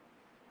vaccine.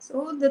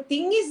 So the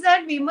thing is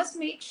that we must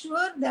make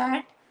sure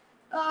that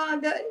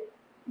the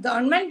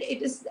government,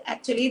 it is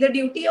actually the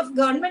duty of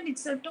government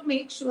itself to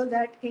make sure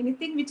that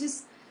anything which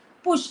is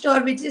pushed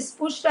or which is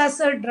pushed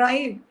as a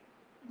drive,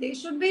 they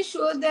should be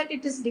sure that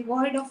it is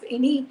devoid of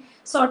any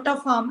sort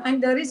of harm,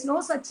 and there is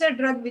no such a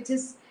drug which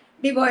is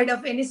devoid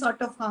of any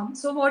sort of harm.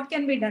 So what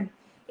can be done?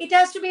 It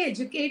has to be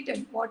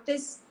educated. What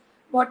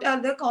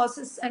are the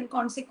causes and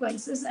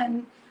consequences,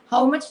 and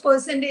how much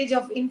percentage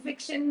of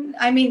infection,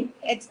 I mean,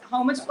 it's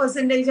how much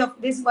percentage of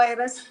this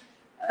virus,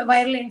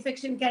 viral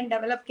infection can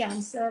develop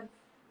cancer,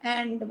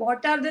 and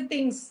what are the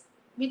things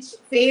which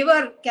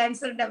favor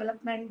cancer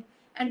development,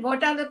 and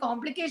what are the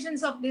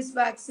complications of this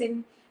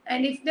vaccine,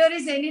 and if there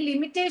is any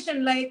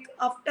limitation, like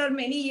after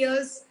many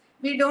years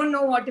we don't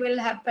know what will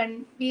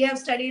happen, we have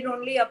studied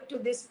only up to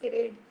this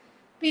period.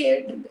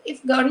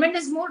 If government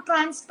is more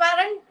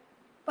transparent,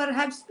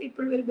 perhaps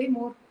people will be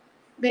more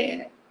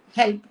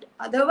helped.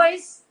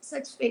 Otherwise,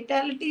 such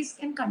fatalities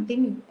can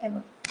continue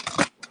ever.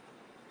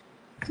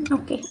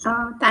 Okay,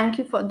 thank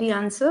you for the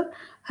answer.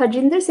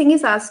 Harjinder Singh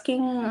is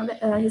asking,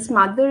 his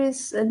mother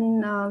is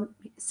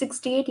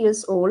 68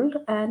 years old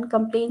and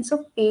complains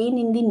of pain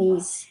in the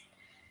knees.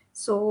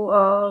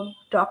 So,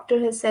 doctor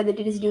has said that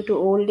it is due to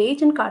old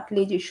age and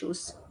cartilage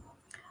issues.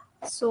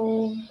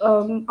 So,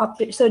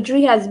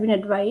 surgery has been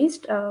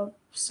advised.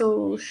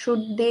 So,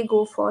 should they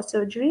go for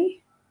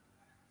surgery?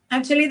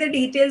 Actually, the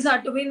details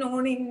are to be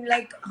known in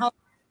like how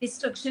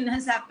destruction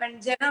has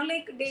happened.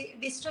 Generally,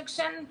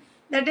 destruction,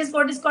 that is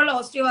what is called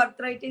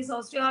osteoarthritis.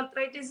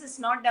 Osteoarthritis is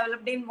not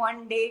developed in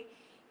one day.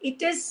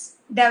 It is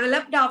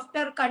developed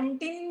after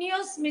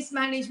continuous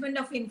mismanagement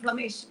of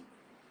inflammation.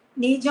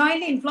 Knee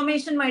joint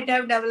inflammation might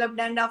have developed,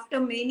 and after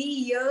many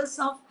years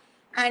of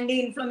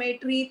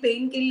anti-inflammatory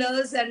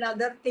painkillers and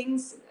other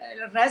things,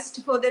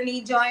 rest for the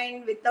knee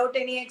joint without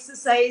any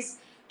exercise,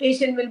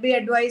 patient will be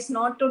advised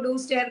not to do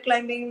stair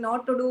climbing,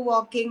 not to do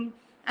walking,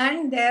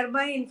 and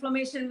thereby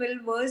inflammation will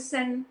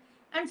worsen.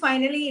 And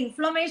finally,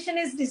 inflammation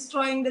is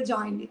destroying the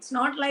joint. It's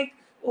not like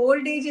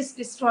old age is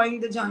destroying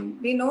the joint.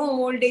 We know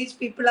old age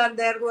people are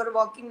there who are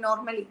walking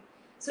normally.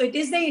 So it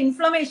is the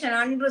inflammation,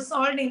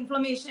 unresolved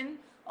inflammation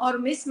or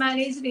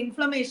mismanaged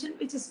inflammation,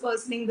 which is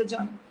worsening the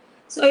joint.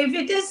 So if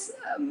it is,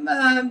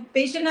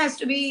 patient has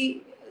to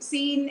be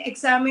seen,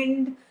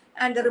 examined,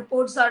 and the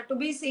reports are to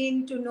be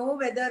seen to know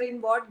whether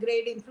in what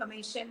grade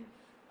inflammation,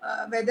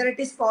 whether it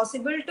is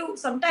possible to,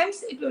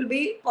 sometimes it will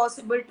be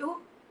possible to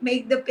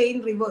make the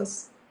pain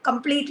reverse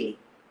completely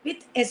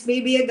with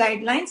SBBA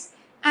guidelines,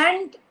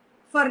 and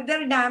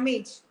further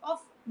damage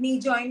of knee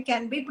joint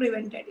can be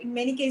prevented. In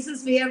many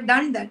cases, we have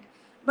done that,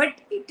 but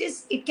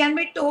it can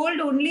be told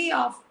only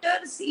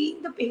after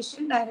seeing the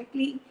patient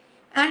directly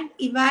and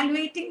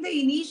evaluating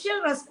the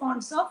initial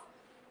response of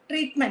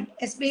treatment,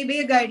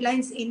 SBBA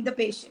guidelines in the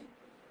patient.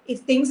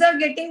 If things are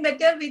getting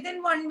better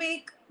within 1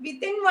 week,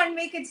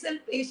 itself,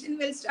 patient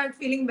will start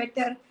feeling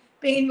better,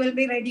 pain will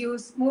be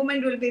reduced,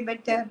 movement will be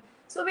better.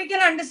 So we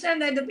can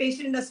understand that the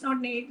patient does not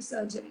need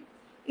surgery.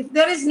 If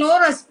there is no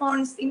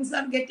response, things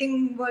are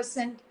getting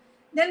worsened,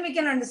 then we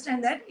can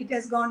understand that it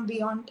has gone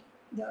beyond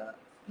the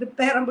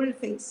repairable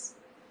phase.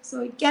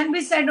 So it can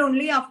be said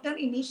only after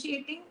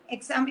initiating,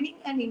 examining,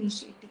 and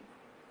initiating.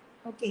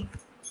 Okay.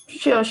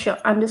 Sure.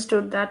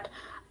 Understood that.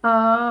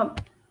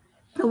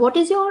 What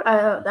is your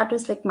that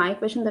was like my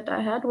question that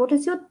I had. What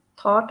is your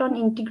thought on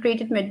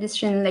integrated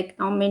medicine? Like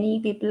now many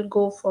people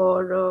go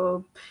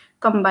for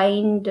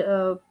combined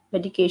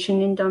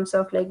medication in terms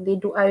of like they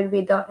do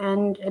Ayurveda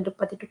and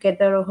allopathy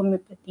together or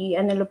homeopathy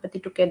and allopathy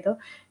together.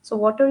 So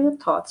what are your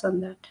thoughts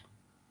on that?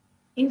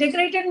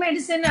 Integrated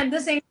medicine at the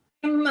same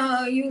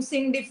time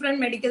using different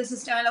medical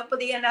system,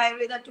 allopathy and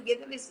Ayurveda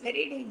together is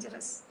very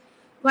dangerous.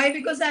 Why?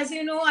 Because as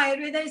you know,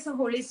 Ayurveda is a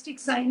holistic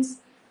science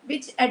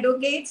which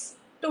advocates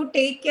to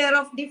take care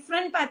of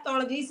different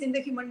pathologies in the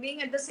human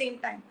being at the same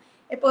time.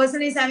 A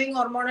person is having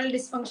hormonal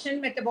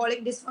dysfunction,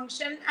 metabolic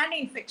dysfunction, and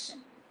infection.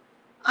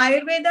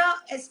 Ayurveda,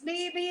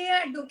 SBBA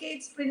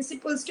advocates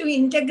principles to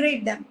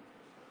integrate them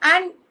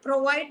and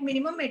provide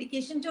minimum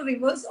medication to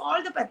reverse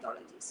all the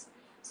pathologies.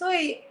 So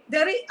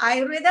there is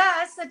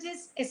Ayurveda as such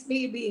is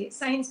SBBA,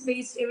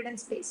 science-based,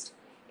 evidence-based.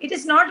 It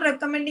is not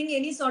recommending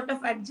any sort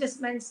of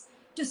adjustments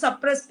to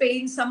suppress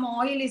pain. Some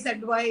oil is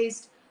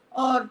advised,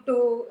 or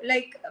to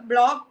like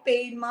block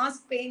pain,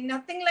 mask pain,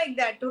 nothing like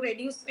that. To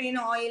reduce pain,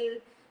 oil,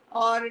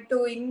 or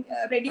to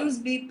reduce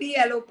BP,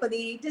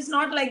 allopathy. It is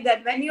not like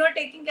that. When you are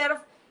taking care of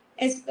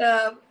as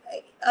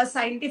a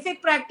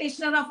scientific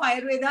practitioner of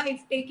Ayurveda,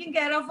 if taking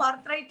care of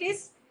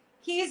arthritis,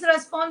 he is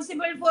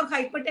responsible for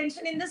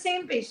hypertension in the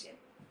same patient.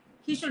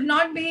 He should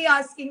not be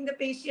asking the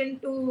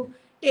patient to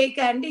take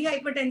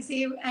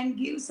antihypertensive and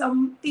give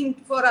something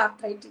for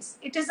arthritis.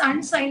 It is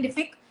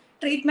unscientific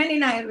treatment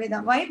in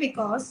Ayurveda. Why?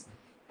 Because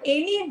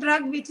any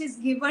drug which is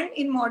given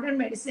in modern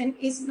medicine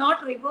is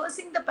not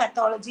reversing the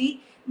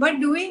pathology but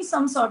doing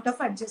some sort of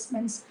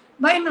adjustments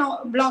by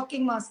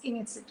blocking, masking,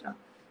 etc.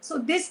 So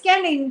this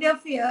can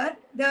interfere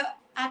the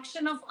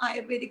action of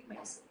Ayurvedic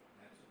medicine.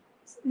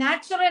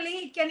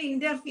 Naturally, it can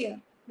interfere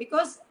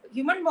because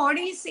human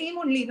body is same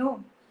only,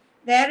 no?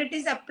 Where it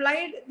is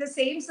applied, the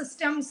same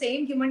system,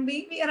 same human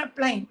being, we are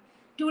applying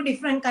two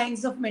different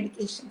kinds of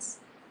medications.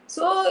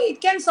 So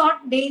it can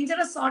sort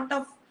dangerous sort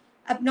of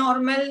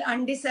abnormal,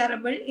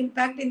 undesirable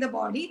impact in the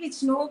body,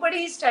 which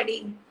nobody is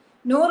studying.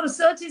 No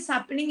research is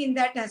happening in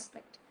that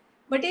aspect.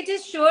 But it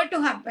is sure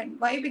to happen.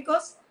 Why?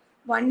 Because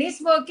one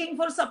is working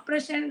for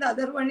suppression, the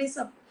other one is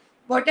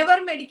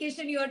whatever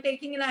medication you are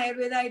taking in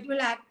Ayurveda, it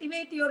will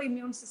activate your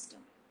immune system.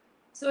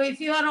 So if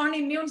you are on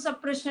immune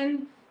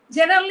suppression,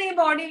 generally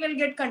body will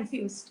get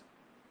confused.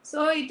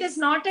 So it is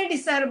not a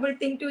desirable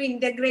thing to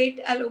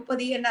integrate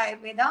allopathy and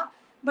Ayurveda,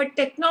 but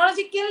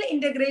technological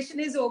integration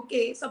is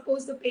okay.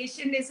 Suppose the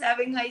patient is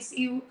having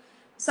ICU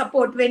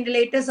support,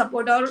 ventilator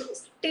support, or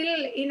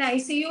still in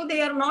ICU,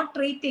 they are not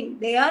treating.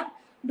 They are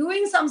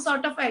doing some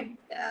sort of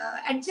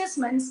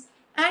adjustments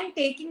and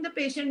taking the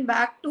patient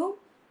back to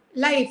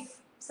life.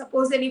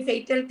 Suppose any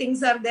fatal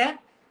things are there,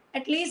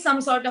 at least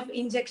some sort of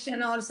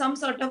injection or some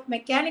sort of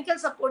mechanical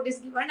support is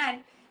given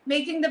and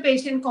making the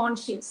patient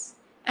conscious.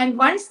 And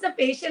once the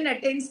patient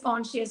attains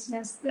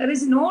consciousness, there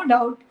is no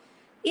doubt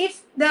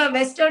if the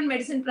Western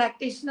medicine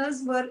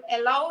practitioners were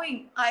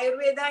allowing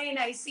Ayurveda in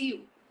ICU,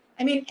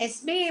 I mean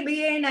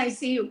SBABA in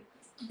ICU,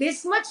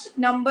 this much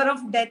number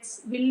of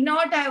deaths would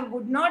not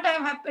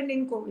have happened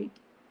in COVID,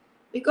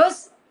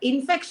 because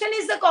infection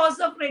is the cause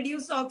of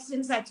reduced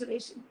oxygen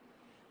saturation.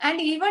 And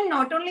even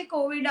not only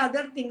COVID,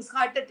 other things,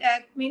 heart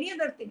attack, many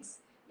other things,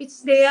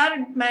 which they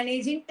are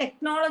managing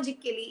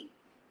technologically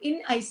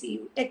in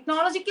ICU.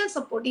 Technological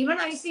support, even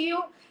ICU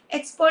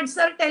experts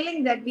are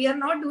telling that we are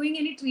not doing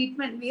any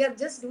treatment. We are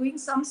just doing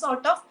some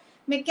sort of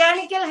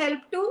mechanical help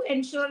to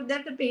ensure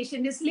that the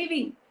patient is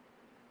living.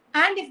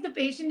 And if the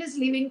patient is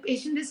living,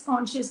 patient is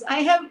conscious.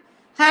 I have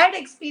had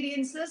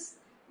experiences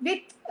with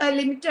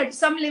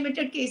some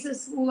limited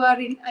cases who are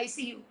in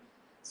ICU.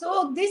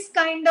 So this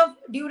kind of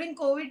during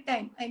COVID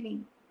time, I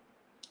mean,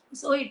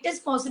 so it is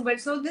possible.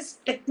 So this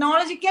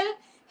technological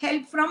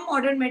help from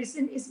modern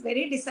medicine is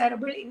very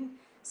desirable in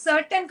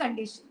certain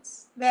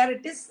conditions where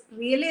it is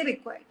really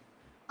required.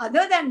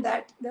 Other than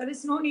that, there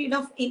is no need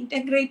of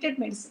integrated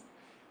medicine.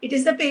 It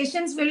is the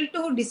patient's will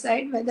to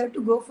decide whether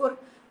to go for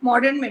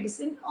modern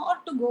medicine or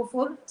to go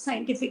for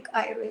scientific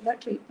Ayurveda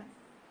treatment.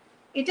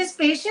 It is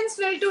patient's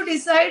will to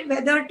decide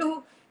whether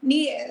to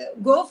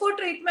go for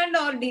treatment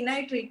or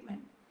deny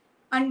treatment.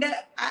 And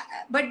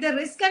but the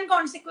risk and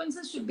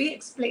consequences should be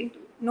explained to,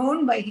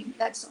 known by him.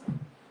 That's all.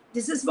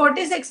 This is what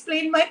is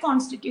explained by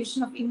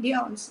Constitution of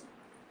India also.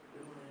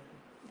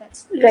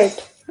 That's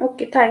Right.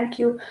 Okay, thank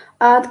you.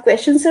 The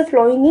questions are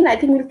flowing in. I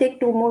think we'll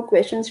take two more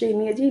questions,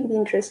 Remiaji, in the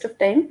interest of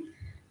time.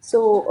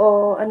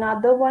 So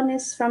another one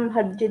is from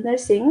Harjinder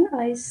Singh.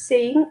 Is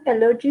saying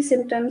allergy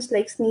symptoms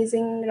like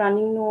sneezing,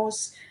 running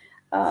nose,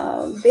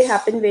 They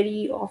happen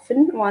very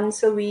often,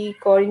 once a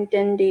week or in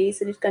 10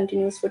 days, and it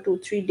continues for 2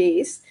 3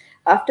 days.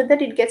 After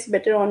that, it gets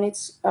better on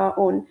its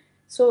own.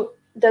 So,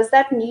 does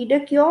that need a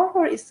cure,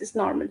 or is this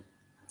normal?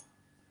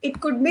 It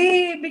could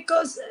be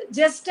because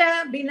just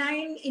a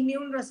benign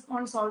immune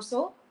response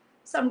also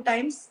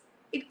sometimes.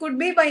 It could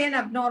be by an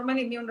abnormal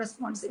immune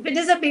response. If it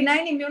is a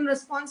benign immune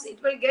response,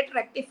 it will get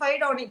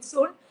rectified on its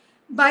own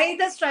by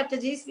the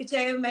strategies which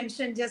I have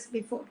mentioned just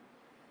before,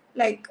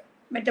 like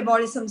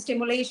metabolism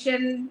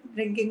stimulation,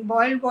 drinking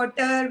boiled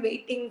water,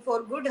 waiting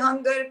for good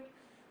hunger,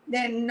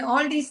 then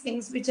all these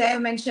things which I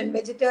have mentioned,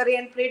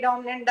 vegetarian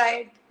predominant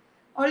diet,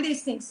 all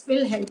these things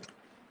will help.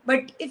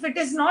 But if it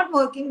is not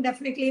working,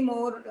 definitely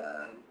more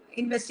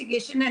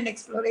investigation and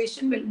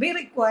exploration will be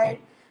required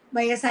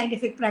by a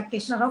scientific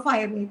practitioner of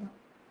Ayurveda.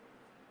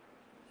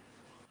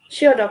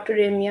 Sure, Dr.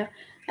 Ramya.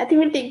 I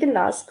think we'll take the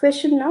last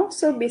question now.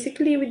 So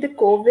basically, with the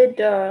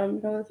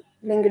COVID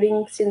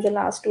lingering since the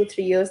last 2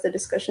 3 years, the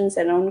discussions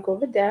around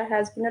COVID, there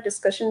has been a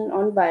discussion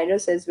on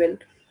virus as well.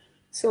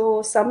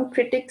 So some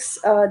critics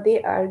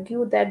they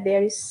argue that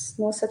there is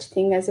no such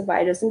thing as a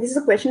virus, and this is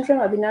a question from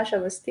Avinash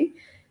Avasti.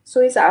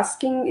 So he's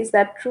asking, is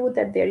that true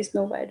that there is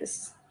no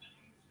virus?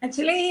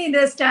 Actually,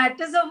 the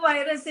status of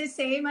virus is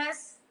same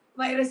as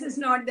virus is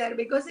not there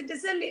because it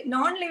is a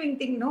non-living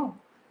thing. No,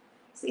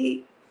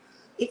 see,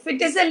 if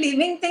it is a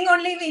living thing,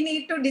 only we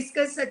need to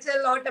discuss such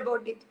a lot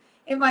about it.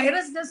 A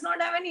virus does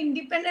not have an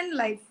independent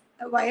life.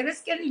 A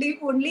virus can live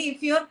only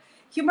if your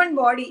human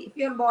body, if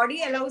your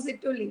body allows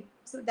it to live.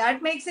 So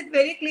that makes it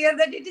very clear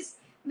that it is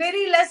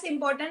very less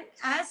important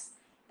as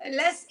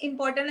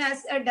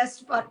a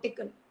dust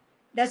particle.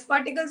 Dust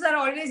particles are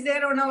always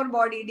there on our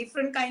body.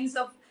 Different kinds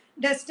of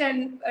dust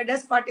and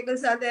dust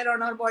particles are there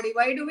on our body.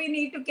 Why do we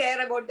need to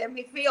care about them?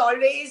 If we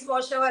always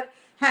wash our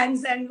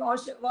hands and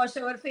wash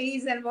our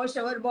face and wash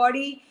our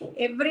body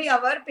every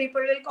hour,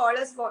 people will call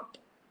us what?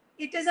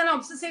 It is an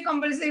obsessive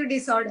compulsive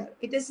disorder.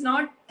 It is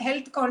not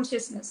health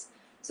consciousness.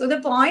 So the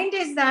point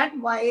is that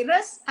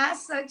virus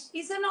as such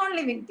is a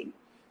non-living thing.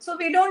 So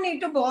we don't need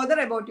to bother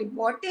about it.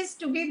 What is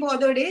to be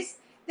bothered is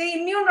the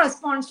immune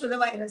response to the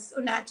virus.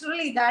 So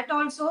naturally, that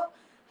also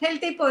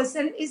healthy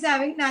person is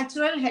having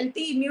natural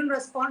healthy immune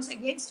response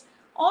against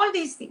all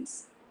these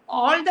things,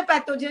 all the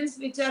pathogens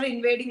which are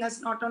invading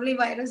us, not only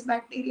virus,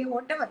 bacteria,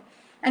 whatever.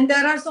 And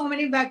there are so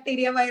many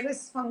bacteria,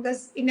 virus,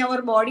 fungus in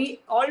our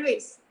body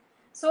always.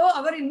 So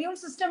our immune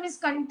system is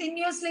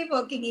continuously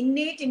working,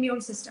 innate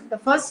immune system. The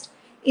first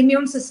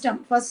immune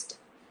system, first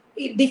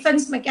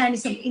defense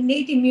mechanism,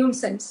 innate immune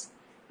cells.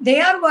 They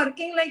are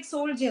working like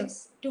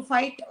soldiers to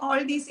fight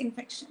all these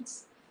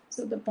infections.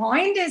 So the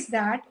point is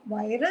that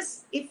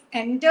virus, if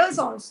enters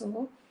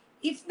also,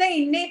 if the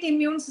innate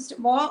immune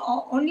system,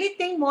 only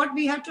thing what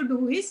we have to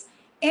do is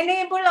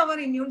enable our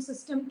immune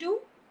system to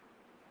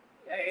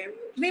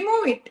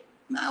remove it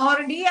or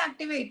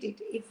deactivate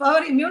it. If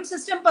our immune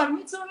system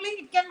permits only,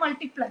 it can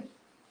multiply.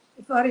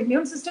 If our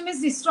immune system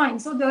is destroying.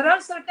 So there are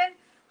certain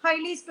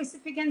highly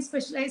specific and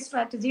specialized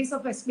strategies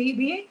of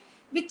SBBA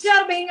which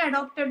are being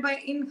adopted by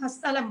in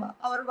Hastalamba,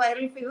 our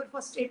viral fever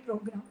first aid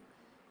program.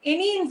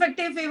 Any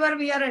infective fever,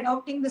 we are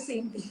adopting the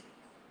same thing.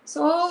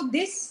 So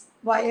this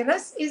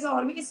virus is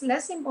always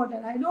less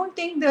important. I don't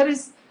think there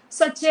is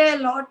such a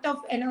lot of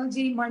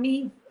energy,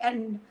 money,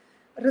 and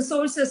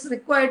resources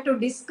required to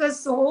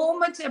discuss so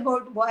much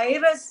about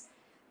virus.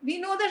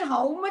 We know that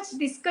how much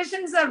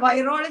discussions are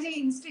virology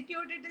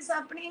institute it is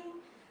happening,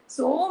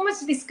 so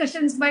much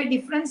discussions by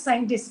different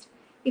scientists.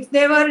 If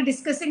they were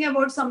discussing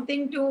about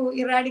something to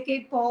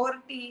eradicate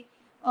poverty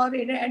or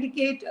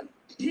eradicate,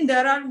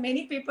 there are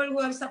many people who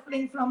are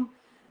suffering from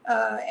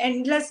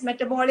endless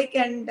metabolic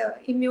and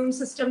immune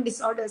system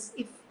disorders.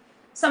 If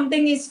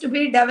something is to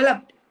be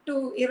developed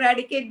to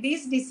eradicate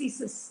these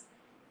diseases,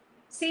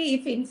 see,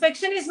 if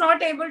infection is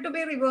not able to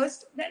be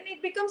reversed, then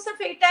it becomes a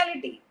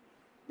fatality.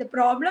 The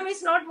problem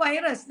is not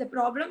virus. The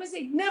problem is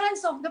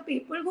ignorance of the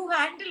people who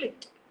handle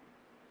it.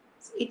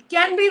 It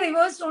can be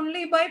reversed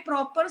only by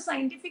proper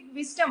scientific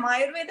wisdom.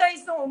 Ayurveda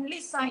is the only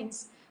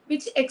science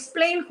which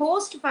explains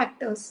host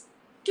factors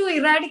to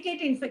eradicate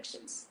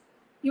infections.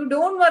 You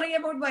don't worry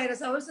about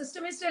virus. Our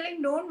system is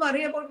telling don't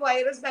worry about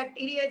virus,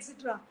 bacteria,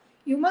 etc.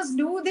 You must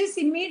do this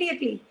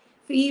immediately.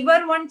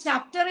 Fever, one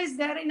chapter is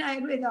there in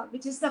Ayurveda,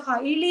 which is the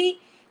highly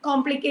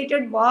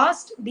complicated,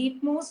 vast,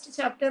 deepmost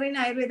chapter in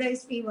Ayurveda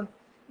is fever.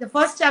 The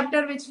first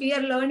chapter which we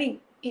are learning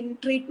in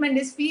treatment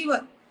is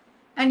fever.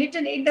 And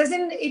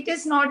it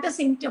is not a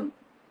symptom.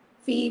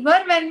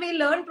 Fever, when we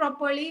learn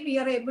properly, we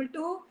are able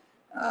to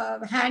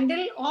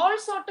handle all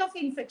sort of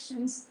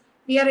infections.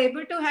 We are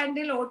able to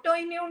handle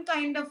autoimmune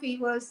kind of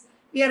fevers.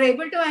 We are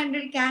able to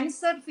handle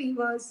cancer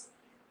fevers.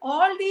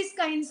 All these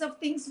kinds of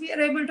things we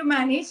are able to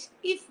manage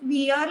if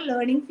we are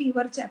learning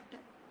fever chapter.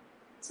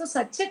 So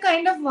such a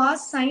kind of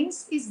vast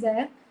science is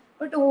there,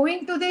 but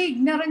owing to the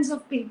ignorance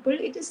of people,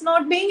 it is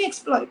not being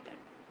exploited.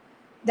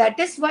 That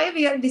is why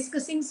we are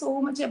discussing so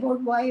much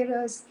about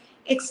virus,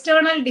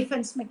 external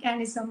defense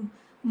mechanism,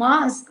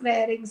 mask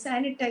wearing,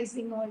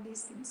 sanitizing, all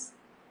these things.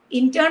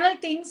 Internal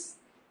things,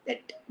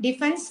 that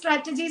defense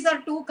strategies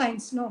are two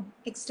kinds, no,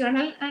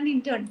 external and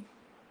internal.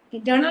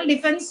 Internal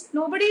defense,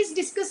 nobody is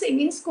discussing.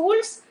 In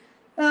schools,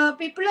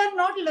 people are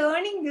not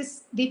learning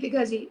this,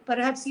 Deepika ji.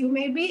 Perhaps you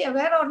may be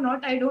aware or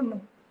not, I don't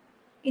know.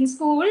 In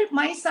school,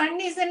 my son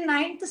is in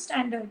 9th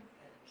standard.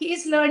 He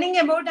is learning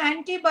about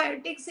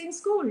antibiotics in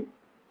school.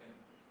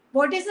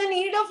 What is the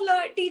need of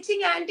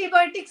teaching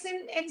antibiotics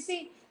in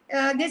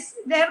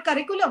their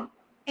curriculum,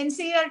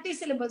 NCERT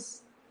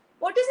syllabus?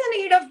 What is the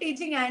need of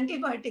teaching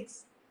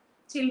antibiotics?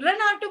 Children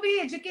are to be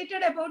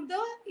educated about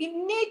the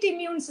innate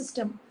immune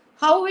system,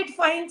 how it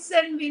finds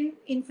and wins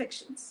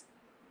infections.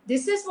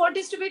 This is what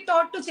is to be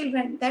taught to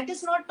children. That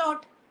is not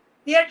taught.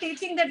 They are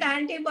teaching that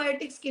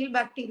antibiotics kill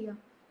bacteria.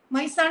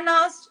 My son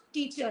asked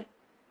teacher,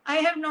 I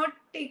have not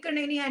taken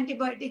any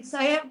antibiotics.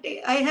 I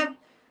have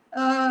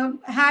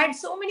had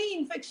so many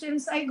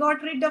infections. I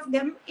got rid of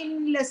them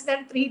in less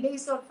than 3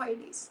 days or 5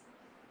 days.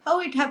 How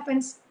it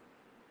happens?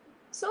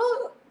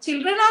 So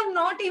children are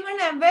not even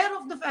aware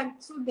of the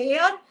fact. So they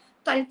are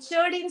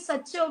cultured in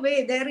such a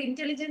way, their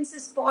intelligence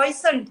is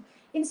poisoned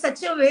in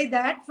such a way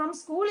that from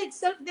school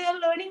itself they are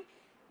learning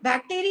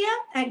bacteria,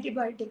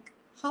 antibiotic.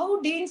 How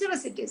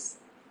dangerous it is.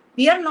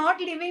 We are not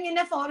living in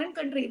a foreign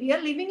country. We are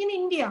living in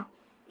India.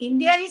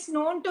 India is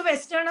known to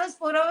Westerners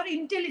for our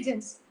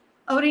intelligence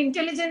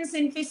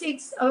in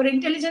physics, our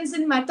intelligence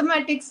in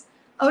mathematics,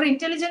 our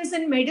intelligence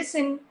in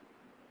medicine.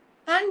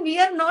 And we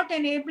are not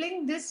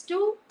enabling this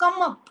to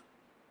come up.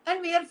 And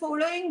we are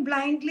following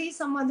blindly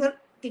some other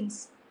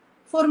things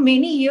for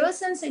many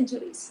years and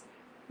centuries.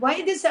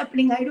 Why this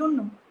happening? I don't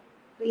know,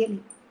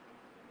 really.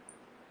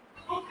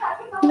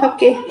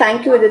 Okay,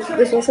 thank you.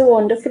 This was a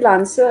wonderful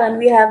answer, and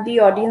we have the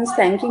audience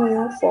thanking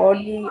you for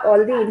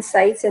all the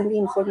insights and the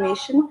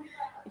information.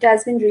 It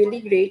has been really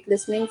great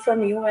listening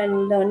from you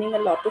and learning a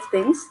lot of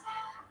things.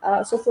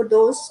 So, for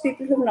those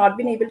people who have not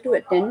been able to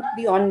attend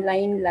the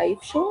online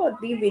live show,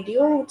 the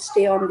video would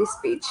stay on this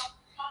page,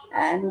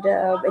 and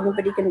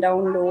anybody can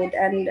download.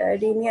 And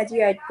Renia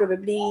ji, I'd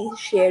probably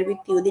share with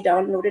you the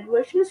downloaded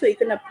version, so you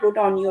can upload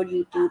on your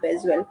YouTube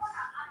as well.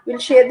 We'll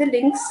share the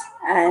links,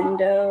 and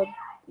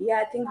yeah,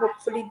 I think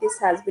hopefully this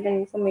has been an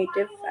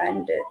informative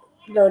and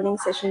learning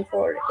session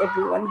for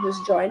everyone who's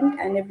joined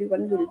and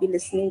everyone who will be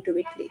listening to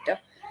it later.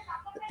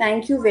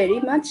 Thank you very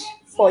much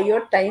for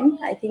your time.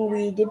 I think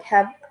we did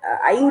have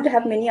I would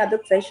have many other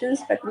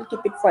questions, but we'll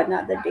keep it for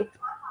another day.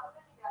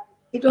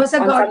 It was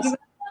a On some, God-given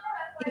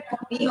thing for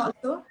me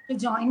also to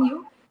join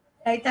you.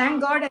 I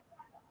thank God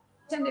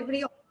and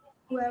every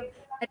who have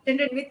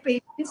attended with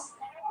patience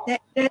the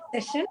entire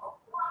session.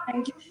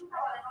 Thank you.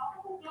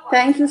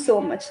 thank you so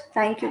much.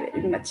 Thank you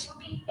very much.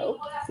 Okay,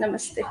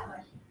 namaste.